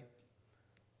waterway.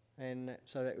 And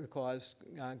so that requires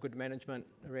good management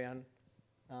around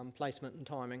placement and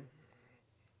timing.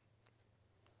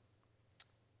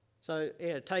 So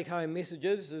yeah, take-home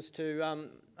messages is to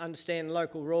understand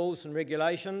local rules and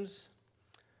regulations,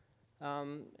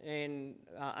 and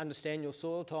understand your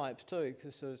soil types too,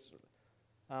 because there's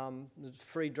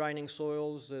free draining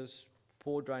soils, there's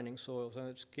poor draining soils, and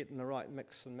it's getting the right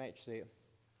mix and match there.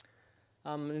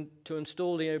 And to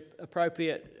install the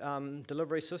appropriate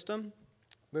delivery system,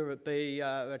 whether it be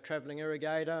a travelling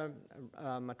irrigator,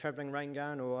 a travelling rain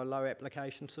gun, or a low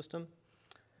application system.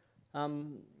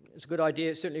 It's a good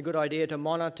idea, certainly a good idea to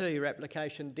monitor your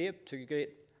application depth to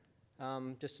get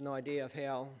just an idea of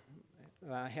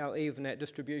how even that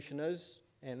distribution is,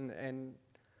 and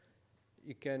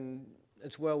you can.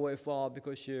 It's well worthwhile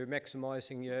because you're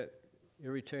maximising your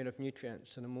return of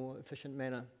nutrients in a more efficient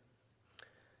manner.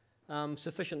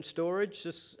 Sufficient storage.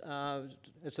 It's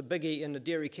a biggie in the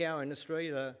dairy cow industry.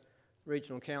 The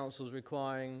regional councils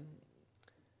requiring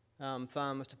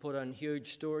farmers to put in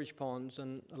huge storage ponds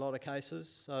in a lot of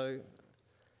cases. So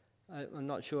I'm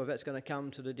not sure if that's going to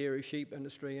come to the dairy sheep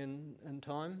industry in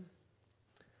time.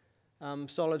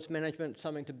 Solids management,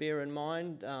 something to bear in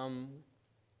mind.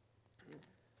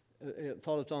 It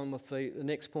follows on with the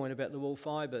next point about the wool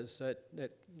fibres,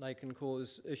 that they can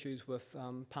cause issues with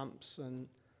pumps and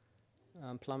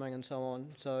plumbing and so on.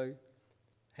 So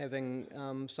having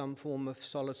some form of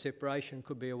solid separation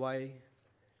could be a way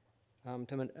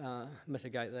to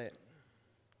mitigate that.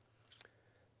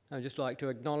 I'd just like to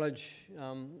acknowledge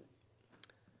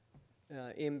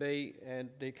MB and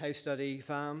the case study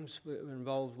farms we're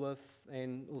involved with,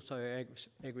 and also our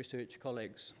ag research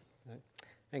colleagues. So,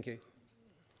 thank you.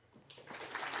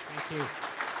 Thank you.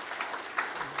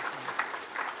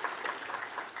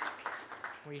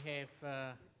 We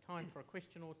have time for a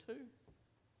question or two.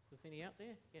 Is any out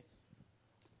there? Yes.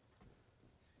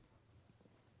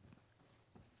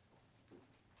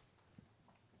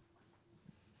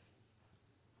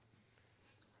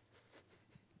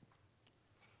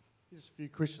 Just a few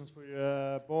questions for you,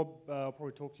 Bob. I'll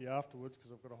probably talk to you afterwards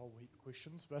because I've got a whole heap of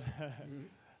questions. But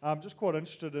I'm just quite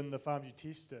interested in the farms you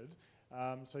tested.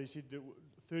 So you said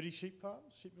 30 sheep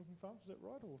milking farms, is that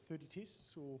right? Or 30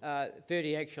 tests? Or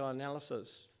 30 actual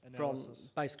analysis.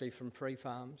 Basically from free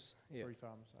farms. Yeah. Free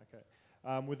farms, okay.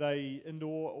 Were they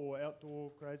indoor or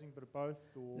outdoor grazing, bit of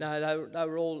both? Or? No, they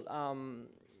were all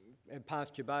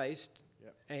pasture-based,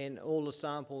 yep. And all the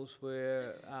samples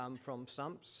were from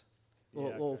sumps.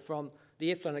 Or from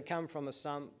the effluent had come from a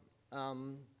sump.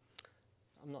 I'm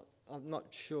not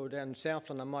sure down in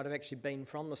Southland. I might have actually been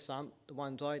from the sump. The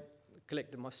ones I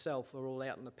collected myself were all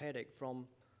out in the paddock from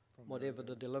whatever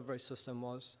the delivery system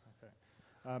was. Okay.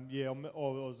 I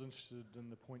was interested in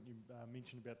the point you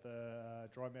mentioned about the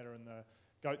dry matter and the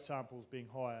goat samples being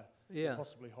higher,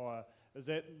 possibly higher. Is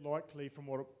that likely, from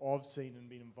what I've seen and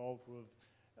been involved with?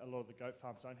 A lot of the goat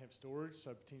farms don't have storage,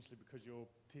 so potentially because you're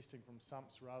testing from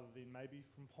sumps rather than maybe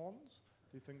from ponds.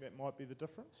 Do you think that might be the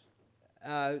difference?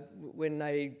 When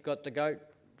they got the goat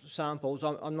samples,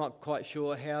 I'm not quite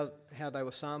sure how they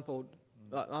were sampled.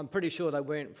 I'm pretty sure they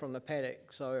weren't from the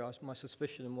paddock, so my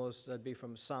suspicion was they'd be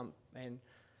from a sump. And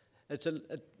it's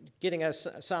getting a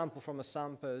sample from a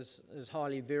sump is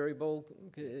highly variable.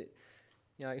 You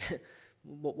know,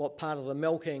 what part of the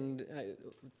milking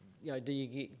do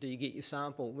you get your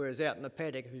sample? Whereas out in the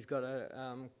paddock, if you've got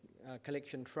a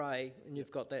collection tray and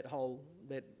you've got that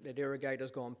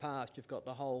irrigator's gone past, you've got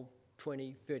the whole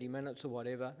 20, 30 minutes or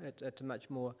whatever. It's a much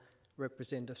more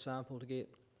representative sample to get.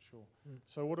 Sure.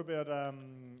 So what about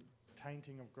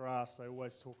tainting of grass? They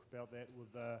always talk about that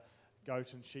with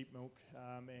goat and sheep milk,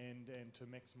 and to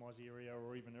maximise area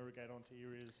or even irrigate onto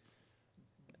areas,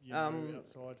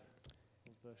 outside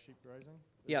of the sheep grazing.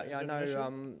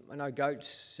 I know goats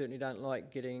certainly don't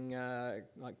like getting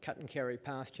like cut and carry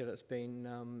pasture that's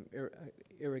been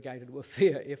irrigated with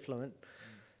fair effluent.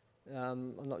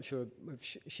 I'm not sure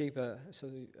if sheep are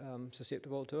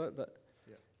susceptible to it, but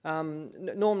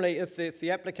normally if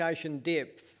the application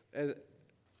depth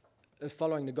is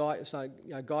following the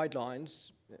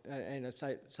guidelines, and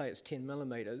say it's 10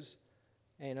 millimetres,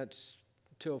 and it's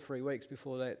 2 or 3 weeks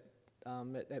before that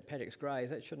paddock's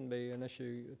grazed, that shouldn't be an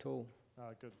issue at all.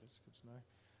 Good, that's good to know.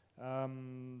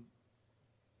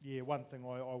 One thing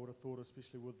I would have thought,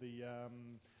 especially with the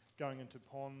going into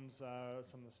ponds,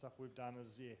 some of the stuff we've done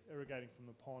is, irrigating from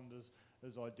the pond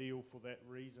is ideal for that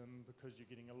reason, because you're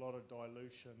getting a lot of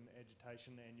dilution,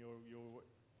 agitation, and you're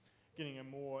getting a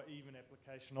more even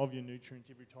application of your nutrients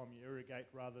every time you irrigate,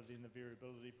 rather than the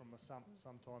variability from a sump.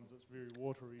 Sometimes it's very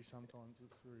watery, sometimes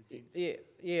it's very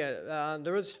dense.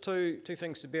 There is two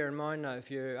things to bear in mind though if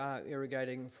you are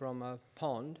irrigating from a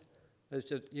pond. Is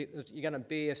that you're going to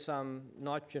bear some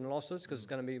nitrogen losses because it's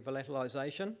going to be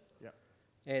volatilisation.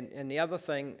 And the other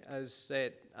thing is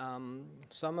that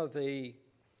some of the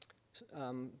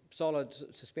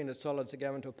suspended solids that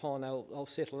go into a pond, they'll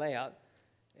settle out,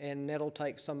 and that'll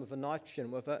take some of the nitrogen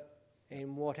with it.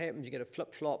 And what happens, you get a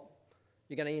flip-flop,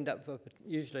 you're going to end up with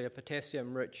usually a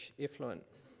potassium-rich effluent.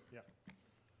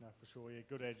 No, for sure,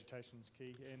 good agitation is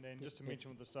key. And just to mention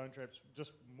with the stone traps,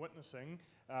 just from witnessing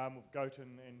with goat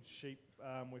and sheep,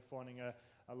 we're finding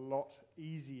a lot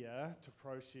easier to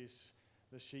process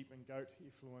the sheep and goat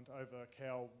effluent over a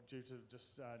cow due to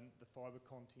just the fibre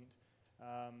content.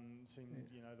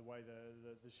 The way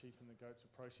the sheep and the goats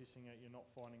are processing it, you're not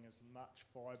finding as much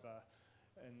fibre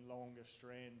and longer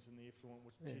strands in the effluent,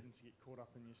 which tends to get caught up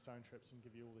in your stone traps and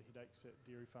give you all the headaches that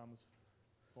dairy farmers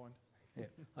find.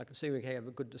 I can see we can have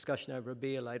a good discussion over a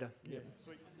beer later.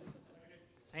 Sweet.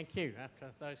 Thank you.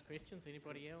 After those questions,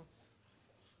 anybody else?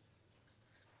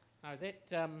 No,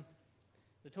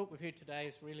 the talk we've heard today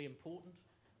is really important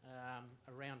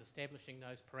around establishing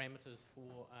those parameters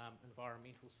for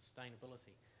environmental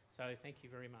sustainability. So thank you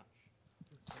very much.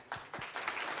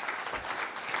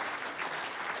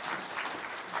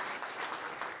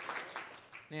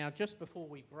 Now, just before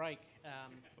we break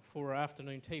for our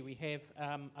afternoon tea, we have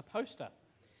a poster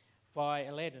by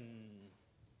Aladdin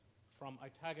from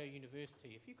Otago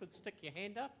University. If you could stick your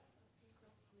hand up.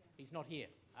 He's not here.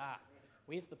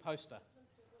 Where's the poster?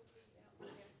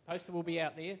 Poster will be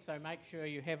out there, so make sure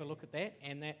you have a look at that.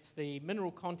 And that's the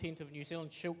mineral content of New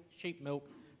Zealand sheep milk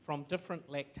from different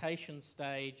lactation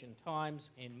stage and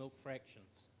times and milk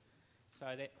fractions. So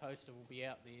that poster will be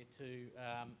out there to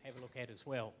have a look at as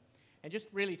well. And just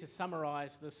really to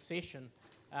summarise this session,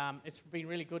 it's been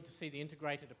really good to see the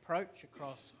integrated approach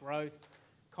across growth,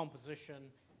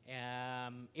 composition,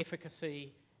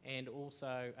 efficacy, and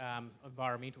also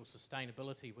environmental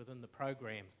sustainability within the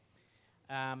program.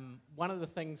 One of the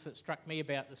things that struck me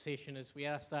about the session is we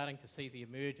are starting to see the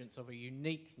emergence of a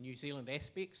unique New Zealand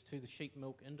aspects to the sheep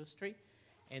milk industry,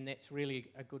 and that's really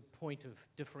a good point of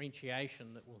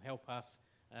differentiation that will help us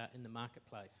in the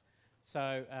marketplace.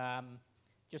 So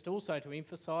just also to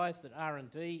emphasise that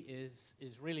R&D is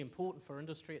really important for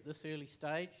industry at this early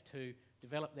stage to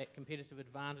develop that competitive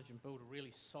advantage and build a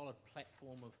really solid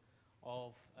platform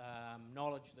of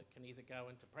knowledge that can either go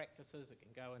into practices, it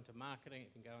can go into marketing,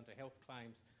 it can go into health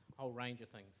claims, a whole range of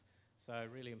things. So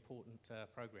really important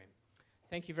program.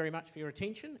 Thank you very much for your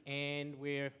attention, and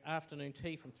we're afternoon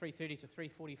tea from 3:30 to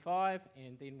 3:45,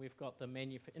 and then we've got the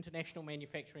International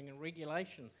Manufacturing and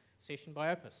Regulation session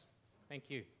by Opus. Thank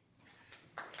you.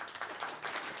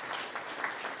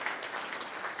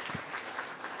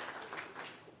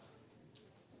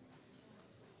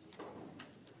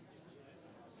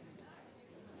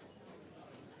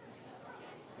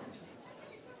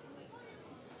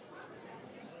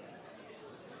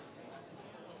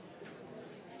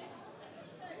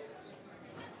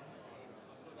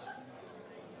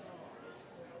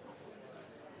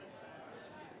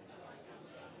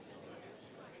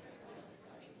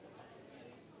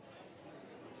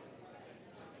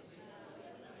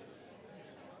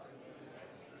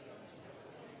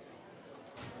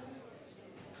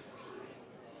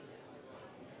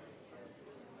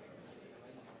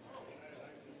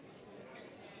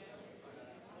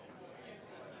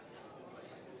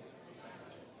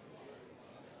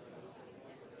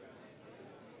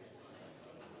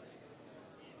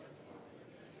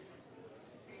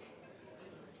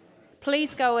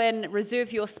 please go in,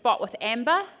 reserve your spot with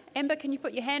Amber. Amber, can you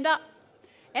put your hand up?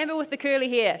 Amber with the curly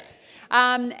hair.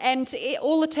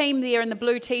 All the team there in the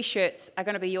blue t-shirts are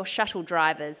going to be your shuttle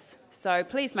drivers. So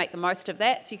please make the most of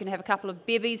that so you can have a couple of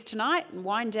bevies tonight and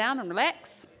wind down and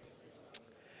relax.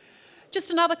 Just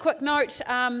another quick note,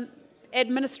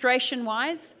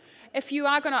 administration-wise, if you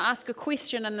are going to ask a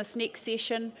question in this next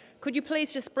session, could you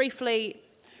please just briefly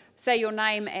say your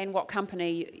name and what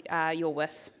company you're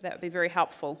with? That would be very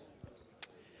helpful.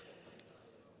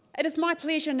 It is my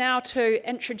pleasure now to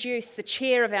introduce the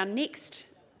chair of our next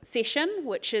session,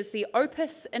 which is the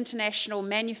Opus International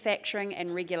Manufacturing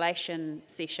and Regulation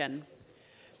session.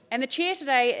 And the chair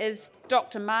today is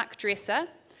Dr. Mark Dresser,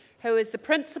 who is the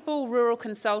Principal Rural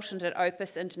Consultant at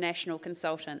Opus International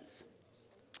Consultants.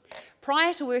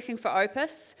 Prior to working for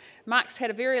Opus, Mark's had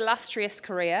a very illustrious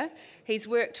career. He's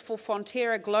worked for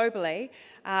Fonterra globally,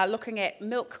 looking at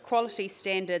milk quality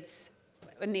standards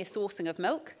in their sourcing of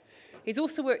milk. He's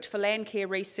also worked for Landcare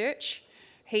Research.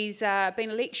 He's been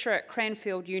a lecturer at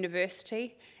Cranfield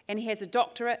University, and he has a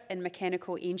doctorate in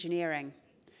mechanical engineering.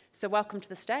 So welcome to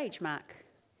the stage, Mark.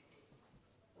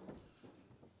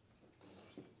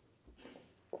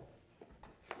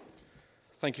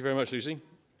 Thank you very much, Lucy.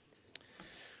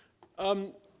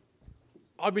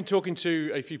 I've been talking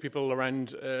to a few people around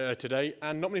today,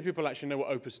 and not many people actually know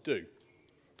what Opus do.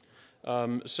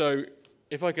 So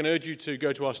if I can urge you to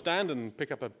go to our stand and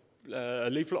pick up a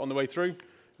leaflet on the way through,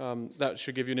 that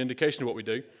should give you an indication of what we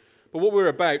do. But what we're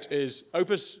about is,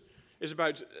 Opus is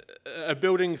about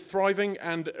building thriving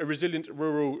and resilient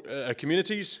rural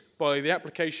communities by the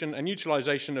application and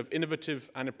utilisation of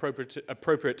innovative and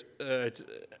appropriate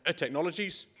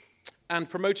technologies and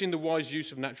promoting the wise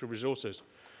use of natural resources.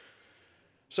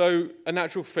 So a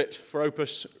natural fit for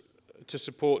Opus to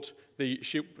support the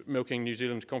Sheep Milking New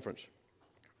Zealand conference.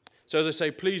 So as I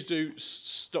say, please do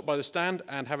stop by the stand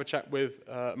and have a chat with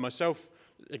myself,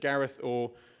 Gareth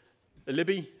or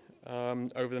Libby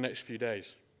over the next few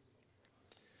days.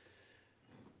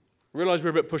 Realise we're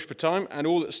a bit pushed for time, and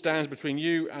all that stands between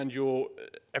you and your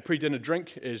pre-dinner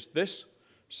drink is this.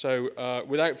 So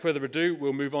without further ado,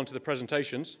 we'll move on to the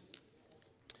presentations.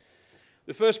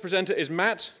 The first presenter is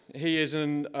Matt. He's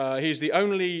the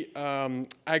only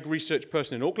ag research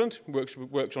person in Auckland,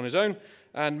 works on his own,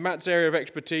 and Matt's area of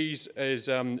expertise is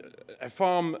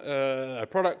farm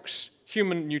products,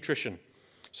 human nutrition.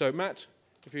 So Matt,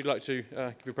 if you'd like to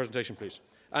give your presentation, please.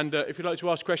 And if you'd like to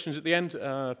ask questions at the end,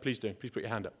 please do. Please put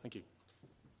your hand up. Thank you.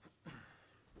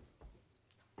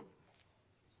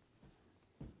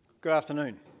 Good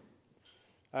afternoon.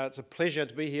 It's a pleasure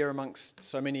to be here amongst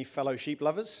so many fellow sheep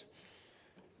lovers.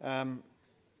 And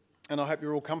I hope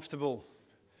you're all comfortable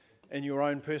in your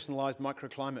own personalised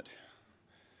microclimate.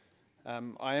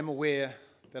 I am aware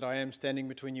that I am standing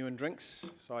between you and drinks,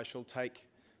 so I shall take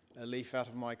a leaf out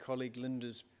of my colleague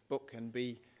Linda's book and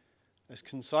be as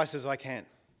concise as I can.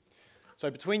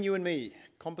 So between you and me,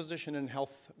 composition and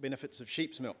health benefits of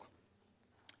sheep's milk.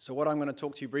 So what I'm going to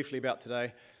talk to you briefly about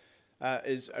today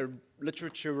is a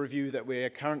literature review that we're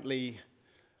currently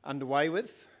underway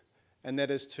with, and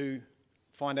that is to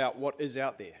find out what is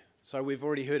out there. So we've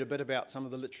already heard a bit about some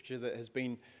of the literature that has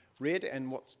been read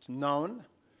and what's known.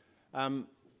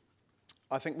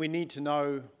 I think we need to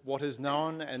know what is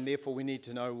known, and therefore we need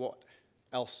to know what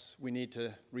else we need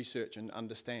to research and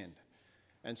understand.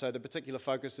 And so the particular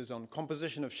focus is on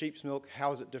composition of sheep's milk,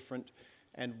 how is it different,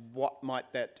 and what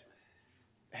might that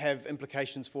have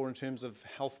implications for in terms of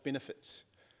health benefits.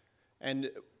 And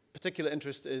particular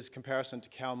interest is comparison to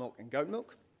cow milk and goat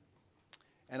milk.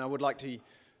 And I would like to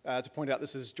point out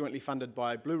this is jointly funded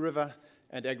by Blue River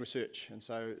and Ag Research, and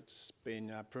so it's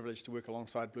been a privilege to work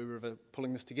alongside Blue River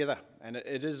pulling this together, and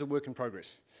it is a work in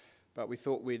progress. But we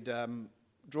thought we'd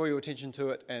draw your attention to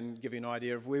it and give you an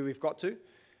idea of where we've got to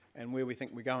and where we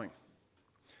think we're going.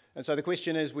 And so the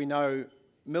question is, we know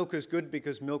milk is good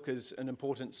because milk is an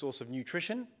important source of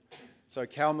nutrition, so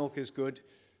cow milk is good.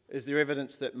 Is there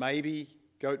evidence that maybe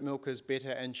goat milk is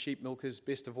better and sheep milk is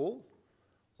best of all?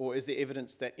 Or is there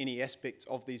evidence that any aspects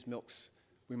of these milks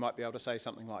we might be able to say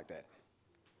something like that?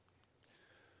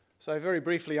 So very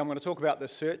briefly, I'm going to talk about the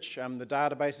search, the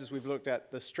databases we've looked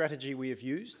at, the strategy we have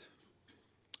used,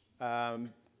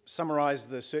 summarise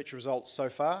the search results so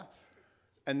far,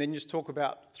 and then just talk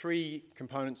about 3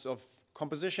 components of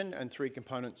composition and 3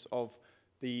 components of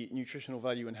the nutritional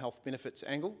value and health benefits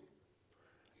angle,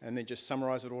 and then just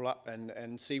summarise it all up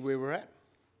and see where we're at.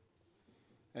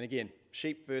 And again,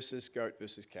 sheep versus goat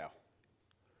versus cow.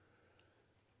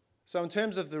 So in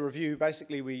terms of the review,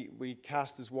 basically we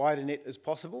cast as wide a net as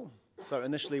possible. So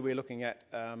initially we're looking at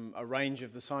a range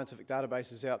of the scientific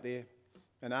databases out there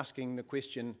and asking the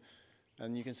question,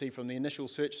 And you can see from the initial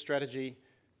search strategy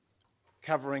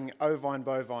covering ovine,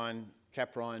 bovine,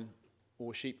 caprine,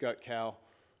 or sheep, goat, cow,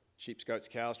 sheep's, goats,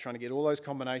 cows, trying to get all those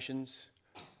combinations,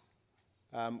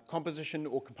 composition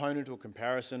or component or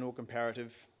comparison or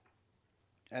comparative,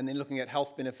 and then looking at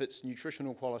health benefits,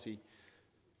 nutritional quality.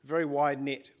 Very wide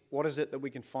net. What is it that we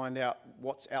can find out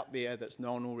what's out there that's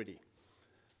known already?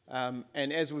 And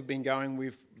as we've been going,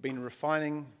 we've been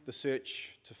refining the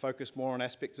search to focus more on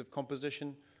aspects of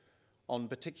composition, on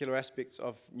particular aspects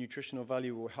of nutritional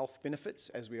value or health benefits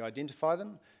as we identify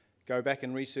them, go back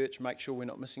and research, make sure we're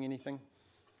not missing anything.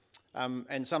 And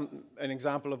an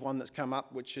example of one that's come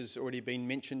up, which has already been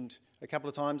mentioned a couple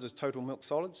of times, is total milk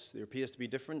solids. There appears to be a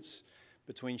difference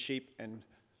between sheep and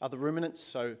other ruminants.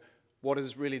 So what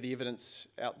is really the evidence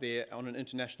out there on an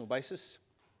international basis?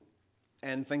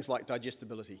 And things like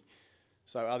digestibility.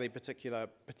 So are there particular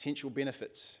potential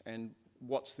benefits, and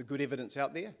what's the good evidence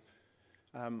out there?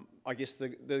 I guess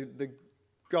the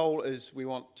goal is we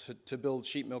want to build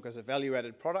sheep milk as a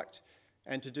value-added product,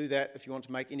 and to do that, if you want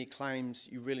to make any claims,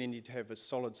 you really need to have a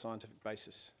solid scientific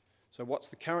basis. So what's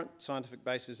the current scientific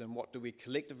basis, and what do we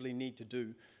collectively need to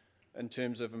do in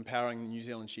terms of empowering the New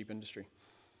Zealand sheep industry?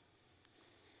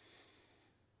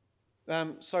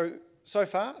 So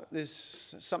far,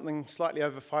 there's something slightly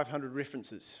over 500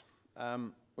 references,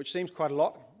 which seems quite a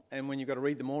lot, and when you've got to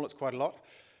read them all, it's quite a lot.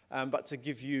 But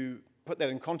to put that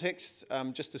in context,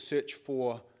 just a search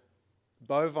for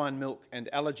bovine milk and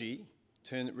allergy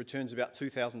returns about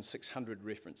 2,600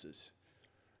 references.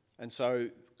 And so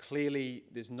clearly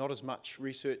there's not as much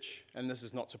research, and this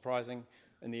is not surprising,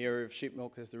 in the area of sheep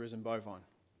milk as there is in bovine.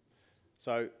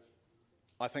 So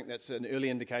I think that's an early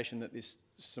indication that there's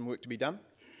some work to be done.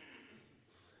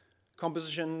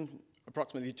 Composition,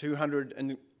 approximately 200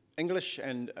 in English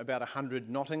and about 100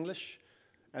 not English,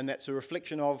 and that's a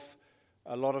reflection of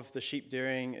a lot of the sheep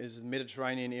dairying is the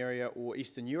Mediterranean area or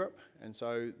Eastern Europe, and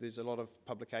so there's a lot of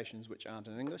publications which aren't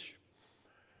in English.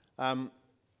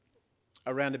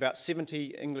 Around about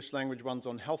 70 English language ones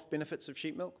on health benefits of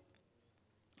sheep milk,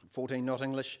 14 not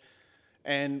English,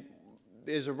 and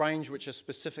there's a range which are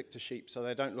specific to sheep, so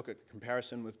they don't look at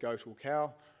comparison with goat or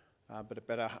cow, but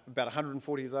about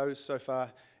 140 of those so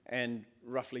far, and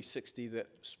roughly 60 that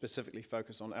specifically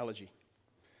focus on allergy.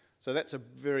 So that's a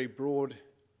very broad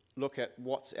look at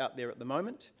what's out there at the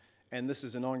moment, and this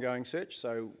is an ongoing search,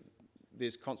 so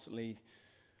there's constantly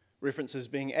references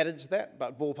being added to that,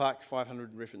 but ballpark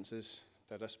 500 references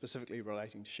that are specifically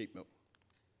relating to sheep milk.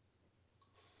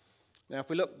 Now, if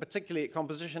we look particularly at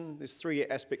composition, there's three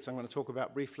aspects I'm going to talk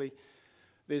about briefly.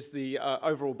 There's the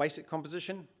overall basic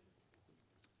composition,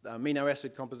 the amino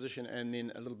acid composition, and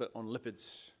then a little bit on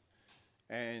lipids.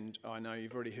 And I know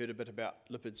you've already heard a bit about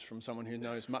lipids from someone who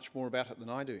knows much more about it than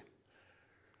I do.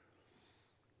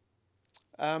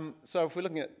 So if we're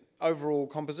looking at overall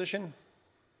composition,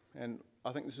 and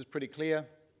I think this is pretty clear,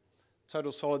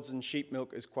 total solids in sheep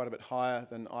milk is quite a bit higher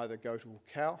than either goat or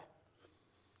cow.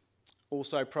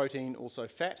 Also protein, also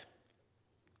fat,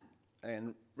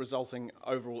 and resulting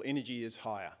overall energy is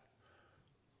higher.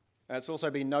 It's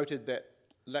also been noted that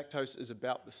lactose is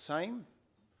about the same,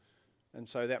 and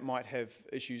so that might have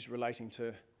issues relating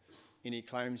to any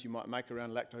claims you might make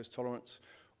around lactose tolerance.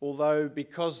 Although,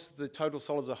 because the total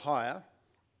solids are higher,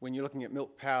 when you're looking at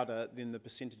milk powder, then the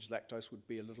percentage lactose would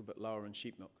be a little bit lower in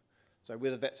sheep milk. So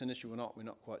whether that's an issue or not, we're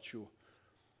not quite sure.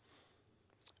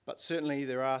 But certainly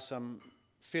there are some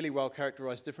fairly well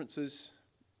characterised differences,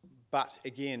 but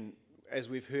again, as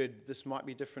we've heard, this might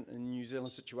be different in the New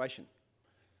Zealand situation.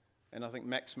 And I think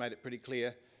Max made it pretty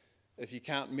clear, if you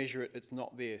can't measure it, it's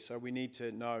not there. So we need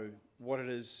to know what it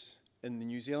is in the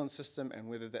New Zealand system and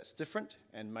whether that's different,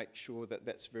 and make sure that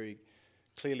that's very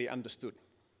clearly understood.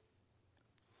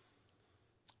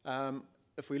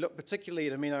 If we look particularly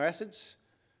at amino acids,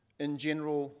 in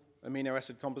general, amino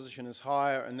acid composition is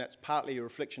higher, and that's partly a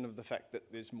reflection of the fact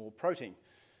that there's more protein.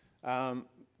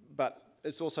 But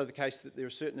it's also the case that there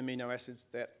are certain amino acids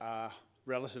that are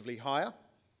relatively higher.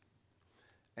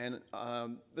 And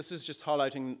this is just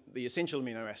highlighting the essential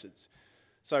amino acids.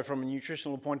 So from a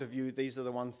nutritional point of view, these are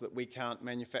the ones that we can't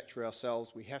manufacture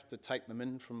ourselves. We have to take them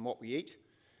in from what we eat.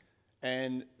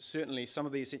 And certainly some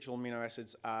of the essential amino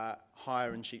acids are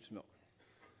higher in sheep's milk.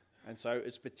 And so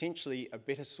it's potentially a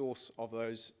better source of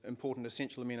those important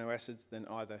essential amino acids than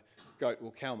either goat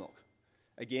or cow milk.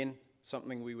 Again,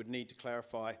 something we would need to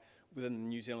clarify within the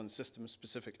New Zealand system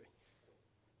specifically.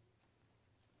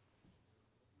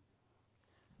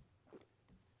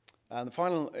 The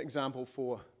final example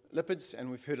for lipids, and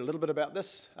we've heard a little bit about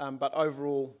this, but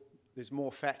overall there's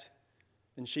more fat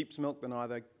in sheep's milk than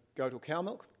either goat or cow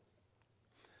milk.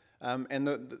 And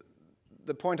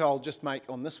the point I'll just make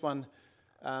on this one,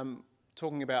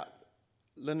 talking about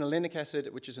linolenic acid,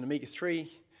 which is an omega-3,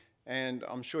 and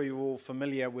I'm sure you're all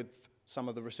familiar with some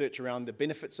of the research around the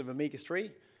benefits of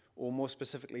omega-3, or more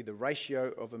specifically the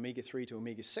ratio of omega-3 to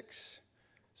omega-6.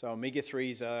 So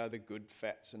omega-3s are the good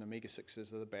fats and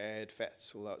omega-6s are the bad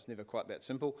fats, although it's never quite that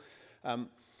simple.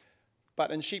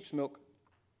 But in sheep's milk,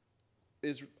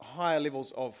 there's higher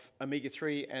levels of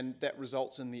omega-3, and that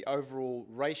results in the overall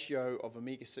ratio of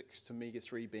omega-6 to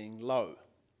omega-3 being low.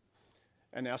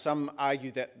 And now some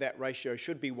argue that that ratio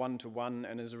should be 1-to-1,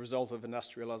 and as a result of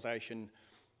industrialization,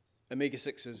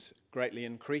 omega-6 is greatly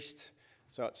increased,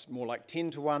 so it's more like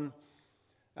 10-to-1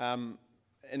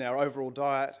 in our overall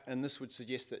diet, and this would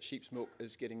suggest that sheep's milk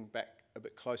is getting back a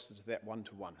bit closer to that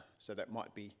 1-to-1, so that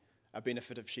might be a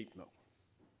benefit of sheep milk.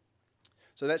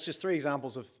 So that's just 3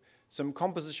 examples of some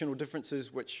compositional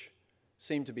differences which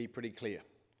seem to be pretty clear.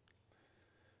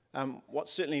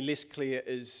 What's certainly less clear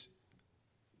is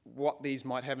what these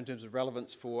might have in terms of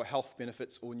relevance for health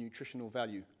benefits or nutritional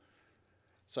value.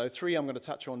 So 3 I'm going to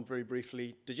touch on very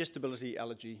briefly: digestibility,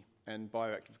 allergy, and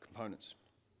bioactive components.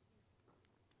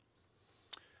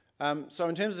 So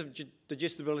in terms of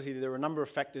digestibility, there are a number of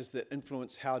factors that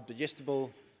influence how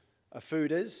digestible a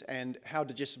food is, and how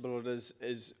digestible it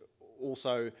is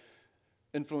also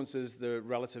influences the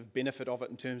relative benefit of it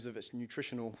in terms of its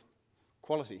nutritional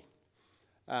quality.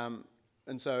 And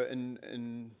so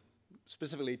in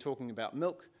specifically talking about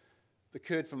milk, the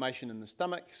curd formation in the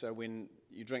stomach, so when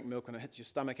you drink milk and it hits your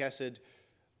stomach acid,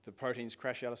 the proteins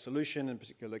crash out of solution, in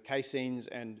particular caseins,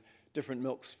 and different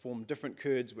milks form different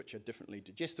curds which are differently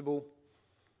digestible.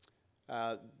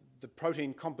 The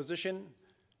protein composition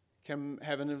can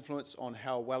have an influence on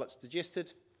how well it's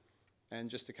digested, and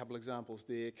just a couple examples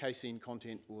there: casein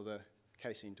content, or the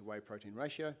casein to whey protein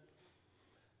ratio.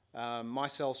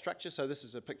 Micelle structure, so this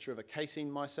is a picture of a casein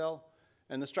micelle,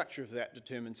 and the structure of that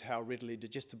determines how readily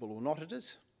digestible or not it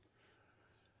is.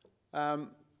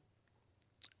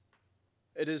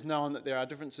 It is known that there are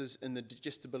differences in the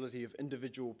digestibility of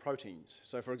individual proteins.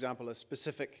 So for example, a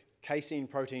specific casein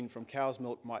protein from cow's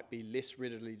milk might be less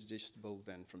readily digestible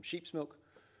than from sheep's milk,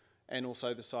 and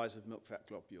also the size of milk fat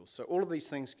globules. So all of these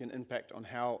things can impact on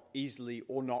how easily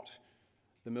or not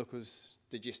the milk is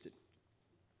digested.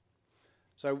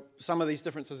 So some of these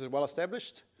differences are well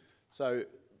established. So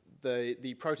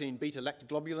the protein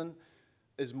beta-lactoglobulin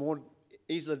is more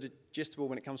easily digestible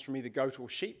when it comes from either goat or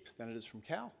sheep than it is from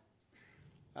cow.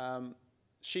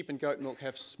 Sheep and goat milk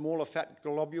have smaller fat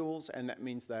globules, and that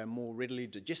means they are more readily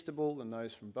digestible than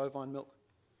those from bovine milk.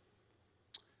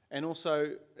 And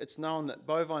also, it's known that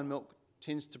bovine milk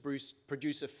tends to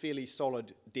produce a fairly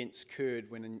solid, dense curd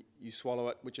when you swallow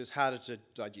it, which is harder to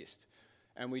digest.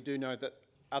 And we do know that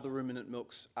other ruminant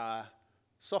milks are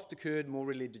softer curd, more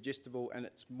readily digestible, and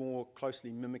it's more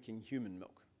closely mimicking human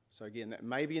milk. So again, that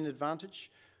may be an advantage,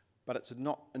 but it's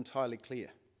not entirely clear.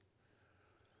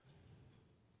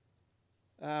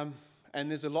 And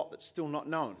there's a lot that's still not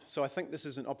known. So I think this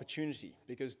is an opportunity,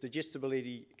 because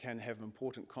digestibility can have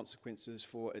important consequences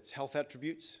for its health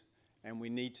attributes, and we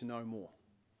need to know more.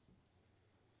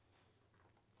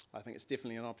 I think it's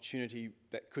definitely an opportunity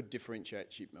that could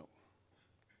differentiate sheep milk.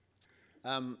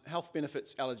 Health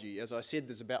benefits, allergy. As I said,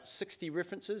 there's about 60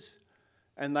 references,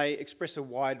 and they express a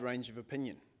wide range of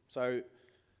opinion. So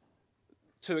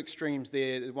 2 extremes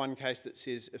there. There's one case that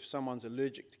says if someone's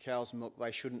allergic to cow's milk,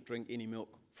 they shouldn't drink any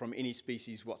milk from any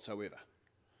species whatsoever.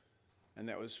 And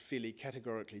that was fairly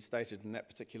categorically stated in that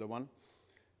particular one.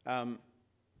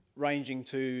 Ranging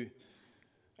to,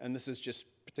 and this is just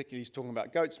particularly talking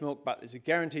about goat's milk, but there's a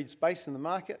guaranteed space in the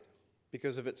market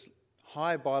because of its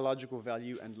high biological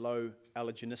value and low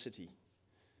allergenicity.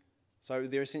 So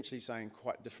they're essentially saying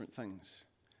quite different things.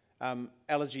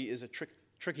 Allergy is a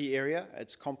tricky area.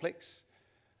 It's complex.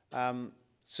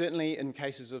 Certainly in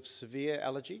cases of severe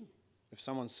allergy, if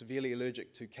someone's severely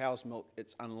allergic to cow's milk,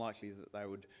 it's unlikely that they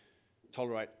would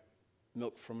tolerate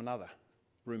milk from another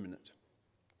ruminant.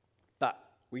 But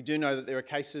we do know that there are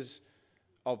cases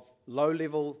of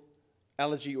low-level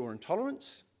allergy or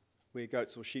intolerance where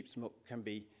goat's or sheep's milk can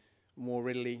be more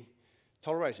readily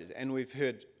tolerated. And we've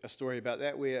heard a story about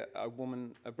that where a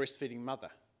woman, a breastfeeding mother,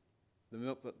 the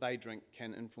milk that they drink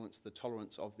can influence the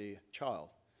tolerance of their child.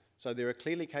 So there are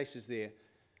clearly cases there.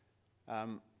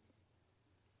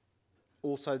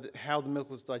 Also, how the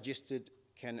milk is digested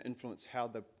can influence how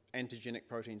the antigenic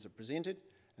proteins are presented,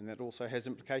 and that also has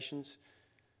implications.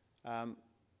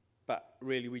 But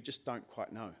really, we just don't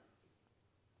quite know.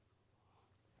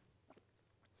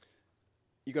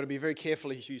 You've got to be very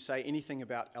careful as you say anything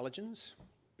about allergens,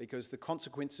 because the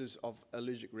consequences of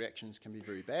allergic reactions can be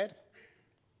very bad.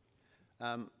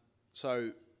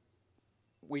 So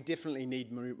we definitely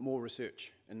need more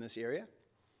research in this area.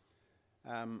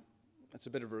 It's a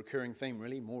bit of a recurring theme,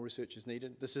 really. More research is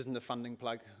needed. This isn't a funding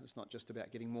plug. It's not just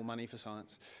about getting more money for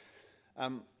science.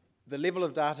 The level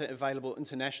of data available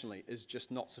internationally is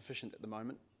just not sufficient at the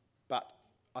moment, but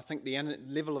I think the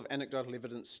level of anecdotal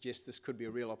evidence suggests this could be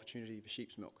a real opportunity for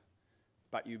sheep's milk,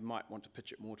 but you might want to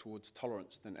pitch it more towards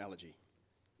tolerance than allergy.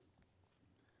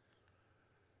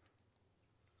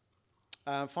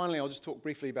 Finally, I'll just talk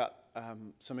briefly about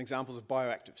some examples of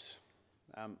bioactives,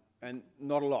 and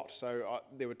not a lot. So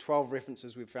there were 12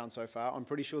 references we've found so far. I'm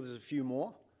pretty sure there's a few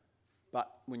more,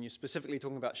 but when you're specifically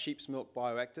talking about sheep's milk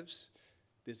bioactives,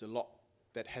 there's a lot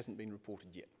that hasn't been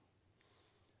reported yet.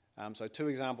 So 2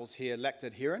 examples here,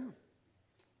 lactate herin,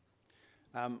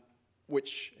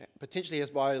 which potentially has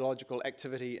biological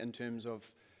activity in terms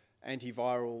of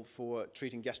antiviral for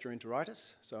treating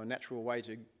gastroenteritis, so a natural way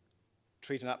to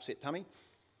treat an upset tummy.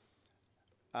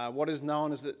 What is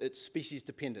known is that it's species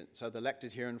dependent, so the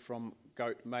lactate herin from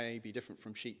goat may be different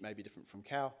from sheep, may be different from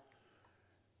cow.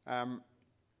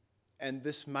 And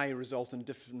this may result in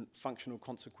different functional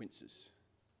consequences.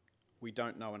 We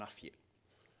don't know enough yet.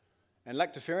 And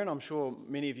lactoferrin, I'm sure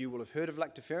many of you will have heard of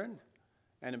lactoferrin,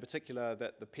 and in particular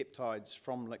that the peptides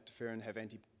from lactoferrin have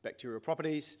antibacterial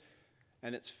properties,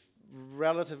 and it's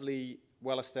relatively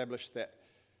well established that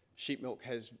sheep milk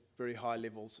has very high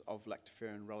levels of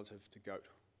lactoferrin relative to goat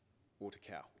or to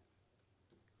cow.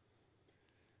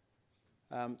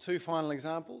 2 final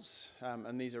examples,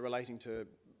 and these are relating to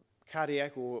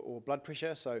cardiac or blood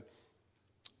pressure. So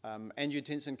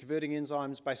angiotensin converting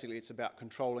enzymes, basically it's about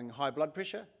controlling high blood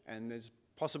pressure, and there's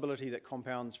possibility that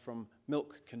compounds from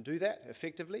milk can do that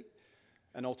effectively,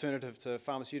 an alternative to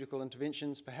pharmaceutical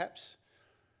interventions perhaps.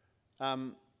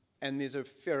 And there's a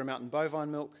fair amount in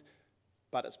bovine milk,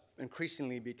 but it's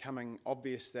increasingly becoming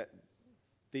obvious that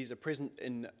these are present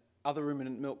in other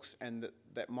ruminant milks, and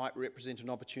that might represent an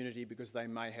opportunity because they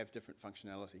may have different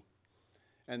functionality.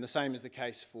 And the same is the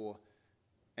case for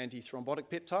antithrombotic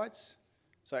peptides.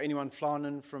 So anyone flying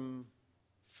in from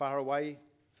far away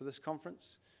for this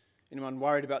conference? Anyone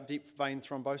worried about deep vein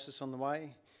thrombosis on the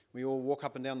way? We all walk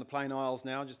up and down the plane aisles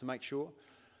now just to make sure.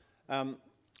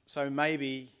 So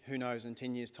maybe, who knows, in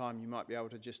 10 years' time you might be able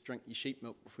to just drink your sheep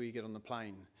milk before you get on the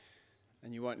plane,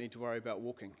 and you won't need to worry about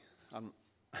walking.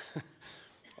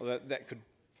 Well, that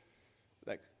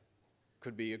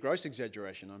could be a gross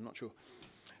exaggeration, I'm not sure.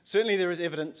 Certainly there is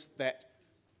evidence that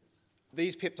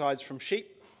these peptides from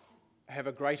sheep have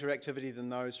a greater activity than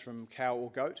those from cow or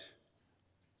goat,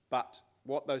 but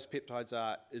what those peptides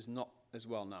are is not as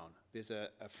well known. There's a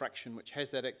fraction which has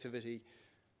that activity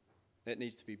that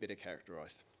needs to be better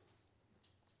characterised.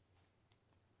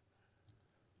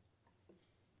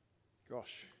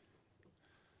 Gosh,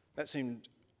 that seemed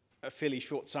a fairly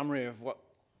short summary of what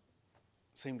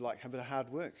seemed like a bit of hard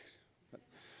work.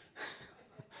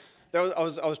 I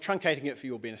was truncating it for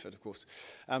your benefit, of course.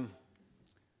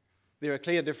 There are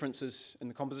clear differences in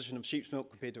the composition of sheep's milk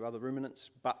compared to other ruminants,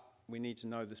 but we need to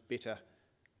know this better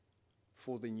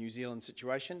for the New Zealand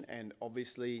situation, and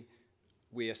obviously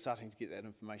we are starting to get that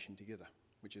information together,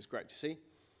 which is great to see,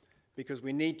 because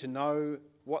we need to know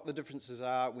what the differences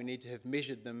are, we need to have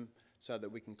measured them so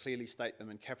that we can clearly state them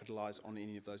and capitalise on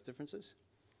any of those differences.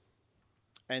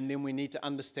 And then we need to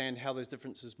understand how those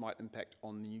differences might impact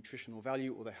on the nutritional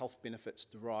value or the health benefits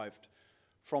derived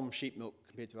from sheep milk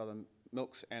compared to other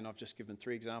milks, and I've just given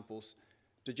 3 examples: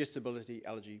 digestibility,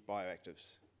 allergy,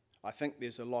 bioactives. I think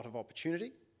there's a lot of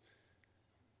opportunity.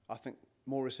 I think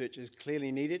more research is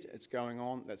clearly needed. It's going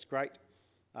on, that's great.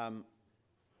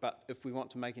 But if we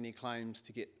want to make any claims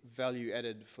to get value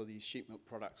added for these sheep milk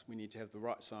products, we need to have the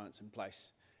right science in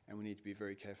place, and we need to be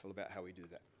very careful about how we do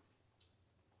that.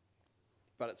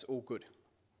 But it's all good.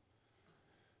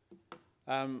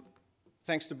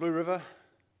 Thanks to Blue River,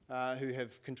 who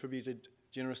have contributed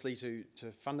generously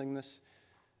to funding this,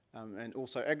 and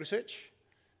also AgResearch.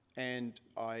 And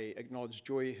I acknowledge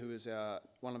Joy, who is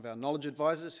one of our knowledge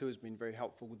advisors, who has been very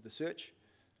helpful with the search.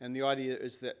 And the idea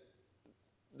is that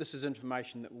this is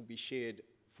information that will be shared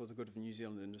for the good of the New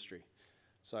Zealand industry.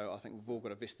 So I think we've all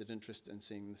got a vested interest in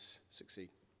seeing this succeed.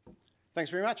 Thanks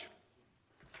very much.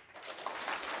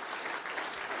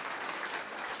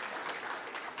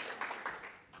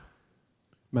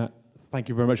 Matt, thank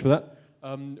you very much for that.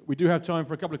 We do have time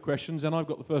for a couple of questions, and I've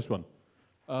got the first one.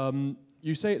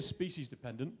 You say it's species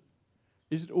dependent.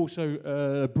 Is it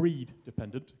also breed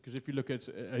dependent? Because if you look at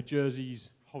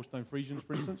Jersey's Holstein Friesians,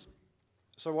 for instance.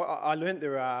 So I learned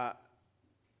there are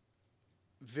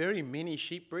very many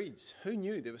sheep breeds. Who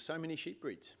knew there were so many sheep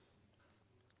breeds?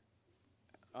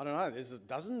 I don't know, there's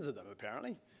dozens of them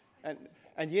apparently.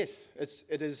 And yes,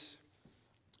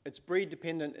 it's breed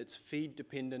dependent, it's feed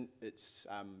dependent, it's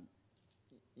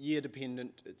year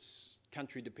dependent, it's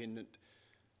country dependent.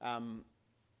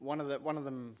 One of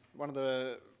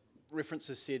the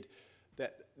references said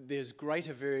that there's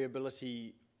greater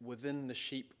variability within the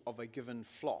sheep of a given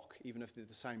flock, even if they're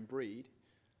the same breed,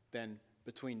 than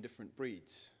between different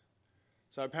breeds.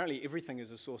 So apparently everything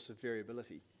is a source of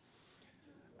variability,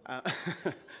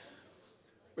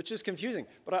 which is confusing.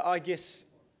 But I guess,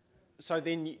 so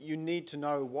then you need to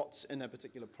know what's in a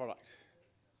particular product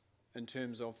in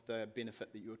terms of the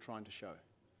benefit that you're trying to show.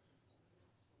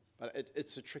 But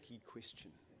it's a tricky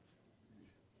question.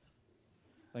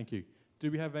 Thank you.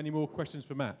 Do we have any more questions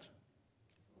for Matt?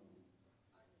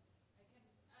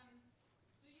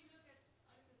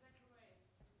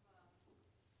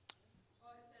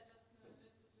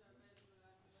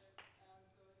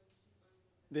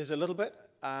 There's a little bit,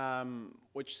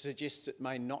 which suggests it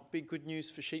may not be good news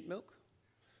for sheep milk.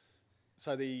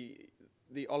 So the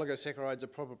oligosaccharides are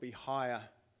probably higher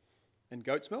in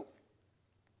goat's milk,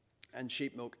 and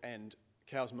sheep milk and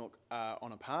cow's milk are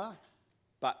on a par.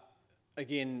 But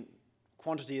again,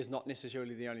 quantity is not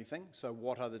necessarily the only thing. So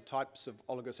what are the types of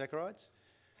oligosaccharides?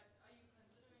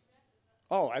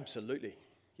 Oh, absolutely.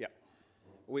 Yeah.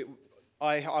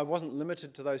 I wasn't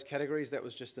limited to those categories. That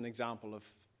was just an example of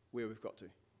where we've got to.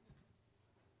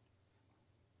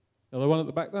 Another one at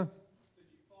the back there? Did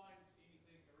you find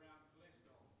anything around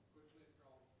cholesterol, good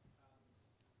cholesterol,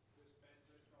 versus bad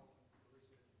cholesterol in the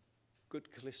research?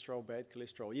 Good cholesterol, bad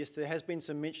cholesterol. Yes, there has been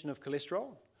some mention of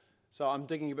cholesterol. So I'm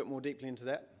digging a bit more deeply into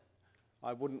that.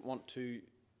 I wouldn't want to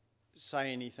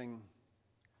say anything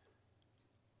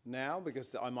now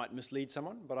because I might mislead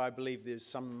someone, but I believe there's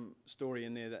some story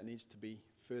in there that needs to be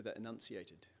further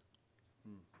enunciated.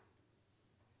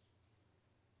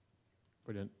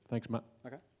 Brilliant. Thanks, Matt.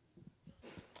 Okay.